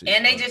me on that shit.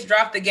 And they just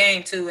dropped the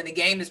game too, and the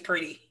game is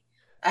pretty.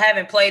 I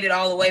haven't played it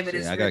all the way, but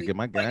it's I gotta get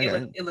my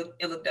game. It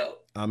look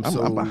dope. I'm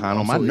behind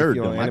on my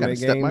nerddom. I gotta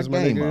step my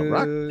game up.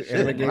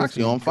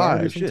 Rocky on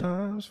fire. Shit.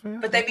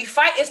 But they be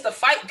fight. It's the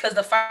fight because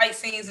the fight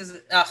scenes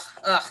is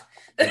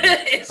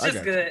it's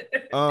just good.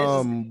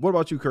 What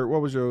about you, Kurt?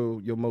 What was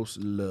your most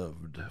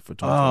loved for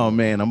 2020? Oh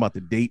man, I'm about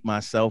to date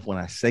myself when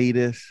I say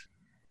this,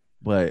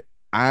 but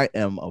I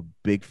am a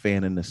big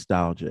fan of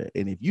nostalgia.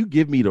 And if you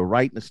give me the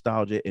right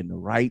nostalgia and the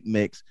right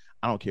mix,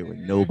 I don't care what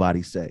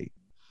nobody say.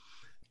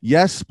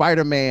 Yes,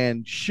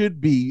 Spider-Man should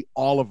be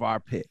all of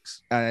our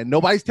picks, and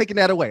nobody's taking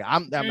that away.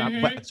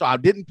 So I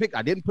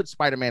didn't put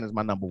Spider-Man as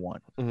my number one.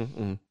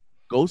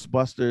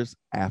 Ghostbusters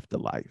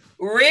Afterlife.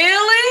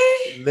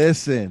 Really?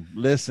 Listen.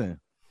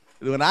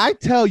 When I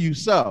tell you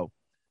so,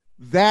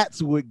 that's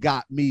what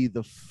got me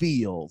the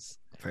feels.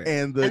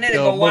 And I need to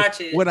go watch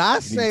it. When I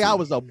say I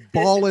was a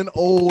balling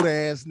old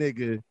ass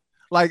nigga,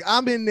 like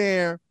I'm in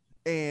there,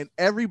 and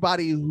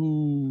everybody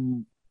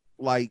who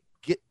like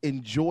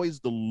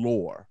enjoys the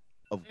lore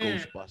of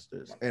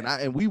Ghostbusters,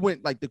 and we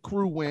went, like the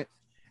crew went,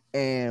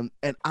 and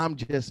I'm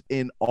just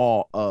in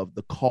awe of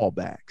the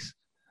callbacks.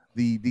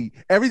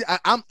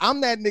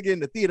 I'm that nigga in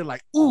the theater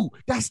like, ooh,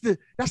 that's the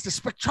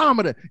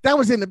spectrometer that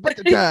was in the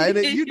and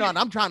then, you know, and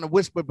I'm trying to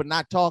whisper but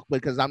not talk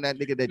because I'm that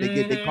nigga that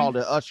they call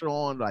the usher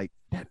on, like,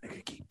 that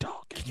nigga keep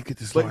talking. Can you get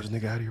this large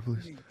nigga out of here,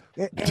 please?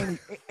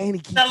 And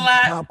he keep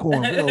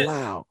popcorn real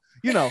loud.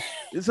 You know,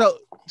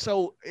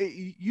 so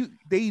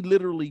they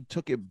literally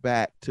took it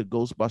back to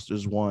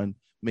Ghostbusters 1,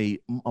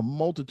 made a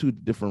multitude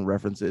of different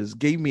references,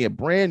 gave me a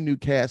brand new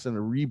cast and a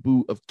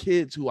reboot of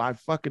kids who I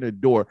fucking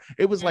adore.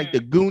 It was like the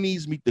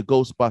Goonies meet the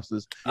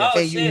Ghostbusters.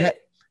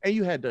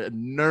 You had the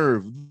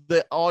nerve,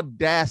 the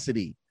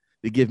audacity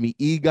to give me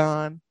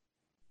Egon,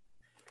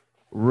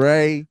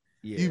 Ray.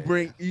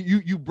 Yeah.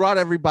 You brought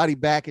everybody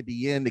back at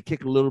the end to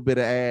kick a little bit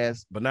of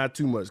ass, but not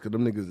too much because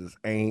them niggas is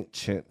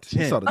ancient.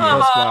 You saw the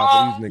test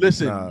file for these niggas.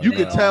 Listen, you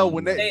could tell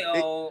when they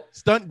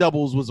stunt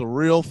doubles was a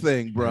real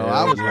thing, bro.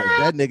 I was like,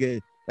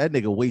 that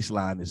nigga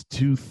waistline is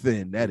too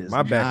thin. That is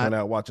my background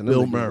out watching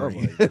Bill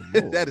Murray.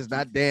 Like, that is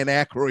not Dan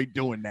Aykroyd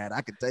doing that.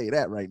 I can tell you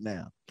that right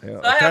now.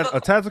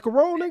 A tactical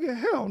role, nigga?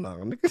 Hell no,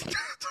 nigga.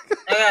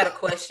 I got a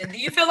question. Do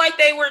you feel like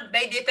they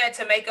did that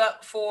to make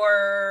up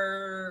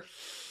for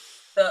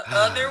the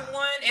other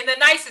one in the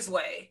nicest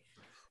way?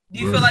 Do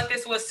you feel like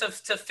this was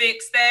to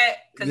fix that?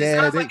 Because it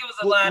sounds like it was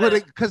a lot of...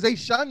 Because they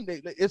shunned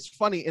it. It's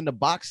funny, in the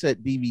box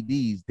set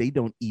DVDs, they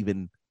don't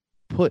even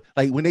put,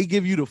 like, when they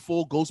give you the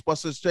full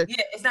Ghostbusters set,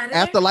 it's not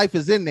Afterlife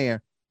is in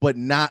there, but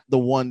not the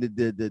one that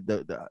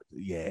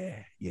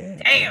Damn.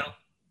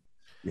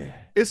 Yeah.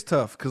 It's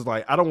tough because,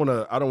 like, I don't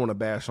want to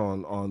bash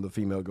on the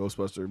female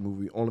Ghostbuster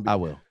movie only because I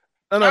will.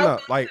 No.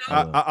 Like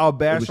I'll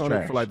bash on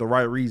it for like the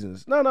right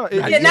reasons. No. Not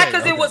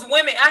because it was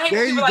women. I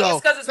hate people like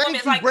it's because it's women.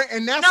 It's like,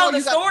 and that's no, the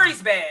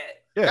story's bad.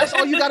 Yeah. That's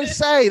all you got to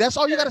say. That's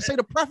all you got to say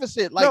to preface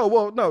it. Like,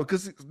 no,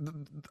 because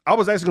I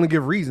was actually going to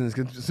give reasons.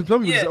 Because some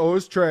people say, "Oh,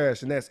 it's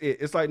trash," and that's it.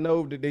 It's like,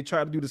 no, they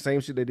tried to do the same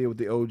shit they did with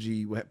the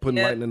OG,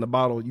 putting lightning in the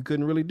bottle. You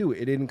couldn't really do it.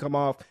 It didn't come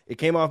off. It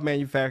came off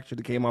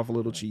manufactured. It came off a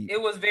little cheap.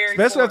 It was very,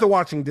 especially after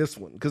watching this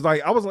one, because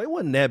like I was like, it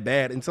wasn't that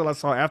bad until I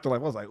saw Afterlife.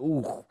 I was like,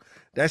 ooh.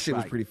 That shit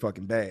was pretty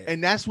fucking bad.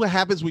 And that's what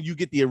happens when you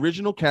get the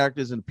original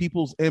characters and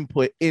people's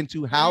input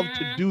into how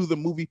to do the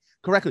movie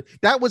correctly.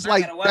 That was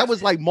like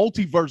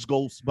multiverse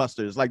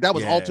Ghostbusters. Like that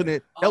was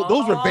alternate.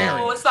 Those were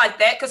variants. Oh, it's like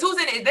that. Because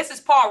who's in it? This is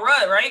Paul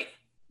Rudd, right?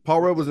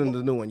 Paul Rudd was in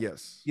the new one,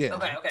 yes. Yeah.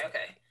 Okay.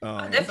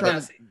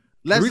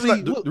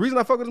 Leslie, the reason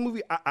I fuck with this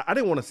movie, I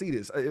didn't want to see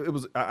this. It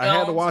was I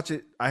had to watch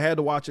it. I had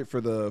to watch it for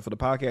the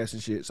podcast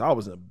and shit. So I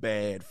was in a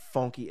bad,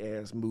 funky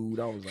ass mood.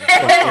 I was like,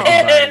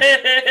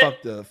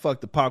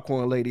 fuck the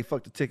popcorn lady,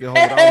 fuck the ticket holder.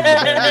 I was in a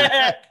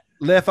bad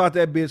mood. Left out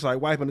that bitch like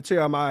wiping the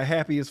chair. I'm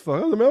happy as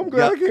fuck. I was like, man, I'm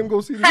glad I came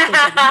go see this movie.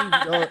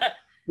 I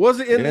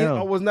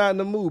was not in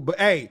the mood, but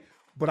hey.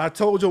 But I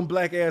told your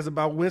black ass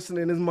about Winston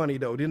and his money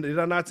though. Did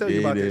I not tell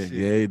you about this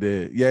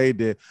shit? Yeah, he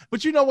did.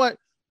 But you know what?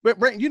 But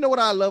Brent, you know what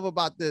I love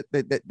about that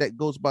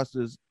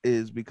Ghostbusters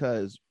is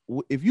because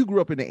if you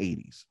grew up in the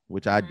 80s,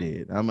 which I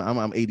did,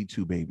 I'm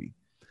 82 baby.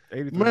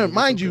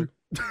 mind you,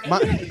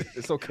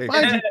 it's okay.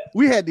 Mind you,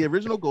 we had the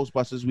original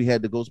Ghostbusters. We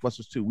had the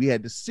Ghostbusters 2. We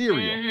had the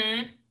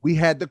cereal. We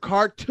had the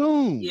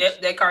cartoons.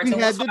 Yep, that cartoon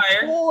we had was the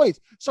fire. toys.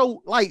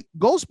 So like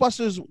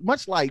Ghostbusters,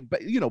 much like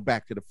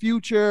Back to the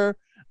Future,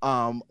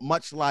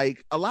 much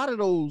like a lot of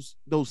those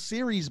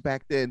series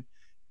back then,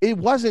 it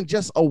wasn't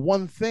just a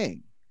one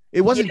thing.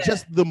 It wasn't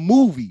just the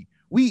movie.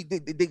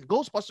 The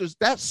Ghostbusters,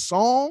 that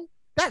song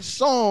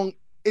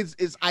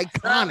is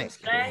iconic.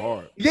 Go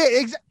hard.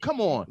 Yeah, come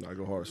on. I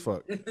go hard as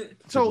fuck.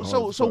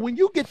 So when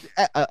you get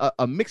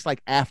a mix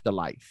like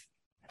Afterlife,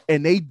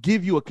 and they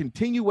give you a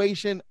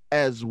continuation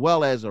as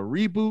well as a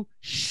reboot,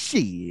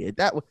 shit,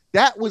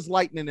 that was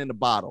lightning in the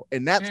bottle,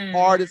 and that's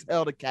hard as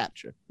hell to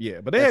capture.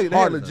 Yeah, but they had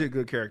legit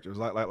good characters,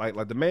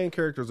 like the main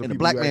characters. And the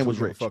Black Man was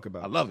rich. Fuck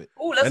about. I love it.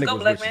 Oh, let's go,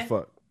 Black Man.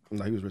 Fuck.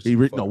 No, he was rich.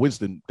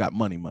 Winston got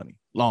money,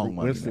 long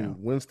money.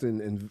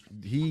 Winston, and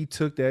he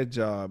took that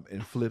job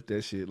and flipped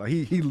that shit. Like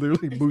he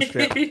literally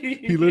bootstrapped.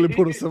 He literally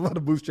put himself on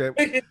the bootstrap.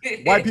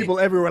 White people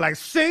everywhere like,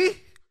 see,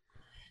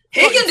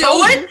 he can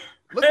do it.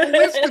 Look what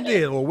Winston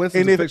did. Or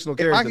Winston's a fictional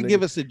character. If I could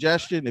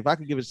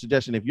give a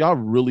suggestion, if y'all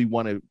really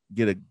want to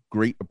get a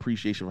great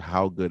appreciation of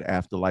how good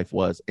Afterlife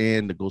was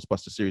and the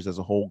Ghostbuster series as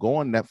a whole, go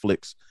on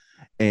Netflix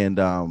and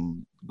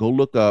go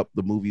look up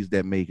the movies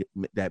that made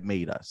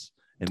us.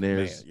 And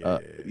there's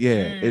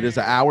it is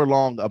an hour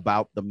long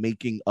about the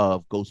making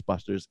of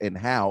Ghostbusters and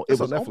how it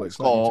was Netflix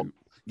called.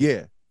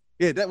 What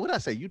did I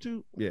say?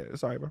 YouTube? Yeah,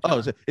 it's all right, bro.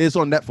 Oh, it's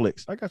on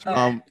Netflix. I got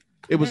you.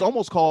 It was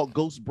almost called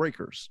Ghost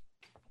Breakers.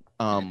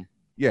 Yeah.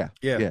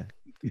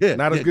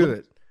 Not as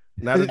good.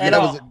 Not as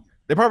good.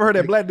 They probably heard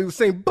that black dude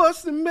sing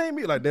 "Bustin' made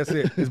me." Like, that's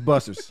it. It's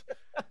Busters.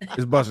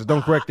 It's Busters.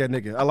 Don't correct that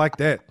nigga. I like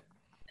that.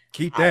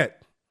 Keep that.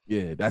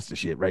 Yeah, that's the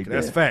shit right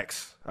there. That's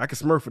facts. I can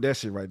smurf for that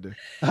shit right there.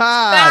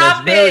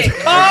 Stop it.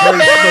 Call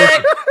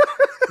back.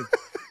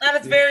 That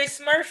was very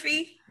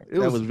smurfy.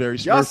 That was very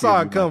smurfy. Y'all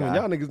saw it coming.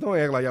 Y'all niggas don't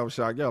act like y'all was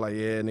shocked. Y'all like,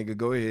 yeah, nigga,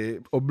 go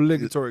ahead.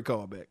 Obligatory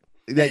callback.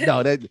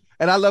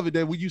 And I love it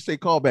that when you say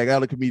callback,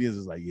 all the comedians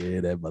is like,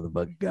 yeah, that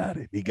motherfucker got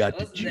it. He got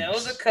the juice. That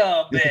was a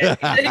callback.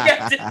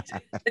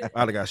 I'd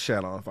have got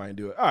shot on if I didn't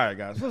do it. All right,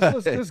 guys,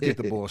 let's get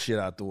the bullshit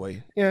out the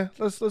way. Yeah,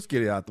 let's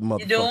get it out the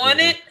motherfucker. You doing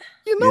it?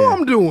 You know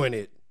I'm doing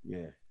it.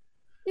 Yeah.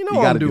 You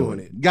know I'm doing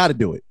it. Got to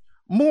do it.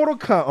 Mortal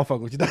Kombat. I'm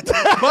fucking with you.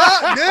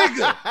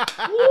 Nigga.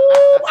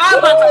 I'm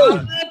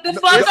about to the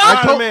fuck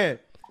up. Spider-Man.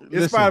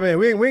 It's Spider-Man.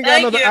 We ain't got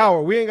another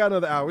hour. We ain't got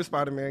another hour. It's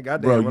Spider-Man.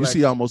 Goddamn. Bro, you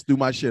see, I almost threw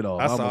my shit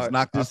off. I almost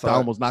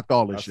knocked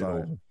all this shit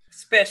off.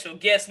 Special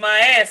guest my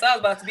ass. I was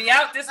about to be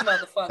out this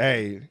motherfucker.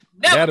 Hey,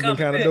 that'd have been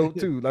kind of dope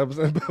too. Like,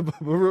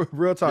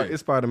 real talk.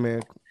 It's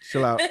Spider-Man.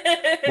 Chill out.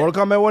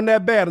 Mortal Kombat wasn't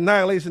that bad.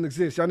 Annihilation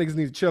exists. Y'all niggas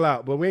need to chill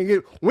out. But we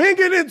ain't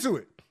get into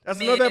it. That's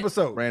another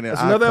episode. Brandon,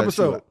 that's another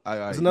episode.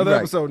 That's another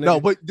episode. Nigga.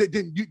 No, but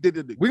then you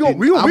did. We want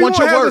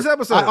your word. This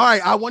episode. All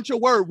right, I want your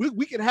word.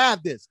 We can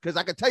have this because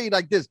I can tell you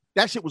like this.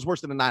 That shit was worse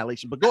than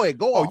Annihilation. But go ahead,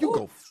 go on. You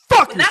go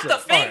fuck yourself.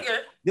 Not the finger.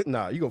 Right.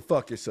 Nah, you go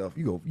fuck yourself.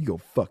 You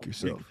go fuck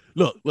yourself.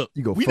 Look.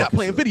 You go. We not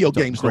playing video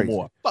games no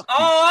more. Fuck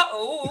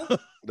you.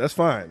 That's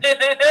fine.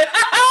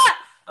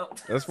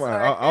 That's fine.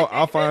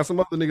 I'll find some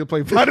other nigga to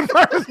play Fighter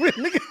Fighters with,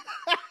 nigga.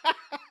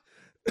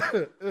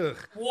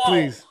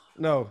 Please.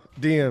 No,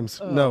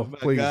 DMs. No,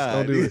 please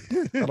don't do it.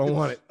 I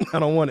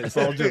don't want it. It's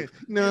all joke.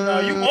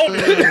 No, you want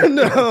it.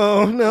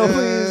 No,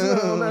 please.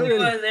 No, not really.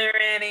 Was there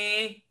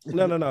any?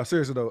 No.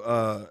 Seriously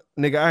though,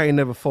 nigga, I ain't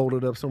never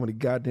folded up so many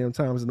goddamn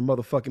times in the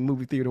motherfucking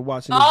movie theater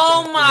watching.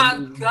 Oh my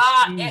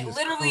god!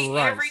 Literally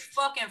every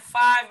fucking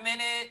 5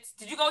 minutes.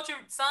 Did you go with your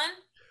son?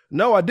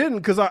 No, I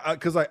didn't, cause I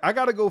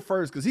gotta go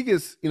first, cause he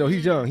gets,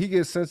 he's young. He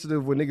gets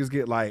sensitive when niggas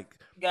get like.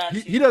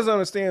 He doesn't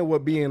understand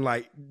what being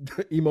like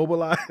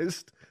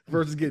immobilized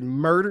versus getting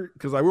murdered.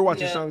 Because like we're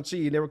watching Shang-Chi,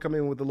 he never come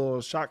in with the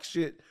little shock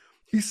shit.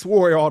 He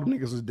swore all the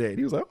niggas was dead.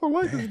 He was like, "Oh,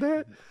 life is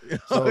dead."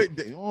 So,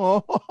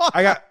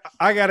 I got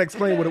to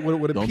explain what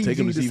a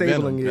PG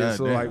disabling is.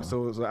 So I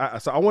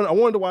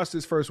wanted to watch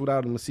this first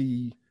without him to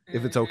see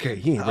if it's okay.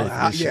 He ain't ready for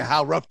this shit. Yeah,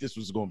 how rough this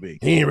was gonna be.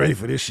 He ain't ready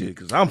for this shit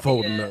because I'm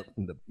folding up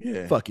in the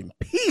fucking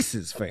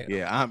pieces, fam.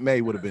 Yeah, Aunt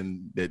May would have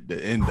been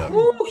the end of it.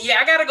 Ooh, yeah,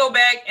 I gotta go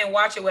back and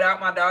watch it without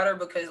my daughter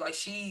because like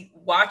she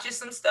watches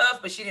some stuff,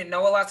 but she didn't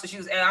know a lot, so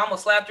I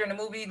almost slapped her in the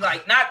movie.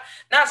 Like not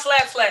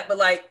slap, but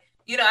like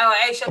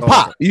I shut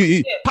pop.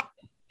 Pop.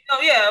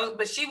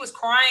 But she was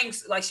crying,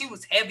 like she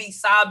was heavy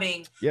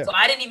sobbing. Yeah. So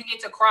I didn't even get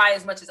to cry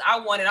as much as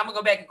I wanted. I'm gonna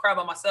go back and cry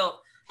by myself.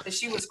 Because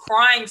she was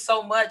crying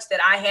so much that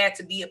I had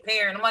to be a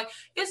parent. I'm like,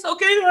 it's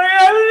okay.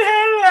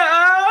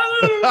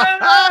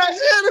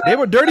 They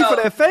were dirty for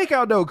that fake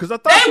out though, because I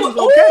thought she was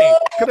okay.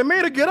 Because they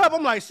made her get up.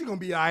 I'm like, she gonna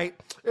be all right.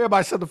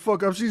 Everybody shut the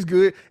fuck up. She's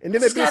good. And then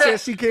that bitch said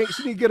she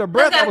didn't get her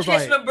breath. I was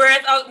like, my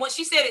breath. When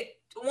she said it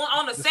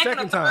on the second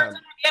or third time,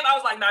 I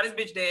was like, nah, this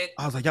bitch dead.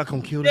 I was like, y'all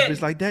gonna kill this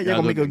bitch like that? Y'all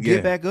gonna make her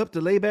get back up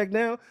to lay back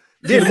down?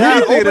 Then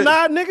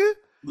open-eyed nigga.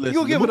 Listen, you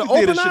gonna give her the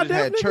open-eyed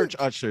had church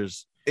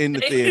ushers in the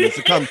theater.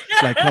 So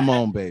come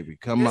on, baby,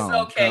 come on.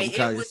 Okay.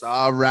 It's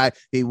all right.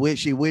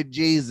 She with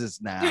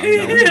Jesus now.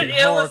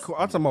 Hardcore.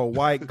 I'm talking about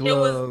white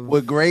gloves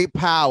with great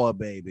power,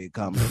 baby,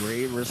 comes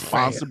great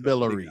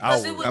responsibility.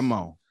 Come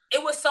on.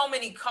 It was so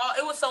many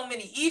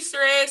Easter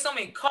eggs, so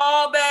many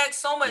callbacks,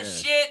 so much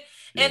shit.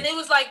 And it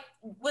was like,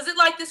 was it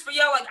like this for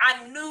y'all? Like,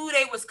 I knew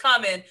they was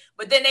coming,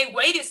 but then they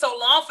waited so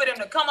long for them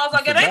to come. I was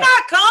like, are they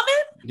not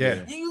coming?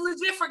 Yeah. You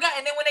legit forgot.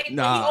 And then when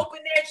they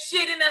opened that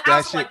shit in the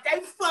house, like, they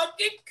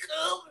fucking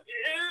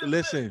coming.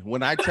 Listen,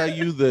 when I tell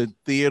you the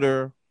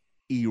theater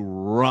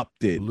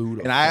erupted,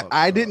 and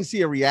I didn't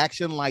see a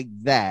reaction like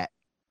that.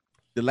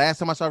 The last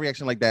time I saw a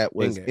reaction like that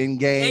was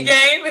in-game.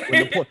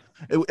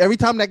 Every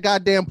time that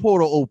goddamn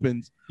portal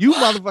opens, you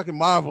motherfucking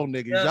Marvel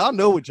niggas, y'all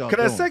know what y'all doing.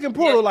 Cause that second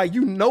portal, like,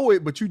 you know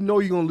it, but you know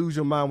you're gonna lose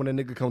your mind when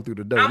that nigga come through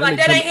the door. I'm like,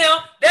 that ain't him.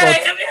 That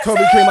ain't him.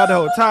 Toby came out the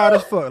whole tired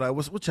as fuck. Like,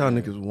 what y'all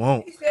niggas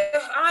want? He said,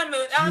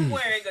 I'm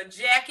wearing a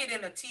jacket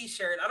and a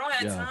t-shirt. I don't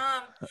have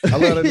time. I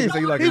love that nigga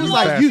say like, he was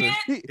like,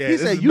 he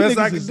said, you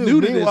niggas is new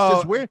to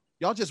this.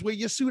 Y'all just wear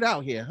your suit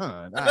out here,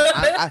 huh?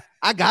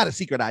 I got a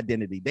secret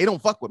identity. They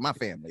don't fuck with my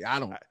family.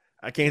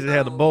 I can't just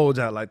have the bulge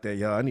out like that,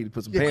 y'all. I need to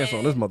put some pants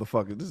on this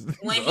motherfucker.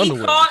 When he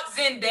caught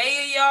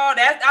Zendaya, y'all,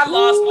 I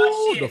lost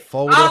my shit.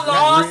 I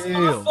lost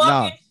my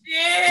fucking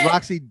shit.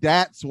 Roxy,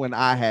 that's when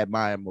I had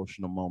my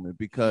emotional moment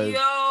because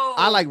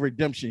I like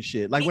redemption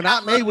shit. Like when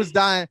Aunt May was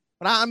dying,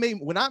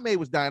 when Aunt May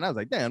was dying, I was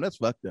like, damn, that's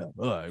fucked up.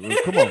 All right,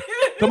 well,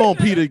 come on,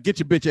 Peter, get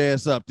your bitch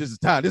ass up. This is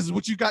time. This is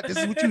what you got. This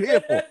is what you're here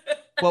for.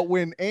 But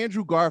when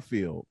Andrew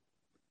Garfield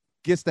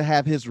gets to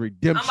have his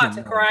redemption, I'm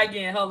about to cry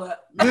again. Hold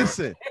up.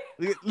 Listen,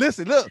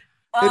 look.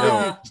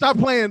 Stop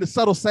playing the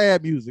subtle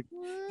sad music.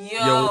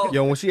 Yo,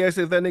 when she asked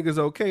if that nigga's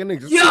okay,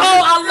 niggas. Yo,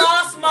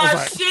 I lost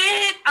my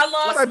shit. I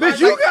lost my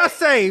bitch, you got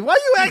saved. Why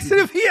you asking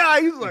if he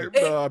out? He's like,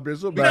 nah, bitch,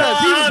 so bad. Because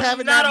he was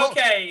having not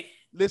okay.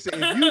 Listen,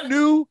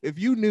 if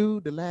you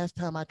knew the last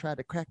time I tried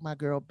to crack my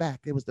girl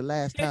back, it was the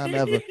last time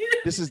ever.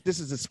 This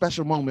is a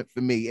special moment for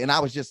me. And I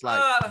was just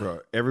like, bro,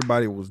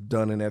 everybody was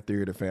done in that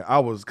theater, fan. I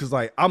was, cause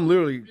like I'm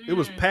literally, it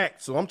was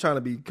packed, so I'm trying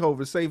to be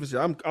COVID safe and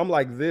shit. I'm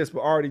like this, but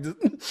already just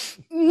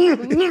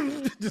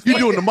you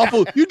doing the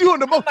muffle. You doing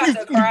the muffle. I'm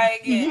about to cry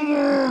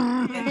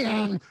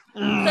again.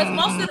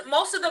 Because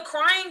most of the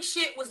crying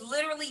shit was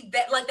literally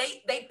that, like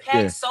they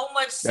packed so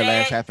much sad. That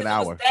last half an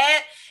hour.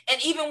 That,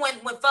 and even when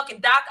fucking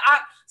Doc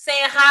Ock saying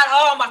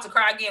hi, I'm about to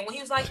cry again. When he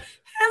was like,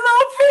 "Hello,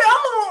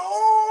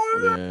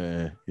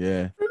 Peter."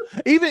 Yeah.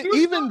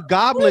 Even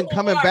Goblin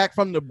coming back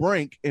from the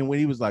brink, and when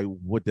he was like,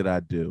 "What did I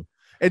do?"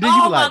 And then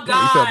you were like, "You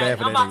felt bad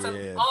for that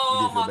nigga."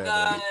 Oh my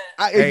god!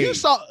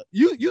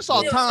 You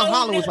saw Tom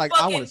Holland was like,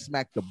 "I want to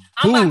smack the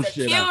bullshit I'm about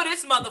to kill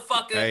this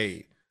motherfucker."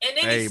 Hey. And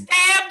then he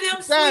stabbed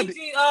him,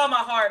 sweet. Oh,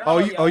 my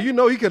heart. You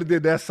know he could have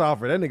did that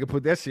softer. That nigga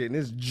put that shit in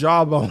his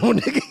jawbone,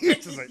 nigga. He was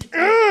just like,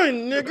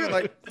 nigga,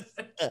 like.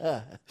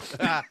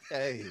 That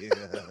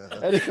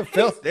nigga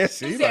felt that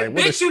shit. He said,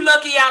 bitch, you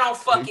lucky I don't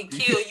fucking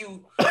kill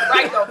you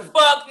right the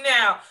fuck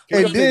now.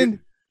 And then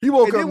he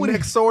woke up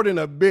neck sword in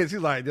a bitch. He's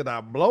like, did I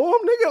blow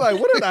him, nigga? Like,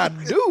 what did I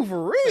do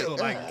for real?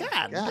 Like,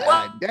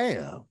 God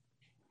damn.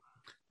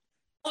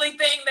 Only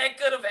thing that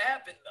could have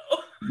happened though.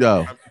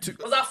 No.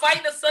 Was I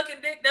fighting a sucking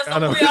dick? That's all I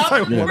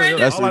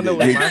know.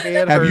 Like, my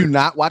head have hurt. you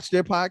not watched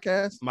their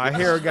podcast? My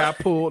hair got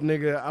pulled,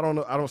 nigga. I don't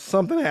know.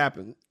 Something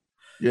happened.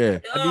 Yeah.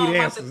 I need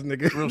answers,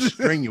 nigga. Real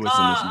strenuous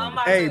in this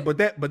moment. Hey, but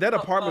that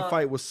apartment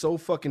fight was so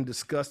fucking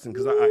disgusting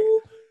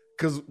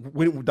because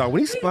when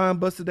he spine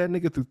busted that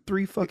nigga through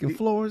 3 fucking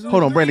floors.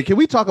 Hold on, Brandon. Can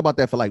we talk about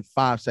that for like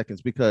 5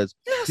 seconds? Because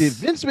did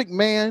Vince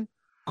McMahon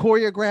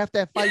choreograph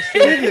that fight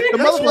scene? The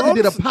motherfucker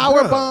did a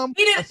power bomb.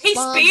 He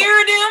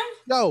speared him.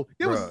 No,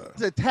 it was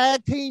a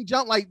tag team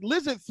jump. Like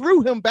Lizard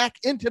threw him back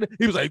into the.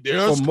 He was like,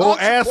 "There's for more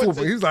ass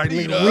whooping." He's like,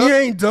 "Nigga, we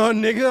ain't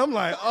done, nigga." I'm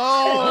like,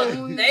 "Oh,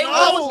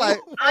 I was like,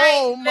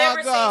 oh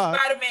my god."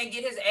 Seen Spider-Man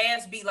get his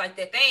ass beat like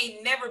that. They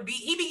ain't never beat.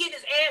 He be getting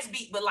his ass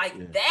beat, but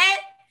like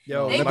that.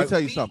 Yo, let me tell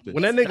you something.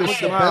 When that nigga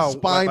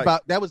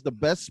that was the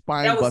best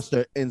spine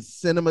buster in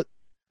cinema.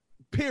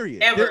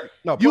 Period. Ever.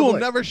 You will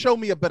never show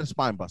me a better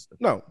spine buster.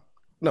 No.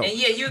 And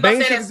yeah, you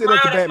Bane should have did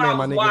that to Batman,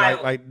 my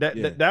nigga. Like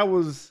that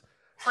was.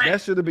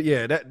 That should have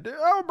been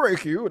I'll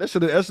break you. That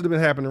should have been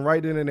happening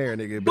right then and there,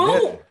 nigga.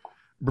 But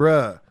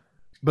bruh.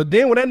 But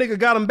then when that nigga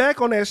got him back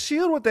on that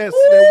shield with that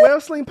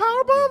web sling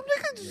power bomb,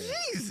 nigga,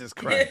 Jesus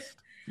Christ.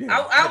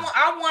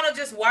 I want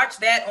to just watch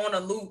that on a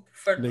loop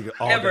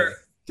forever.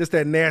 Just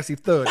that nasty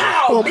thud.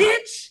 Wow,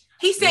 bitch.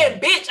 He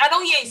said bitch. I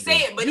know he ain't say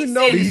it, but he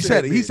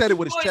said it. He said it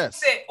with his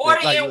chest. Or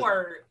the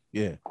N-word.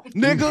 Yeah.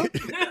 Nigga.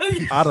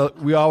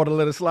 We all would have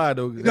let it slide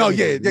though. No,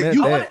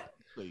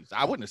 please.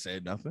 I wouldn't have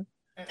said nothing.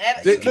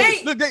 They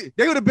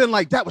would have been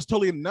like, that was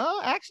totally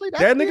actually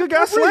that nigga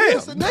got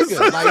slammed.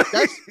 Nigga.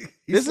 Like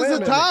this is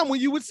a time when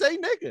you would say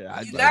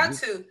nigga. You got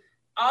to.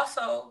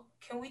 Also,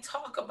 can we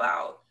talk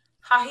about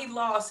how he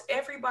lost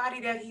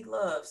everybody that he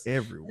loves?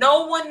 Everyone.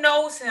 No one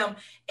knows him.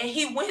 And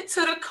he went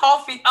to the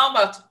coffee.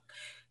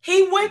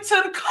 He went to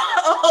the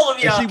car. All of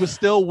y'all. And she was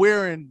still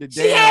wearing the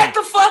damn. She had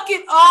the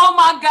fucking. Oh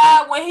my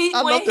God! When he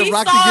I when love the he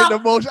Roxy saw. getting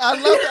emotional. I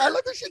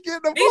love that she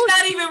getting These emotional.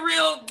 not even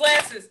real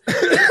glasses. She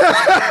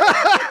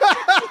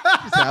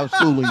said, I was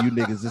fooling you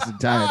niggas this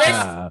entire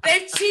time.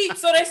 They cheat,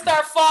 so they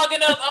start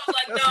fogging up. I'm like,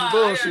 That's some nah.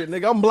 bullshit,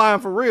 nigga. I'm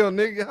blind for real,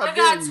 nigga. How I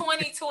dare got you?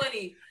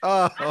 20/20.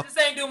 I just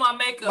ain't do my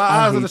makeup. My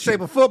eyes are the hate shape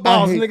you. of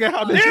footballs, I hate- nigga.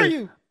 How dare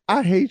you?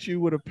 I hate you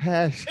with a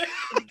passion.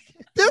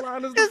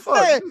 Blind as the This fuck.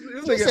 man-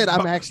 This She nigga said,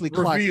 I'm actually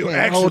Clark reveal,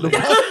 Kent. Hold actually.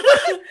 the fuck.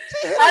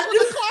 She hit us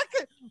with the Clark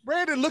Kent.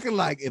 Brandon looking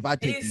like, if I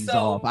take He's these so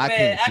off, I mad.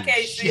 can't I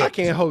can't see see. shit. I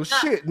can't hold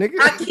shit, nigga.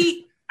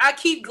 I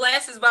keep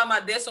glasses by my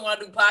desk when I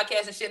do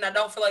podcasts and shit, and I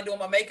don't feel like doing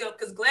my makeup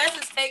because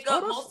glasses take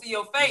up most of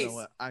your face, You know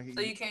what? I hear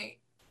so you. you can't.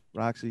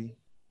 Roxy.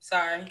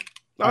 Sorry.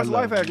 That's I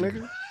life love hack, you.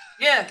 nigga.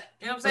 Yeah,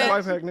 you know what I'm That's saying.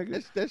 life hack,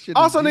 nigga. That shit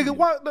Also, is nigga, genius.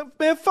 what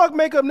man? Fuck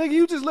makeup, nigga.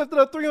 You just lifted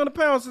up 300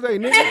 pounds today,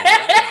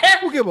 nigga.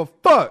 Who give a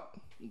fuck?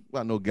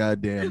 Well, no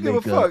goddamn You give a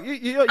makeup. fuck.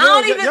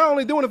 Y'all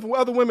only doing it for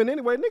other women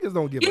anyway. Niggas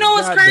don't give. You know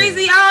what's goddamn.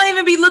 crazy? I don't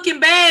even be looking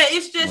bad.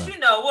 It's just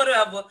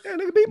whatever. Yeah,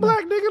 nigga, be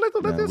black, nigga. Let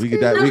No, this we kid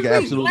could be we could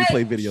black. absolutely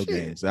play video Shit.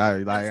 games.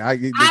 I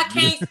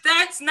can't.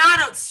 That's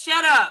not a.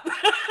 Shut up.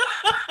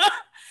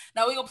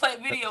 Now we gonna play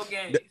video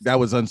games. That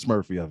was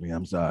unsmurfy of me.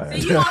 I'm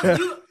sorry. See,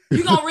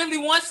 you gonna really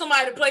want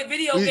somebody to play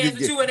video We games could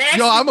with get- you and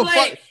Yo, I'm actually a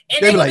play, fuck- and they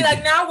they be gonna be like-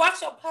 like, "Now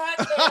watch your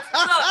podcast."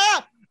 What's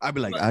up? I'd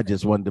be like, I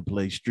just wanted to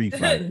play Street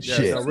Fighter. Yeah,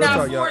 Shit. no, real Not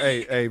talk, y'all. for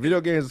you. Hey, video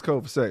games is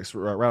code for sex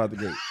right out the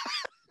gate.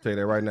 Tell you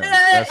that right now. Yeah,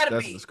 That's gotta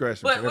be. discretion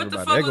But for what the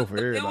everybody. fuck They go was for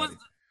the- everybody.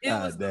 It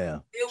was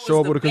damn. it was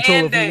Show up with a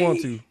controller if you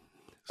want Band-Aid. to.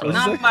 So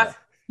Not it's my- like-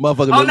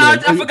 Motherfucker. Oh look no,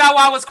 like- I forgot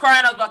why I was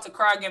crying. I was about to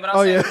cry again, but I Oh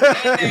was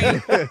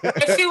yeah.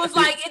 and she was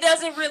like, "It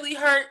doesn't really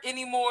hurt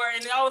anymore,"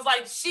 and I was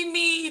like, "She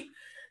mean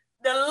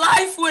the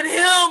life with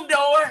him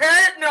don't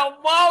hurt no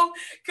more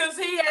because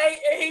he ain't.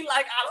 He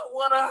like I don't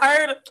want to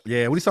hurt him."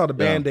 Yeah, when he saw the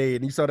Band-Aid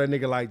and you saw that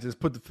nigga like just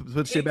put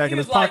the shit back He in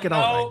his was like, pocket, I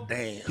was no. like,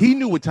 damn. He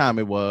knew what time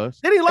it was.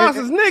 Then he lost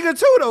his nigga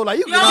too though. Like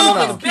you Yo,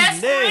 can his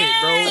best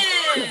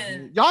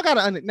friend. Y'all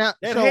gotta now.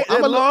 That, So I'm a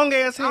little, long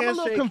ass I'm a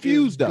handshake little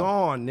confused, is though.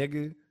 gone,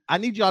 nigga. I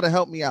need y'all to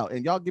help me out,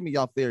 and y'all give me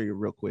y'all theory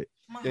real quick.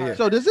 Yeah.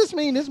 So does this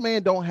mean this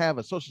man don't have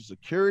a social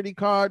security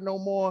card no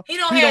more? He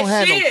don't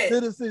have no shit.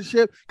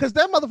 citizenship because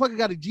that motherfucker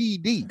got a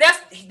GED.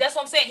 That's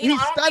what I'm saying. He's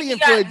I don't studying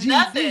think for he a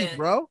got GED, nothing.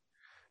 bro.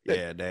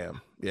 Yeah, damn.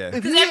 Yeah. If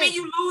Because he that means ain't-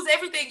 you lose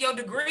everything. Your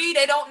degree,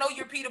 they don't know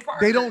you're Peter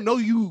Parker. they don't know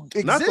you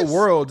exist. Not the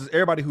world, just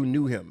everybody who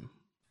knew him.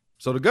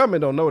 So the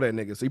government don't know that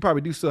nigga. So you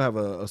probably do still have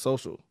a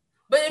social.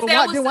 But if But that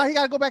why, was then why he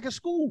gotta go back to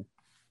school?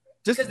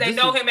 Just because they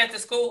know him at the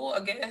school, I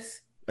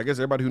guess. I guess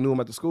everybody who knew him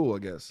at the school, I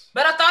guess.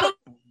 But I thought it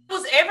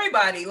was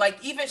everybody, like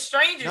even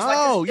strangers.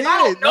 No, like if yeah, I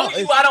don't know no, you,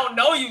 it's- I don't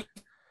know you.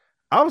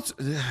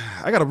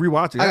 I gotta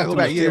rewatch it. I gotta go Too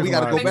back. much Yeah, we tears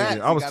gotta in go my back. eyes.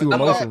 I was We too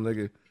gotta go emotional,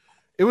 nigga.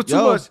 It was too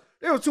Yo. much.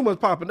 It was too much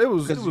popping. It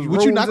was Because rooms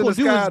what you're not in gonna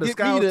the do sky. is The get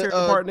sky me was to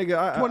tearing apart,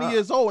 nigga. 20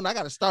 years old, and I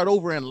gotta start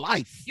over in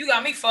life. You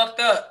got me fucked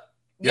up.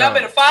 Yeah. Y'all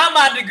better find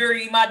my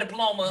degree, my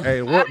diploma. Hey,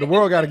 the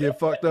world got to get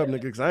fucked up,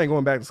 nigga. Because I ain't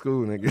going back to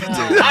school, nigga.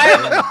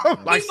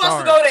 I'm Like, supposed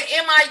sorry. to go to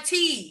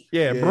MIT.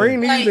 Yeah, Yeah. bring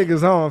these Like-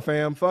 niggas on,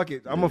 fam. Fuck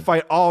it. I'm gonna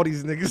fight all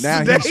these niggas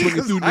Now today. he's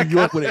swinging through 'cause New I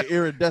York got- with an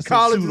iridescent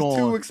college suit is on.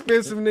 too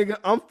expensive, nigga.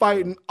 I'm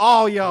fighting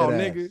all y'all,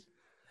 Dead ass. nigga.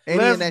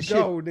 And he in Let's that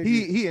go, shit. nigga.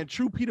 He in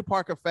true Peter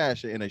Parker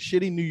fashion in a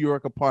shitty New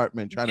York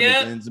apartment trying to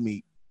Yeah. make ends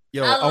meet.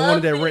 Yo, I I wanted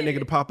love that rent it. nigga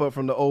to pop up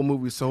from the old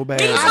movie so bad.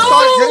 Me bro. too. I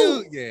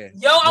thought, dude, yeah.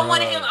 Yo, I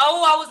wanted Bruh. him.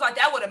 Oh, I was like,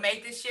 that would have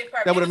made this shit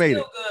perfect. That would've made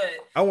it. Good.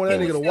 I wanted that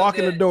It nigga was to still walk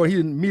in the good. door. He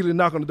immediately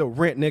knock on the door.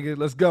 Rent, nigga.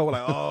 Let's go.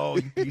 Like, oh,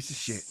 you piece of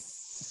shit.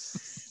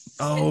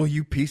 Oh,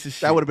 you piece of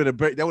shit. That would have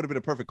been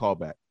a perfect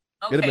callback.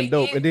 Okay, It'd have been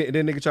dope. and- And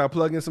then nigga try to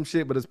plug in some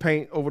shit, but it's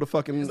paint over the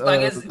fucking. It's like,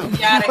 it's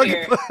out of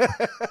here.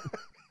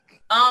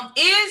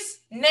 Is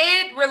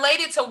Ned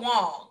related to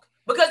Wong?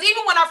 Because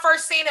even when I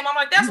first seen him, I'm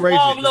like, that's You racist.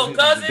 Wong's little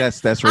cousin.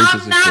 That's racist.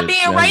 I'm as not shit. being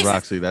That's racist.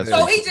 Roxy, that's So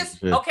racist he as just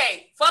shit.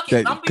 okay, fuck it.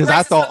 I'm gonna be Because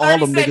I racist thought for all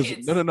 30 them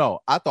niggas. seconds. No.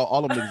 I thought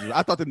all them niggas.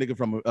 I thought the nigga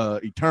from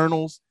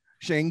Eternals,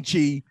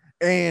 Shang-Chi,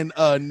 and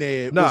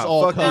Ned was Nah,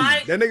 all fuck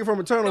cousins. that. That nigga from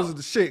Eternals is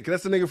the shit. Cause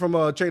that's the nigga from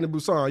Train to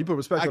Busan. You put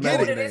respect I on get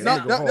that it. nigga. No,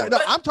 That nigga no, hard. no,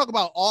 I'm talking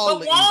about all.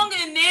 But Wong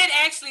and Ned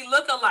actually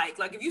look alike.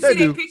 Like if you They see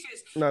their do.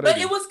 pictures, No, they but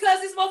do. it was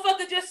because this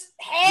motherfucker just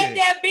had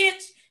Yeah. that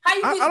bitch. How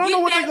you I just don't know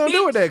get what that they're gonna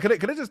do with bitch? that.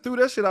 Could they just threw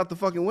that shit out the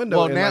fucking window?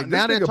 Well, and now- like,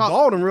 now this they're nigga talk-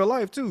 bald in real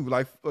life too.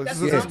 Like That's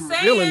this what is I'm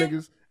real saying.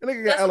 niggas. That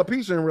nigga got That's-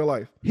 alopecia in real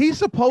life. He's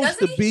supposed Does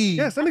to he? be.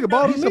 Yes, that nigga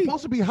bald He's as me.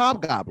 supposed to be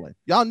Hobgoblin.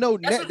 Y'all know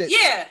That's Ned. what,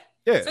 yeah.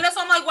 Yeah. So that's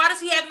why I'm like, why does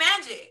he have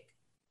magic?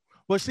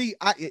 But see,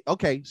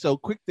 okay. So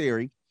quick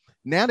theory.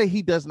 Now that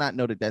he does not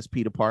know that that's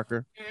Peter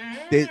Parker,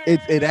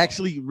 it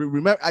actually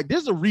remember.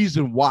 There's a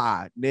reason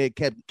why Ned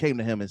came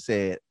to him and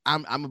said,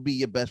 "I'm gonna be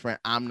your best friend.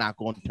 I'm not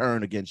going to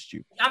turn against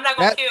you." I'm not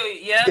gonna That- kill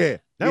you. Yeah.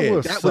 That yeah,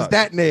 would that suck. was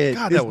that Ned.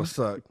 God, His that would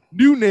suck.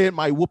 new Ned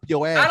might whoop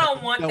your ass. I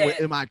don't want done with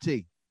that.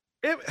 MIT.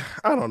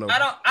 I don't know.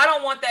 I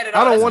don't want that at I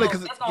all. don't That's want it gonna-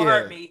 'cause that's gonna yeah.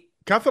 hurt me.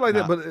 I feel like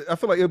Nah. that, but I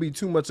feel like it'll be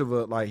too much of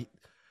a like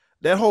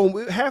that whole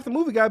half the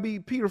movie gotta be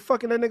Peter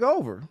fucking that nigga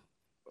over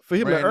for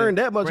him Brandon, to earn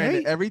that much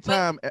Brandon, hate.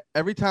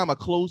 every time a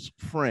close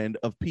friend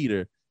of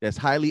Peter that's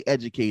highly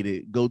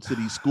educated go to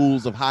these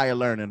schools of higher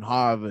learning,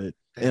 Harvard,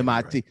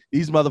 MIT.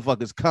 These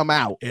motherfuckers come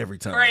out every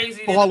time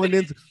crazy. Falling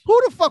into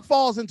who the fuck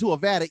falls into a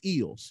vat of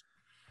eels?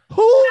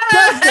 Who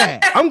does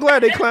that? I'm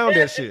glad they clowned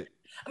that shit.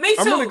 Me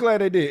too. I'm really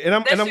glad they did, and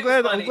I'm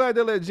glad funny. I'm glad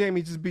they let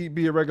Jamie just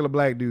be a regular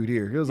black dude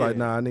here. He was like,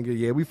 nah, nigga,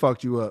 yeah, we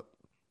fucked you up.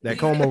 That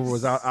comb over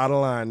was out of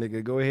line,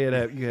 nigga. Go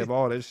ahead, you have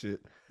all that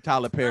shit.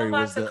 Tyler Perry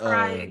was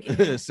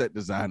the set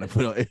designer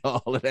for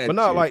all of that. But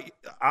no, shit. like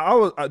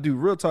I do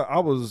real talk. I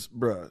was,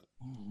 bruh,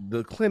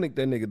 the clinic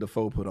that nigga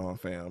Defoe put on,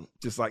 fam.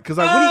 Just like, cause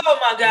like my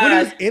God,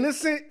 when he's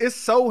innocent, it's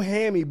so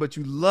hammy, but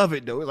you love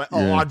it though. It's like,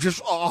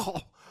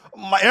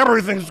 my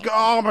everything's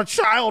gone. I'm a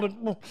child.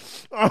 And,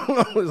 I don't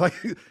know. It's like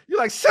you're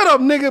like, shut up,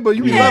 nigga, but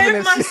you be loving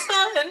that my shit.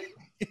 son.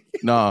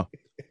 Nah.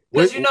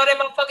 Because you know that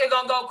motherfucker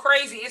gonna go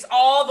crazy. It's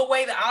all the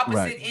way the opposite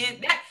Right.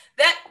 end.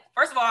 That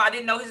first of all, I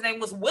didn't know his name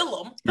was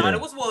Willem. Thought it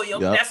was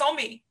William. Yep. That's on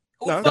me.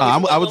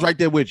 I was right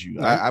there with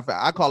you.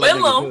 I call it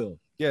Will.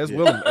 Yeah, it's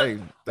Willem. Hey,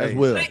 that's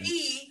Will.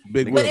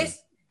 Big Will. But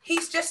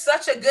he's just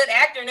such a good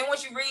actor. And then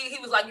once you read, he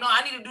was like, no,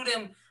 I need to do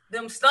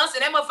them stunts.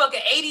 And that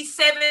motherfucker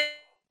 87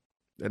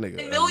 that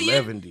nigga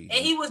million, 11D.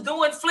 and he was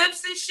doing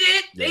flips and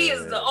shit. Yeah. He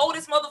is the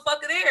oldest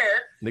motherfucker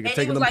there. Nigga and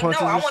taking he was them like,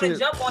 punches no, I and want to shit.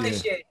 jump on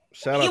this shit.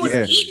 Shout he out was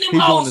to eating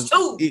them hoes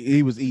too.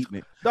 He was eating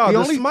it. Dog,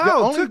 the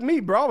smile took me,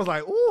 bro. I was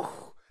like, ooh.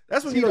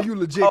 That's when you know you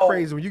legit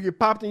crazy. When you get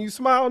popped and you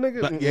smile,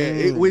 nigga. But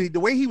the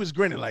way he was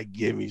grinning, like,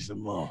 give me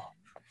some more.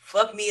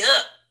 Fuck me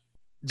up.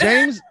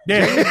 James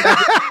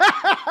McAvoy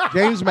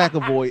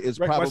is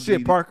Wreck probably my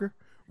shit, Parker.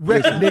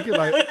 Wreck nigga,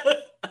 like.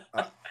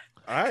 All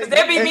right.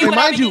 And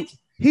mind you,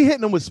 he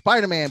hitting him with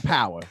Spider-Man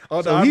power.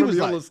 Oh, so no, he was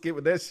like, like, skip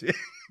with that shit.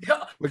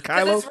 With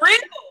Kylo. It's real.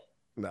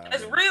 Nah,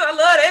 it's real. I love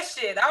that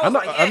shit.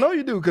 I know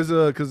you do, cause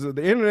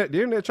the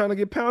internet trying to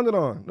get pounded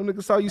on. Them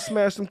niggas saw you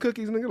smash some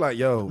cookies, nigga. Like,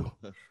 yo,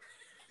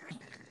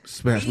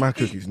 smash my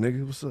cookies,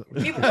 nigga. What's up?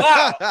 He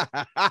wild.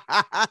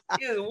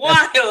 He was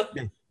wild.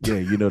 Yeah,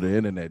 you know the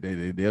internet.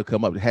 They'll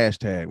come up with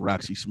hashtag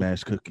Roxy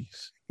Smash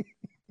Cookies.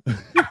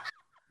 I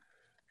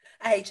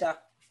hate y'all.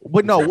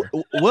 But no,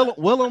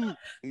 Willem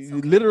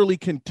literally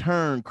can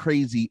turn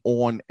crazy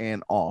on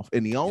and off.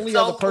 And the only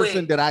other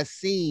person that I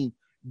seen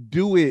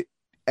do it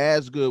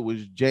as good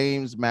was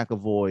James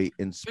McAvoy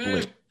in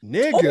Split.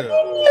 Nigga.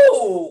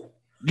 Ooh.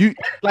 You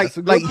like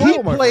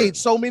he played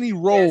so many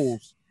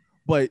roles,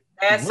 but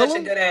that's such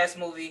a good ass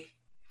movie.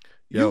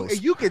 Yo,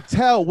 you could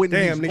tell when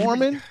he's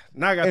performing.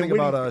 Now I gotta think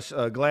about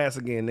Glass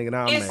again, nigga.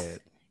 Now I'm mad.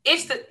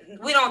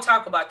 We don't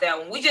talk about that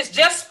one. We just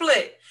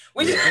Split.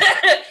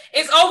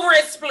 It's over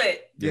at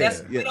Split. Yeah,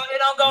 it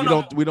don't go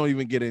no more. We don't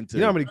even get into.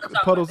 You know how many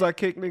puddles I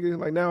kick, nigga?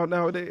 Like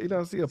nowadays, you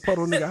don't see a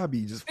puddle, nigga. I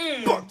be just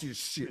fuck your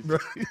shit, bro.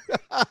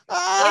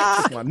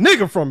 That's my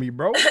nigga from me,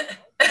 bro.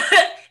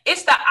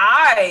 It's the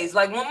eyes.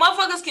 Like when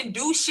motherfuckers can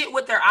do shit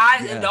with their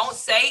eyes and don't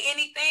say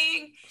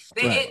anything.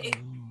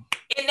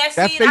 In that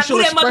scene, I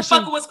knew that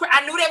motherfucker was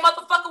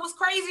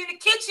crazy in the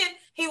kitchen.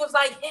 He was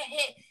like,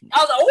 I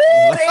was like,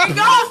 ooh, there you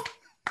go.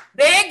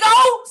 There you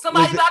go.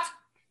 Somebody about to.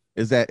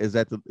 Is that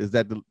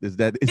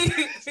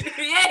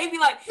yeah, he'd be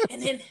like,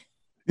 and then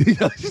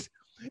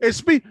and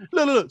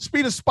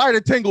Speed of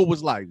Spider Tingle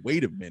was like,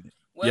 wait a minute.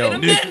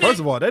 First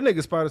of all, that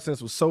nigga Spider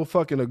Sense was so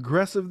fucking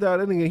aggressive that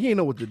nigga, he didn't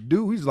know what to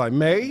do. He's like,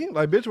 May,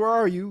 like, bitch, where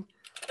are you?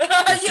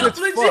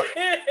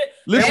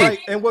 Listen,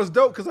 and what's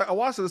dope, because I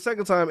watched it the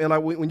second time, and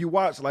like when you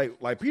watch,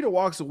 like Peter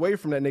walks away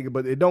from that nigga,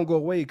 but it don't go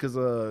away because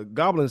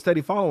Goblin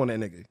steady following that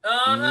nigga,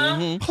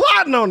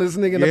 plotting on this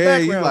nigga in the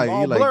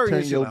background. He like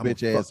turn your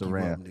bitch ass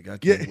around. Nigga. I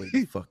can't wait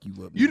to fuck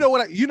you up. You know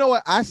what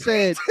I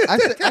said? I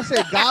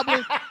said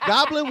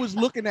Goblin was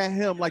looking at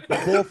him like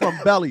the bull from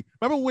Belly.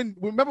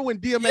 Remember when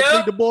DMX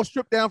made the ball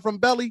strip down from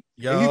Belly?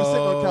 Yo. And he was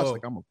sitting on the couch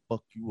like, I'm gonna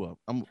fuck you up.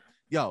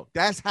 Yo,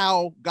 that's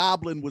how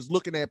Goblin was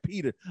looking at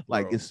Peter.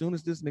 Like, bro, as soon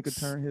as this nigga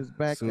turn his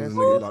back, as soon as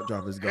nigga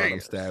drop his gun,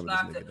 I'm stabbing this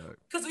nigga, dog.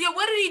 Because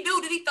what did he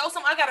do? Did he throw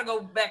something? I gotta go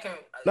back and.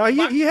 No,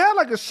 he had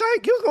like a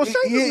shank. He was gonna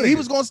shank. He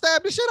was gonna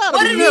stab the shit out of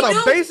him. He had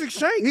a basic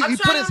shank. He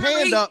put his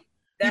hand up.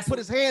 He put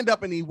his hand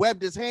up and he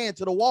webbed his hand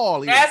to the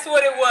wall. That's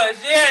what it was.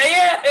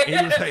 Yeah. He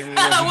was like,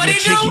 what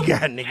he do? You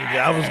got, nigga.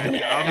 I was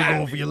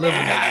going for your liver,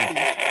 nigga.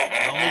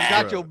 I almost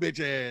got your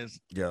bitch ass.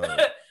 Yo.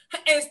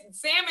 And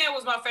Sandman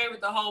was my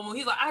favorite the whole movie.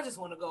 He's like, I just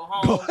want to go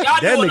home. Y'all that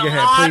doing nigga a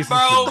had lot, places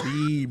bro. to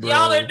be, bro.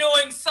 Y'all are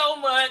doing so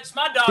much.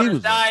 My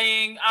daughter's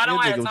dying. I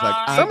don't have time.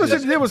 Like, some of the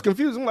shit there was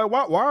confusing. Like,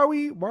 why are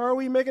we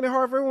making it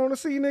hard for everyone to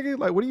see, nigga?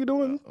 Like, what are you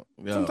doing?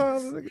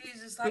 Sometimes, nigga,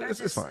 he's just like,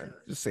 it's fine.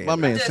 Just saying. My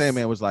man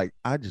Sandman was like,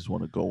 I just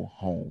want to go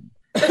home.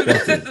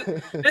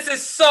 This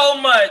is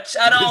so much.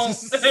 I don't.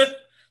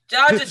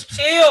 Y'all just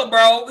chill,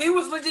 bro. He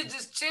was legit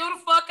just chill the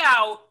fuck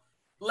out.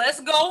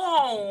 Let's go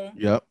home.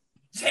 Yep.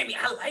 Jamie,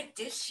 I like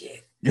this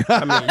shit.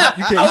 I mean,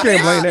 you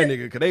can't blame that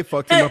nigga because they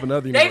fucked him up in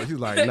other universe. He's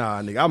like,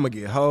 nah, nigga, I'm gonna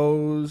get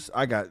hosed.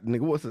 I got,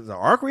 nigga, what's this, an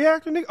arc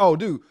reactor, nigga? Oh,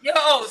 dude. Yo,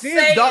 seeing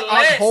Doc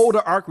Ock hold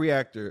an arc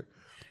reactor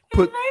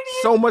put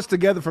so much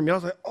together for me. I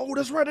was like, oh,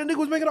 that's right. That nigga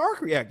was making an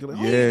arc reactor. Like,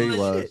 yeah, he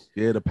was. Shit.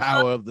 Yeah, the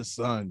power of the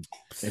sun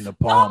in the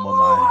palm of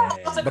my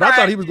hand. But I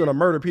thought he was gonna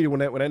murder Peter when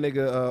that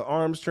nigga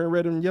arms turned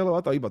red and yellow.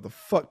 I thought he about to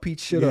fuck Pete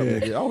shit up,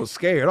 nigga. I was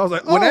scared. I was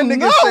like, when that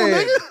nigga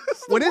said,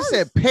 when it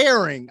said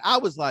pairing, I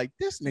was like,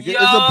 this nigga is a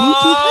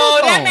Bluetooth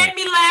headphone. That made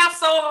me laugh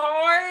so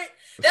hard.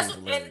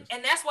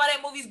 And that's why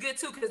that movie's good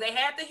too, because they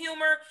had the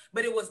humor,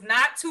 but it was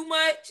not too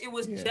much. It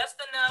was just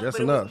enough. Just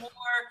enough.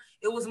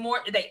 It was more.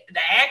 The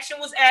action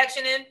was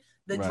actioning.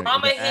 The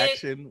drama hit.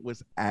 Action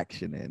was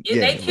actioning.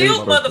 Yeah, they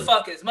killed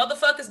motherfuckers.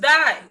 Motherfuckers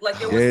died. Like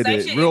there was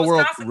same shit. Real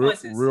world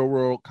consequences. Real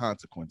world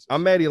consequences.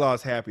 I'm mad he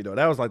lost Happy though.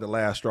 That was like the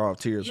last straw of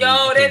tears. Yo,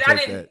 I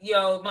didn't.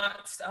 Yo,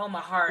 my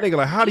heart. Nigga,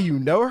 like, how do you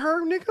know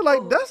her, nigga?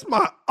 Like, that's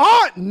my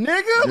aunt,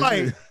 nigga.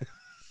 Like.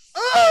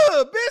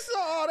 Oh, bitch!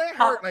 Oh, that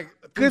hurt. Like,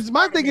 because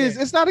my thing is,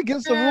 it's not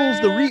against the rules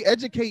to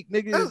re-educate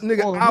niggas.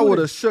 Nigga, I would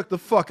have shook the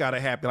fuck out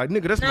of Happy. Like,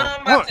 nigga, that's my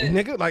aunt,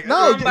 nigga. Like,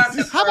 no.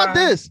 How about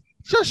this?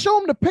 Just show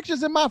him the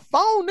pictures in my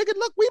phone, nigga.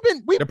 Look, we've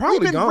been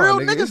gone, real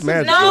niggas.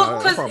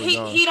 No, because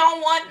he don't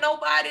want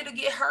nobody to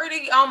get hurt.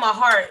 On my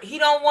heart, he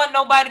don't want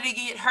nobody to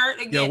get hurt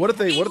again. Yeah, what if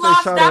they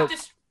shot up?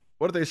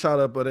 What if they shot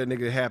up that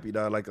nigga Happy,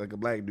 dog, like a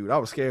black dude? I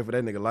was scared for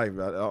that nigga life.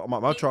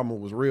 My trauma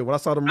was real. When I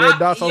saw them red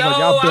dots, I was like,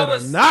 y'all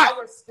better not. I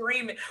was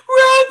screaming,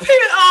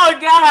 oh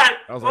God.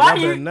 I was like,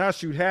 y'all better not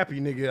shoot Happy,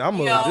 nigga.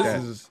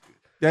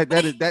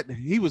 That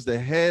he was the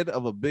head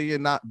of a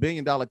 $1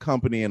 billion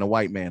company and a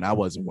white man. I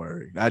wasn't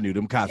worried. I knew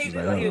them cops was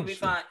like, he'll be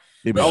fine.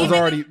 I was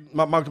already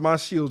my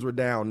shields were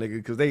down, nigga,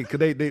 because they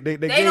gave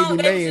me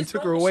May and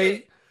took her away.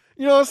 Shit.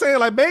 You know what I'm saying?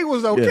 Like, May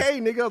was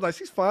okay, nigga. I was like,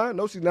 she's fine.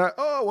 No, she's not.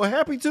 Oh, well,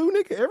 Happy too,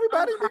 nigga.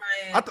 Everybody.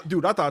 I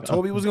thought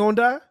Toby was gonna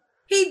die.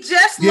 He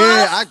just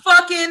lost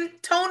fucking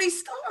Tony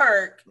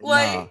Stark.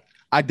 Like,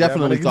 I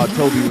definitely thought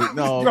Toby was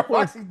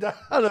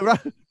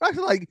I was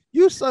like,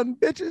 you son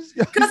bitches.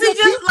 Because he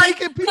just like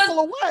taking people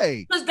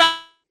away. Because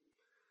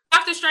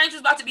Doctor Strange was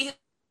about to be his.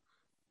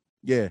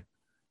 Yeah.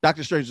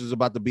 Doctor Strange was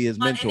about to be his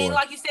mentor. And then,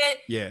 like you said,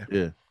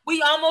 yeah. We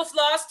almost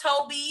lost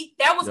Toby.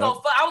 That was gonna.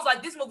 I was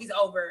like, this movie's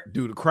over.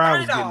 Dude, the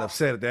crowd was getting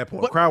upset at that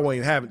point. The crowd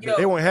wasn't having.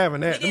 They weren't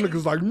having that. Them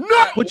niggas like, no.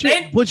 But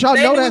y'all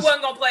know that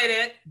wasn't gonna play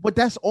that. But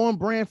that's on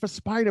brand for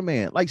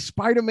Spider-Man. Like,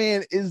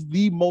 Spider-Man is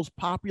the most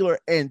popular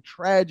and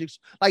tragic.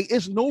 Like,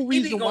 it's no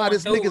reason why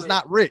this nigga's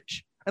not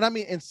rich. And I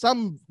mean, in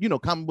some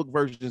comic book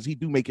versions, he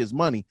do make his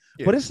money.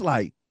 Yeah. But it's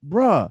like,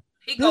 bruh,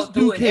 this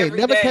dude can't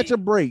never catch a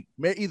break.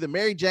 Either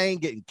Mary Jane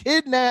getting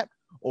kidnapped.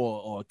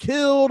 Or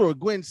killed, or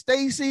Gwen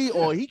Stacy,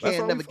 or he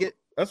can't never get.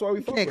 That's why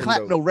we can't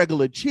clap no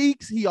regular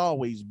cheeks. He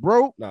always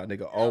broke. Nah,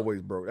 nigga,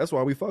 always broke. That's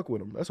why we fuck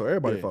with him. That's why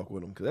everybody fuck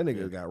with him, because that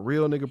nigga got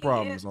real nigga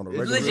problems on the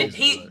regular. Legit,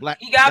 he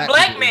got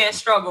black man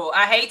struggle.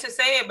 I hate to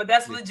say it, but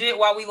that's legit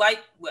why we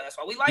like. Well, that's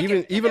why we like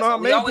him. Even our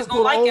we always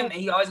gonna like him, and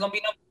he always gonna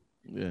be number.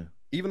 Yeah.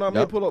 Even our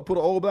man put an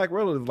old black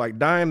relative like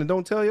dying and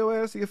don't tell your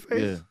ass to your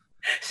face. Yeah.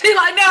 She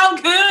like, now I'm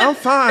good. I'm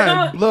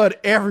fine. Blood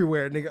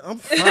everywhere, nigga. I'm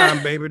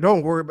fine, baby.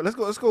 Don't worry. But let's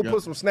go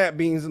put some snap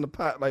beans in the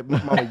pot. Like,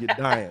 mama, you're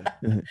dying.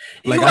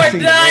 Like, you are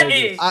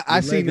dying. I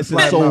seen this in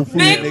Soul Food.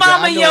 Big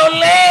mama, your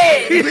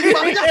leg.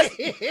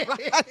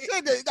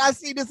 I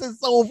see this in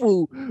Soul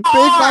Food. Big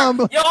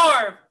mama. Your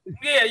arm.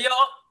 Yeah, your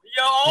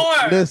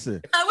arm.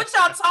 Listen. What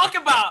y'all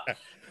talking about?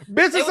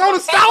 Bitch, it's on the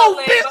stove,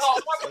 bitch.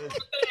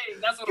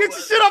 Get your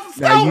shit off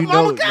the stove,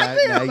 mama.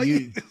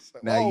 Goddamn.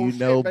 Now you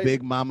know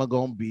Big Mama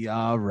gonna be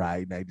all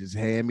right. Now just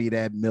hand me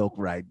that milk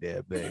right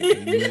there,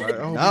 baby.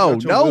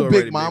 No,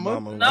 Big Mama.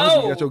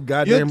 No.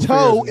 Your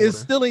toe is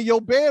still in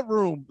your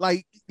bedroom.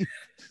 Like,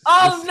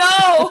 oh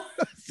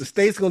no. The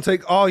state's gonna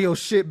take all your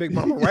shit, Big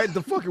Mama. Write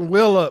the fucking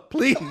will up,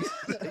 please.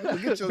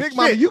 Big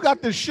Mama, you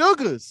got the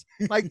sugars.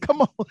 Like,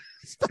 come on.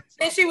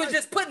 And she was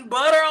just putting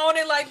butter on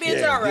it. Like,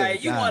 bitch, all right,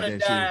 you want to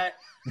die.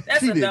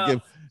 That's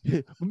enough.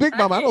 Big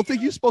Mama, I don't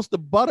think you're supposed to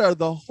butter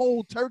the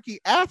whole turkey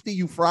after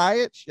you fry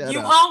it. Shut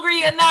up.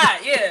 Hungry or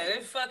not? Yeah,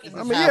 fucking.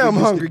 I mean, I'm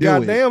hungry.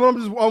 Goddamn,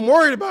 I'm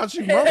worried about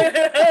you, Mama.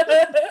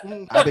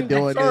 I've been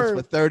doing this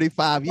for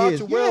 35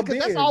 years. Yeah, because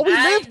that's all we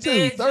live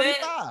to.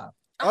 35.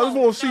 I just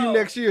want to see you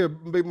next year,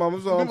 Big Mama.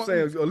 That's all I'm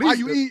saying. At least, why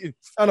you eating?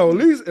 I know. At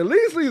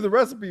least leave the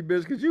recipe,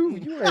 bitch, because you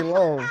ain't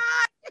long.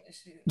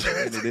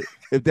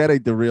 If that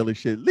ain't the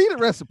realest shit, leave the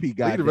recipe,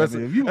 guys.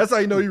 That's how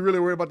you know you really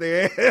worry about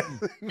the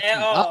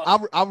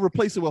ass. I'll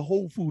replace it with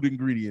whole food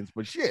ingredients,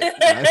 but shit.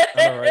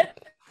 All right.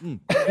 They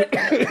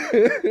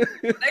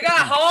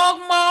got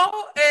hog maw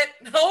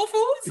at Whole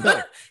Foods.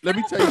 No, let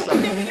me tell you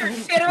something.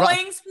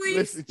 Chitterlings, please.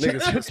 Listen,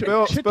 nigga,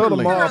 spell the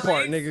maw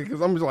part, nigga, because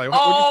I'm just like, where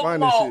you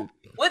find this shit?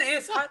 What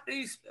is? How do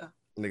you spell?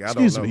 Nigga,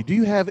 Excuse me. Do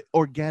you have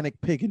organic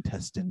pig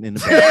intestine in the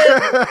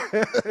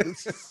bag?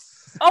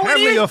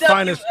 Hand me your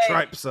finest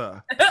tripe,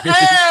 sir.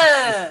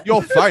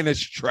 Your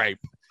finest tripe.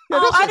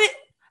 I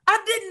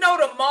didn't know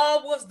the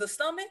maw was the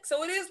stomach,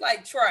 so it is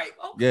like tripe.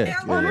 Okay, yeah.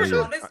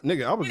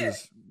 Nigga, I was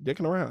just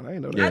dicking around. I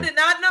ain't know that. I did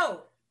not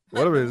know.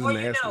 Whatever it is,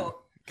 nasty.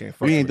 Can't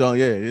fuck we ain't done.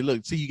 Yeah,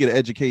 look. See, you get an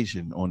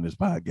education on this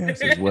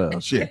podcast as well.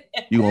 Shit,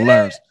 you gonna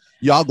learn.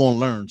 Y'all gonna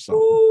learn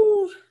something.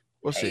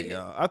 Well, shit,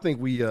 y'all. I think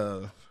we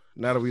nigga,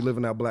 Now that we live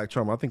in our black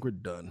trauma, I think we're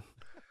done.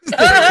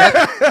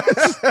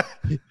 I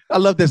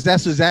love this.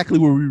 That's exactly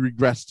where we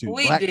regress to.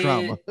 We Black did.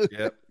 trauma.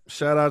 Yep.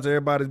 Shout out to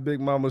everybody's big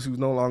mamas who's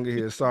no longer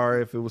here.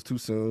 Sorry if it was too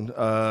soon.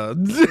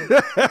 And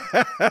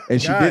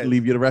she didn't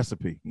leave you the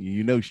recipe.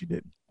 You know she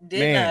didn't.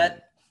 Did not.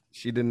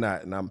 She did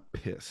not, and I'm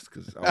pissed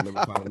because I'll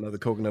never find another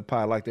coconut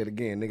pie like that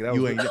again, nigga. That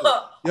You was ain't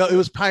yo, it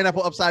was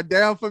pineapple upside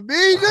down for me.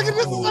 Nigga,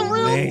 this is a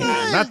real man.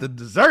 thing. Not the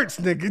desserts,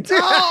 nigga.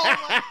 Oh,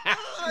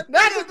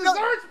 Not the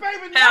desserts,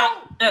 baby.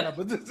 No.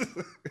 But this is-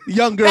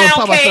 young girl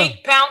talking about something.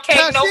 Pound cake,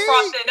 no See?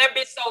 frosting. That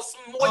bitch so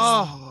moist.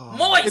 Oh,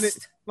 Moist. and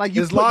it- like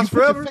you It's put- lost you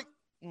put your forever?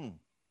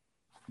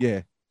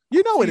 Yeah,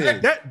 you know it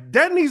is.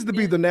 that needs to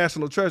be the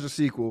National Treasure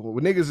sequel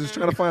where niggas is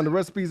trying to find the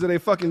recipes of their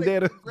fucking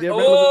dead.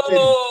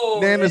 Oh,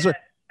 Nanas yeah. are-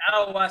 I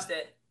don't watch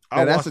that.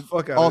 I'll that's watch the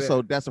fuck out of also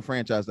that. that's a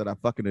franchise that I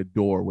fucking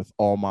adore with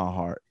all my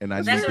heart, and I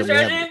need National them to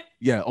have Treasure? it.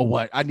 Yeah. Oh,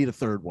 what? I need a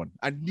third one.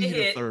 I need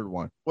a Yeah. third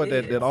one. What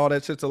that Yes. all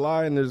that shit's a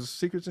lie and there's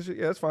secrets and shit.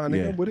 Yeah, that's fine.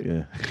 Nigga. Yeah, I'm with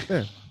it.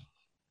 yeah.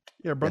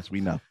 Yeah, bro. Yes,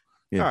 we know.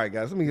 Yeah. All right,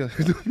 guys. Let me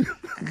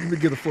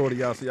give the floor to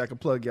y'all so y'all can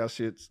plug y'all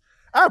shits.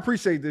 I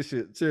appreciate this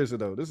shit. Seriously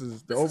though, this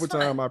is the This is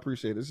overtime. fun. I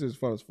appreciate it. This is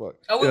fun as fuck.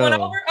 Oh, we went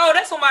over? Oh,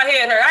 that's what my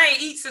head hurt. I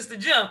ain't eat since the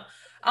gym.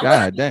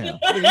 God damn.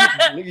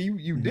 Nigga,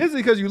 you dizzy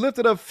because you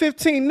lifted up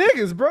 15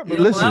 niggas, bro. But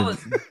listen, well,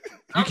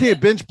 you can't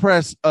bench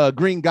press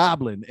Green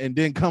Goblin and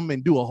then come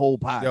and do a whole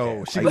podcast.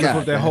 Yo, she Like, lift God,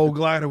 up that man. whole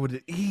glider with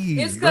the ease.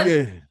 It's bro.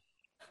 good. Yeah.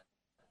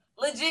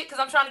 Legit, because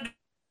I'm trying to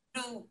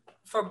do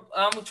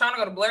I'm trying to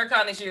go to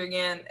BlairCon this year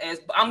again. As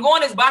I'm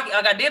going as Baki.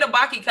 Like I did a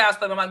Baki cosplay,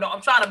 but I'm like, no,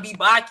 I'm trying to be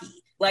Baki.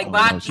 Like Oh,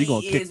 Baki no, she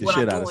gonna kick is the what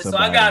shit I'm out of doing. So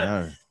somebody. I got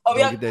All right. Oh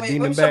yeah, Get that wait,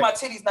 demon let me show back. my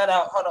titties not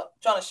out. Hold up,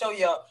 trying to show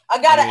y'all.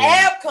 I got an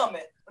Yeah. ab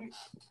coming.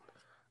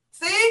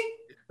 See?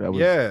 That was,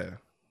 Yeah.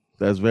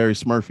 That's very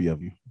Smurfy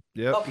of you.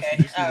 Yep. Okay.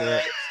 You see All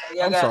that? right.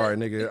 Yeah, I I'm got sorry, it.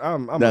 nigga.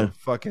 I'm No. a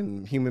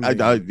fucking human I,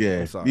 being. yeah,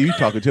 I'm sorry. you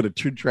talking to the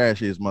true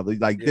trash is mother.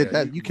 Like Yeah,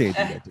 that, you can't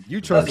do that. To me. You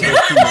trust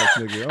her too much,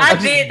 nigga. I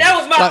did. That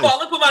was my Like, fault.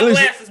 Let me put my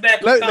listen, glasses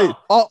back.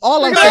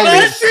 All I'm Nigga, saying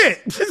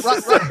that is,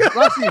 shit.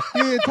 Roxy,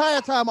 the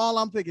entire time, all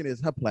I'm thinking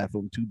is her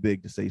platform too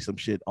big to say some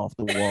shit off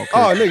the wall.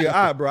 Oh,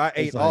 nigga, bro, I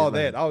ate It's like, all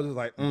man. that. I was just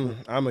like,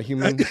 I'm a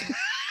human.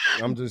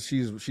 I'm just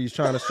she's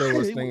trying to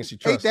show us things she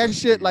Ate trusts. that us,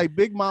 shit nigga. like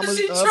Big Mama's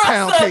She trusts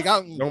pound us. cake.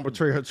 Don't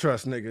betray her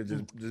trust, nigga.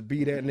 Just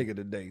be that nigga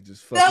today.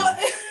 Just No.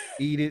 fucking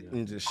eat it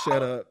and just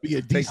shut up. Be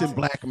a decent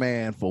black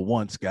man for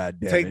once,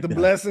 goddamn. Take the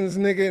blessings,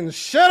 nigga, and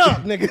shut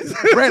up, niggas.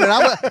 Brandon,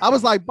 I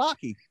was like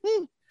Baki.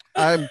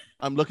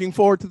 I'm looking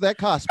forward to that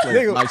cosplay,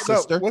 Nigga, my what's up?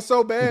 sister. What's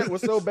so bad?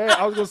 What's so bad?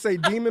 I was gonna say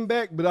demon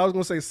back, but I was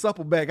gonna say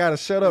supple back. I gotta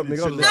shut up,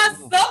 nigga. I was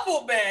Not like,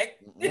 supple back.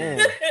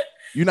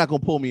 You're not gonna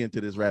pull me into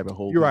this rabbit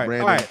hole. you're right.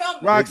 Brandon. All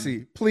right,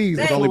 Roxy, please.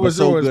 It's the only floor but is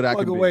so yours. good I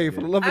Plug can be, away yeah.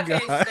 for the love I of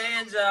can't God.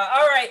 stand y'all.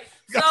 All right.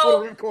 Got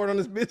So to record on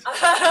this bitch.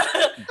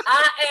 I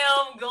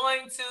am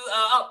going to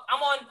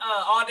I'm on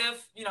all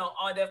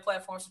deaf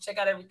platforms, so check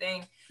out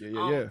everything.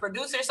 Yeah.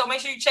 Producer, so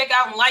make sure you check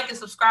out and like and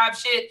subscribe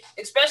shit,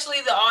 especially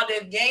the all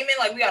deaf gaming.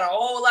 Like we got a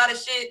whole lot of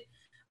shit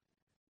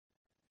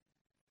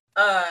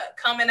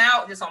coming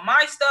out just on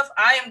my stuff.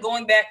 I am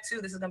going back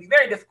to, this is gonna be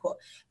very difficult,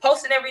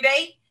 posting every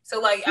day. So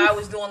like I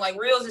was doing like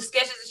reels and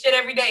sketches and shit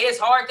every day. It's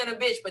hard than a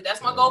bitch, but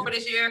that's my goal for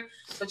this year.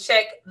 So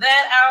check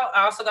that out.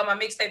 I also got my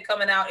mixtape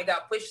coming out. It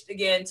got pushed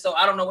again, so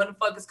I don't know when the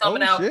fuck it's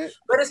coming out. Shit.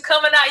 But it's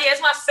coming out. Yeah,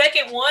 it's my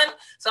second one.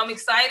 So I'm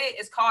excited.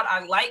 It's called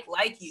I Like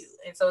You.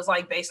 And so it's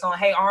like based on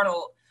Hey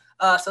Arnold.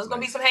 So it's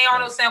gonna be some Hey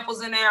Arnold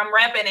samples in there. I'm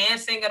rapping and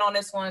singing on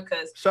this one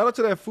because Shout out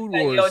to that Food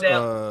Hey, Wars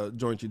yo,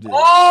 joint you did.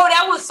 oh,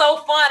 that was so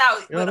fun.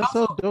 Yo, that's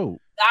so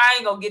dope. I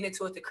ain't gonna get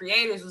into it. The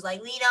creators was like,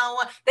 we don't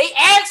want. They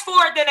asked for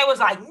it, then they was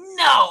like,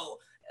 no.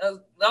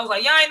 I was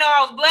like, y'all ain't know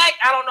I was black.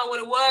 I don't know what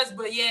it was,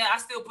 but yeah, I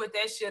still put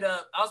that shit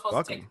up. I was supposed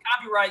Fuck to take 'em. the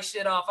copyright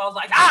shit off. I was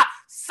like,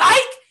 psych.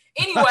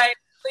 Anyway,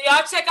 so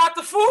y'all check out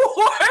the Food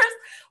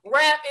Wars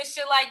rap and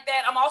shit like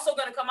that. I'm also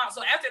gonna come out.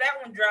 So after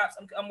that one drops,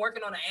 I'm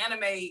working on an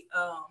anime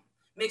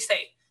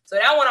mixtape. So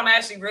that one I'm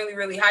actually really,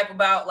 really hype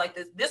about. Like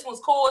this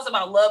one's cool. It's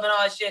about love and all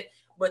that shit.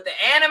 But the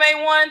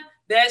anime one,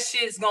 that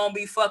shit's gonna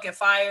be fucking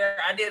fire.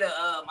 I did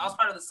I was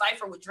part of the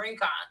Cypher with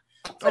DreamCon.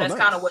 So that's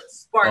nice. kind of what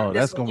sparked Oh,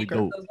 this that's one. gonna be because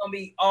dope. It's gonna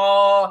be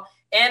all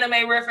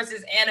anime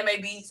references,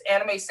 anime beats,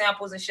 anime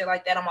samples, and shit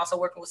like that. I'm also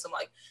working with some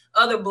like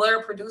other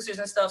Blur producers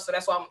and stuff. So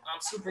that's why I'm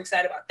super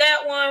excited about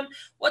that one.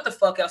 What the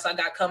fuck else I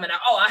got coming out?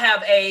 Oh, I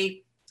have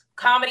a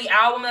comedy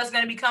album that's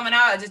gonna be coming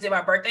out. I just did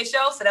my birthday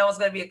show, so that was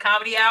gonna be a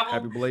comedy album.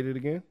 Happy belated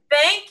again.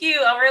 Thank you.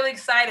 I'm really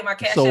excited. My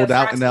cash Sold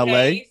App out in Roxy LA,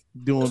 Hayes,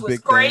 doing which was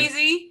big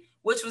crazy.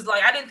 Which was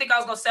like, I didn't think I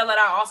was gonna sell it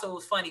out. Also, it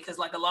was funny because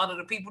like a lot of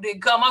the people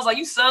didn't come. I was like,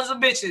 you sons of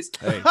bitches.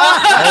 Hey, They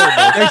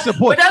But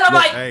support. then I'm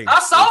Look, like, hey. I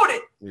sold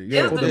it.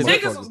 yeah, the them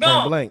tickets motherfuckers, was point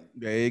gone. blank.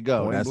 there you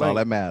go. Point That's blank. all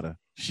that matter.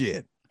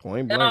 Shit.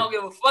 Point And I don't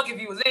blank. give a fuck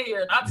if you was in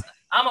here.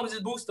 I'm gonna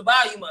just boost the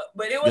volume up.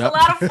 But it was Yep. a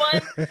lot of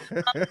fun.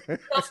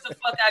 What the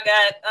fuck I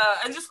got?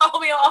 And just follow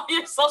me on all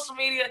your social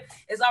media.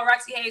 It's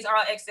Roxy Hayes,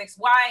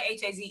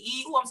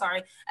 RLXXYHAZE. Oh, I'm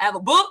sorry. I have a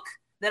book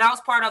that I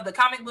was part of, the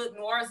comic book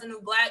Noir is the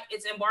New Black.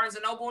 It's in Barnes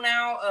 & Noble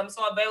now.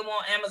 So available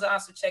on Amazon.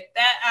 So check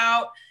that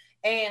out.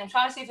 And I'm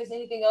trying to see if there's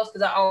anything else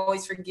because I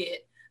always forget.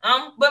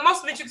 But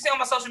most of it you can see on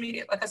my social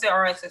media. Like I said,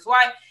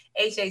 RXXY,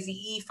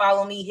 HAZE.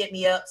 Follow me, hit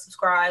me up,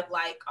 subscribe,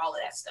 like all of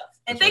that stuff.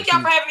 And thank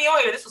y'all for having me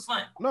on here. This was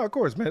fun. No, of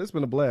course, man. It's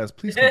been a blast.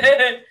 Please.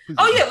 Yeah,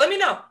 let me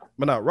know.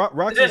 But no,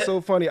 Roxy's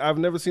so funny. I've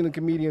never seen a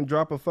comedian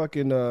drop a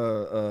fucking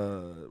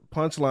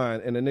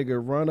punchline and a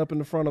nigga run up in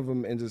the front of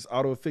him and just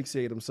auto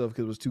asphyxiate himself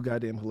because it was too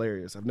goddamn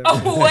hilarious. I've never.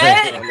 Oh, what?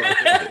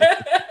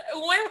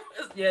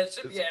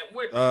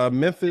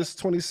 Memphis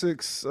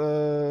 26.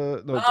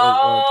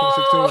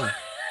 2016.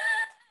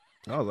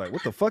 I was like,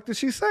 what the fuck did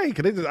she say?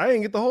 Cause I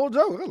didn't get the whole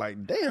joke. I was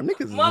like, damn,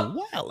 niggas is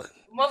wildin'.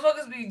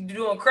 Motherfuckers be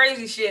doing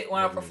crazy shit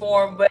when I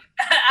perform, but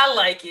I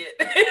like it.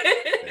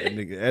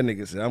 that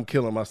nigga said, I'm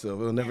killing myself.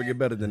 It'll never get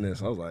better than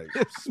this. I was like,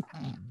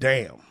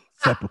 damn.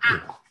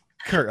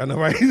 Kurt, I know,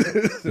 right?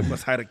 I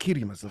must hide a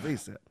kitty myself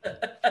ASAP.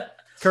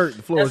 Kurt,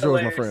 the floor is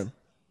yours, my friend.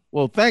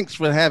 Well, thanks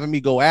for having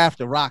me go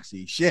after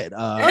Roxy. Shit.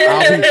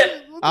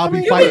 I'll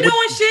be fighting.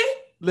 Doing shit?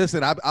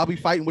 Listen, I'll be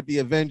fighting with the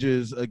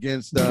Avengers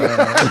against. I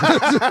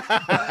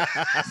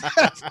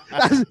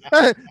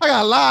got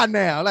a lie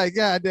now. Like,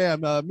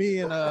 goddamn, me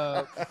and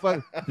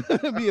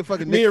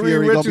fucking Nick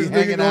Fury gonna be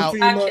hanging out.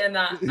 I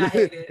cannot. I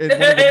hate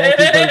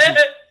it.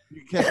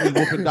 You catch me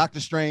whooping Doctor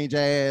Strange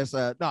ass.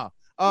 Y'all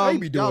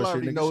already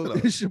know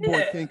it's your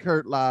boy King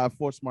Kurt live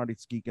for Smarty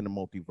Skeek in the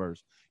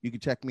multiverse. You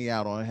can check me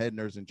out on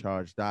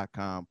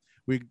headnerdsincharge.com.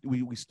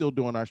 We still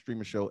doing our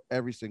streaming show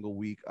every single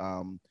week.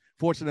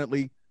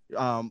 Fortunately,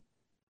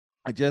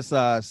 I just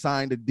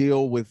signed a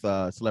deal with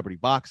Celebrity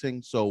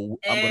Boxing, so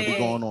I'm going to be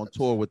going on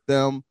tour with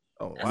them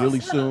really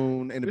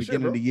soon in the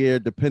beginning of the year,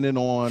 depending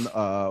on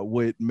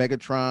what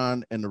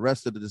Megatron and the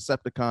rest of the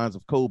Decepticons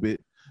of COVID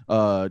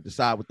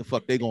decide what the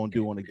fuck they going to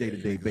do on a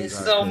day-to-day basis.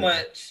 It's so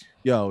much.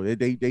 Yo,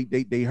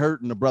 they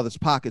hurt in the brothers'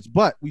 pockets,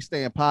 but we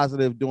staying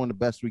positive, doing the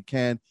best we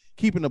can,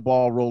 keeping the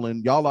ball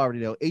rolling. Y'all already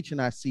know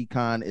HNIC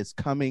Con is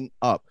coming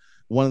up.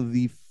 One of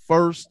the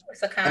first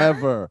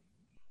ever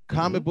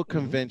comic book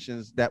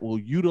conventions that will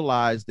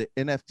utilize the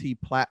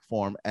NFT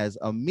platform as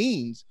a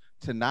means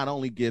to not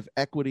only give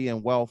equity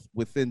and wealth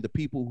within the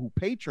people who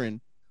patron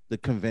the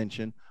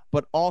convention,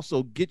 but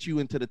also get you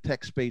into the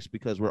tech space,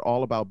 because we're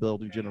all about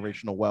building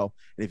generational wealth.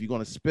 And if you're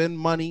going to spend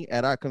money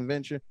at our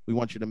convention, we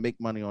want you to make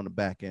money on the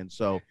back end.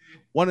 So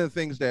one of the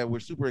things that we're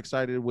super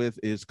excited with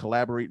is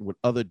collaborating with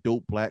other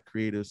dope Black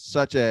creators,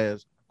 such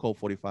as Code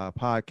 45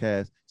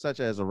 Podcast, such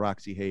as a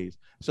Roxy Hayes.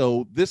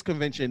 So this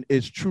convention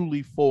is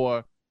truly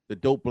for the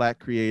dope Black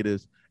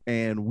creators,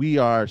 and we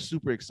are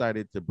super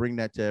excited to bring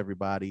that to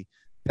everybody.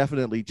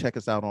 Definitely check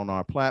us out on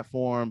our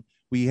platform.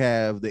 We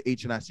have the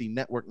HNIC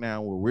network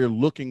now, where we're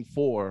looking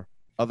for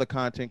other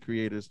content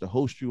creators to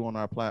host you on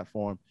our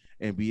platform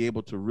and be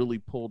able to really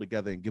pull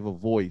together and give a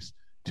voice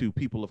to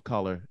people of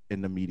color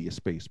in the media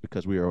space,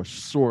 because we are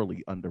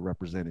sorely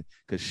underrepresented,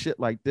 because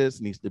shit like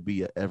this needs to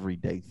be an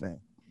everyday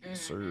thing.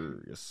 Yes,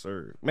 sir. Yes,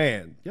 sir.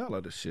 Man, y'all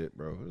are the shit,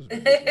 bro.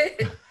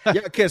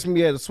 Y'all catch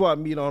me at a swap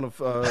meet on a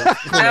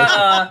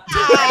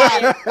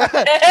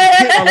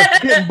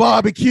getting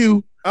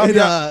barbecue.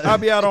 I'll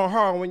be out on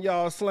Harlem when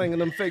y'all slinging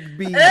them fake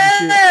beads and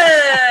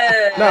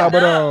shit.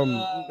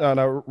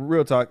 No,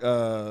 real talk.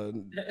 I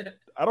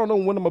don't know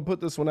when I'm gonna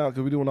put this one out,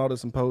 because we're doing all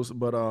this in post.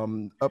 But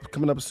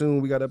coming up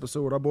soon, we got an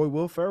episode with our boy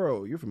Will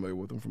Ferrell. You're familiar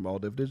with him from All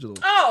Def Digital.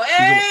 Oh,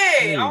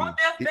 hey, All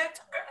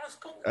Def.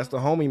 That's the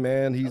homie,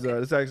 man. He's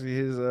it's actually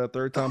his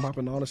third time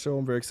hopping on the show.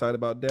 I'm very excited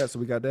about that. So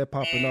we got that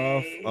popping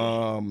off.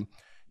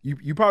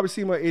 You probably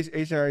see my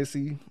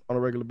HNIC on a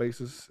regular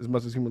basis, as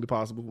much as humanly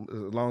possible,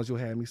 as long as you'll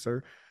have me,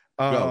 sir.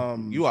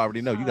 You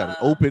already know you got an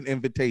open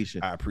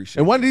invitation. I appreciate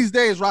it. And one of these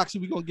days, Roxy,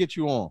 we're gonna get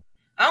you on.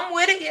 I'm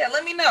with it. Yeah,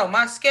 let me know.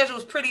 My schedule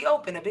is pretty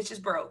open. The bitch is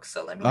broke,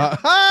 so let me know.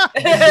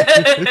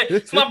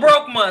 It's my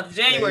broke month.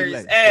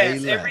 January's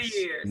ass every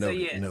year.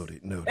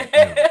 Noted. No,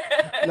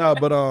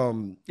 but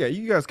yeah,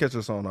 you guys catch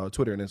us on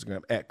Twitter and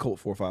Instagram at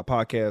Cult45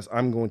 Podcast.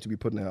 I'm going to be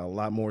putting out a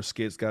lot more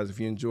skits, guys.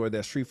 If you enjoyed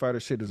that Street Fighter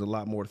shit, there's a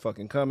lot more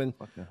fucking coming.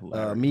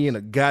 Me and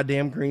a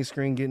goddamn green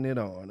screen getting it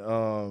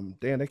on.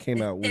 Damn, that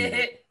came out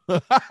weird.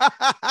 But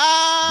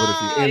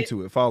if you're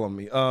into it, follow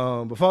me.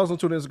 But follow us on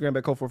Twitter, Instagram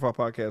at Cult45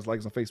 Podcast. Like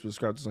us on Facebook,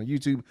 subscribe to us on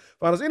YouTube.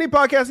 Find us any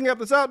podcasting app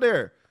that's out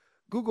there.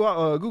 Google,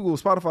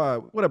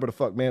 Spotify, whatever the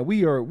fuck, man.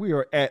 We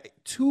are at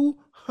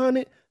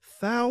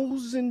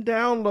 200,000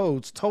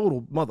 downloads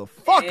total,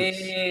 motherfuckers.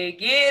 Hey,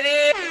 get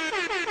it.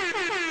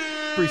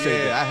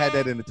 Appreciate that. I had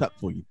that in the tuck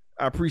for you.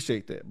 I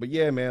appreciate that. But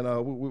yeah, man,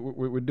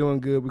 we're doing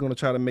good. We're gonna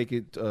try to make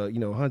it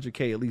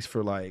 100K at least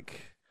for like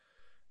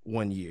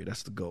 1 year.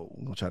 That's the goal.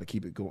 We're gonna try to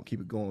keep it going, keep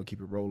it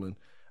rolling.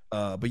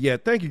 But yeah,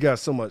 thank you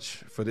guys so much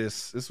for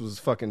this. This was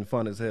fucking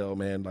fun as hell,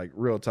 man. Like,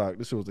 real talk,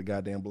 this was a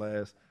goddamn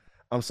blast.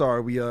 I'm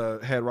sorry we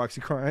had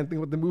Roxy crying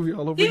thing with the movie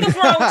all over. What's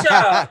wrong with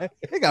y'all?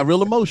 It got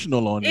real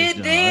emotional on this.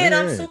 It did.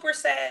 I'm super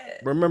sad.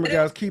 Remember,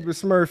 guys, keep it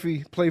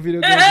Smurfy. Play video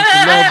games with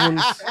your loved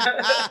ones.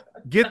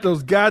 Get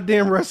those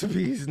goddamn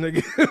recipes,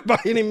 nigga. By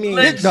any means.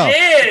 Legit. No,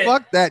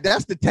 fuck that.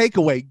 That's the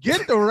takeaway.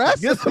 Get the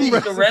recipes.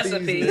 Get the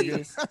recipes.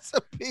 nigga.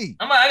 Recipe.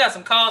 I got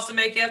some calls to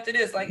make after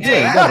this. Like,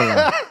 hey,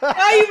 Yeah,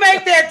 how you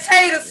make that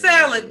tater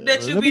salad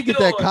that you let be me get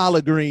doing? that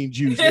collard green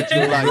juice. That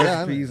you like. Yeah,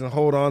 Recipes and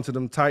hold on to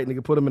them tight,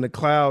 nigga. Put them in the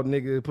cloud,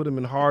 nigga. Put them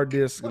in hard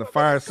disk, in a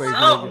fire safe,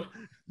 nigga.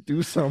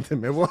 Do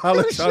something, man. We'll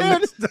holler at y'all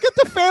next time. Get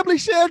the family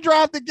share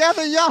drive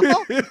together, y'all.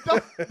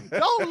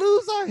 Don't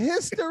lose our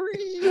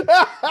history.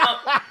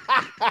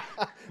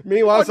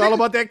 Meanwhile, it's all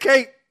about that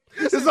cake.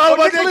 It's all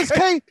about that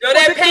cake. Yo,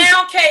 that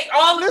pound cake,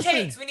 all the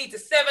cakes. We need to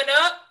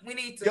 7-Up. We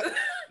need to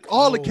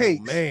all the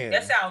cakes. Man,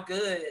 that sound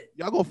good.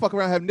 Y'all gonna fuck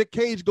around, have Nick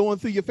Cage going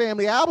through your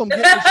family album,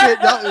 getting the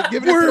shit, y'all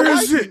giving it to the Where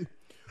is white it?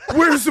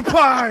 Where's the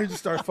pie? Just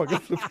start fucking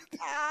flipping.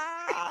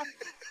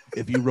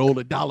 If you roll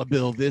a dollar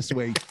bill this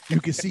way, you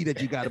can see that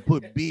you got to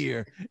put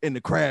beer in the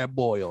crab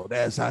boil.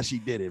 That's how she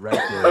did it right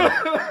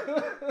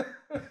there.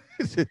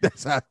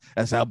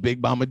 that's how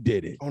Big Mama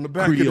did it. On the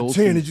back Creole of the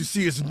tin, season. did you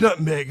see it's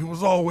nutmeg? It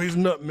was always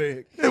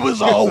nutmeg. It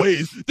was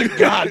always the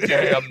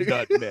goddamn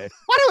nutmeg.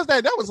 What was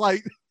that? That was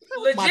like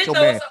Legit Macho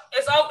though, Man.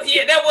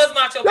 that was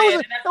Macho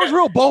Man. That was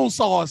real bone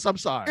sauce. I'm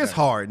sorry. It's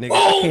hard, nigga.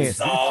 Bone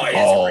saw is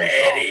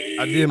ready.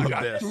 I did my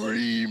got best.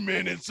 3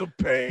 minutes of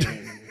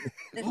pain.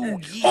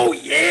 Oh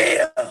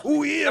yeah.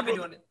 Oh yeah, I've been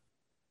doing it.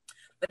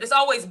 But it's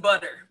always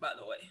butter, by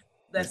the way.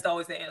 That's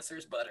always the answer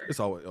is butter. It's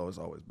always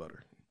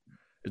butter.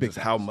 It's just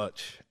how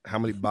much, how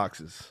many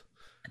boxes.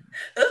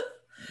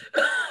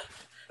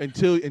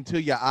 until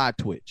your eye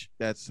twitch.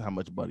 That's how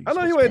much butter. I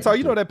know you ain't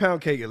talking. You know that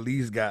pound cake at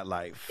least got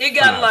like. It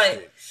got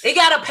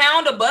a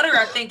pound of butter.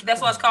 I think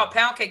that's why it's called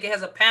pound cake. It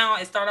has a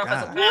pound. It started off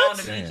as a pound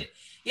of each.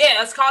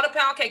 Yeah, it's called a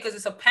pound cake because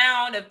it's a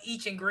pound of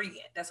each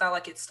ingredient. That's how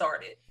like it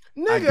started.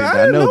 Nigga, I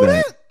didn't know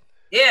that.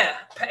 Yeah,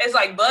 it's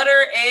like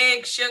butter,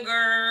 egg,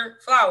 sugar,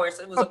 flour.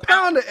 So it was a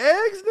pound of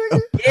eggs, nigga.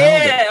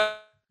 Yeah.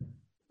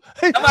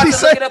 I'm about to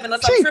look it up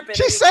unless I'm tripping.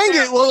 She sang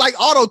it with like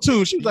auto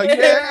tune. She was like,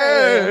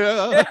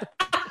 yeah.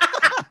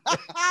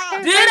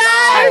 Did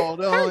I? Oh,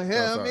 don't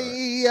hear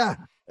me.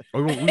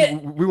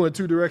 We went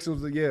 2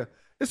 directions. Yeah,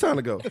 it's time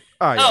to go.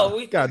 All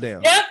right.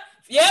 Goddamn.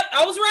 Yep.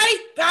 I was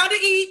right. Pound of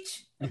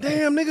each.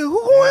 Damn, nigga.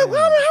 How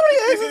many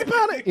eggs is a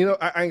pound of? You know,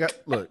 I ain't got.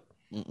 Look,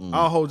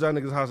 I'll hold y'all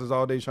niggas' houses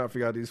all day trying to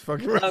figure out these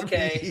fucking recipes.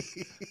 Okay.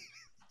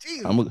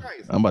 Jesus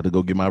Christ. I'm about to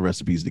go get my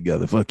recipes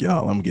together. Fuck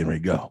y'all. I'm getting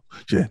ready to go.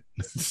 Shit.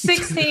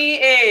 16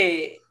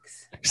 eggs.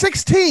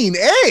 16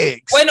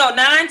 eggs. Wait, no,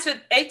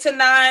 8 to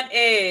 9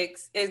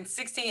 eggs and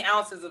 16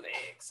 ounces of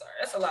eggs. Sorry,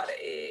 that's a lot of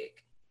egg.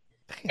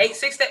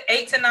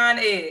 8 to 9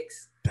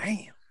 eggs. Damn.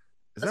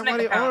 Is that why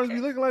the arms be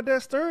looking like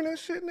that, stirring that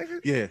shit, nigga?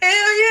 Yeah.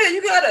 Hell yeah,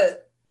 you gotta.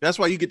 That's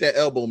why you get that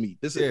elbow meat.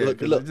 This is look.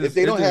 Just, if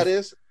they don't have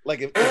this,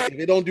 like if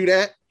they don't do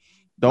that,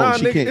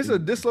 nigga, it's a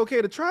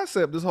dislocated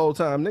tricep this whole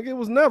time, nigga. It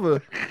was never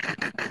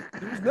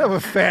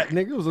fat,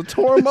 nigga. It was a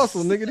torn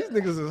muscle, nigga. These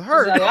niggas is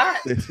hurt.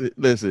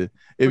 Listen,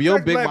 if your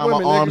big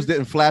mama arms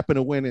didn't flap in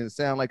the wind and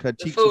sound like her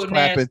cheeks was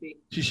clapping,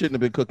 she shouldn't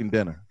have been cooking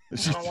dinner. I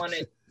don't want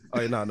it.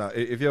 Oh no.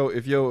 If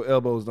your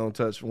elbows don't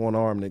touch one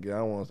arm, nigga, I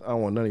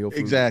don't want none of your food.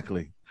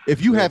 Exactly.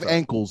 If you have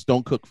ankles,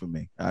 don't cook for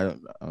me. I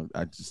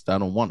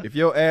don't want it. If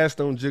your ass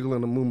don't jiggle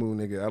in the moo-moo,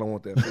 nigga, I don't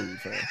want that food,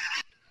 fam.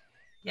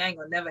 You ain't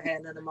gonna never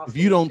have none of my food.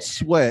 If you don't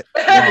sweat,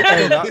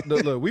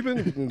 look, we've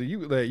been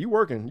you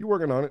working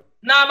on it.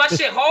 Nah, my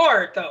shit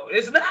hard though.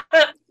 It's not.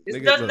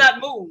 It does not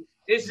move.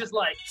 It's just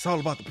like it's all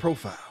about the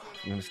profile.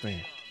 You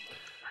understand?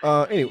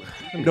 Anyway,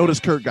 notice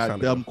Kurt got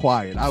dumb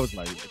quiet. I was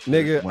like,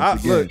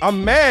 nigga,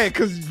 I'm mad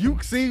because you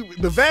see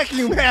the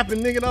vacuum happen,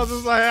 nigga. And I was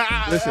just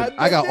like, listen,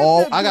 I got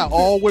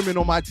all women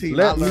on my team.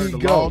 I learned a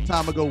long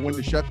time ago when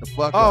to shut the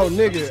fuck up. Oh,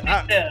 nigga,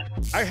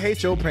 I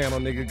hate your panel,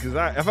 nigga, because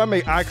if I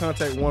make eye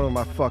contact with one of them,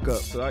 I fuck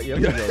up. So let me go.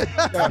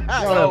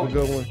 Y'all have a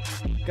good one.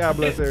 God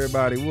bless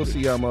everybody. We'll see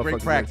y'all motherfuckers.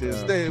 Great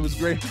practice. It was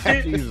great.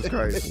 Jesus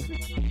Christ.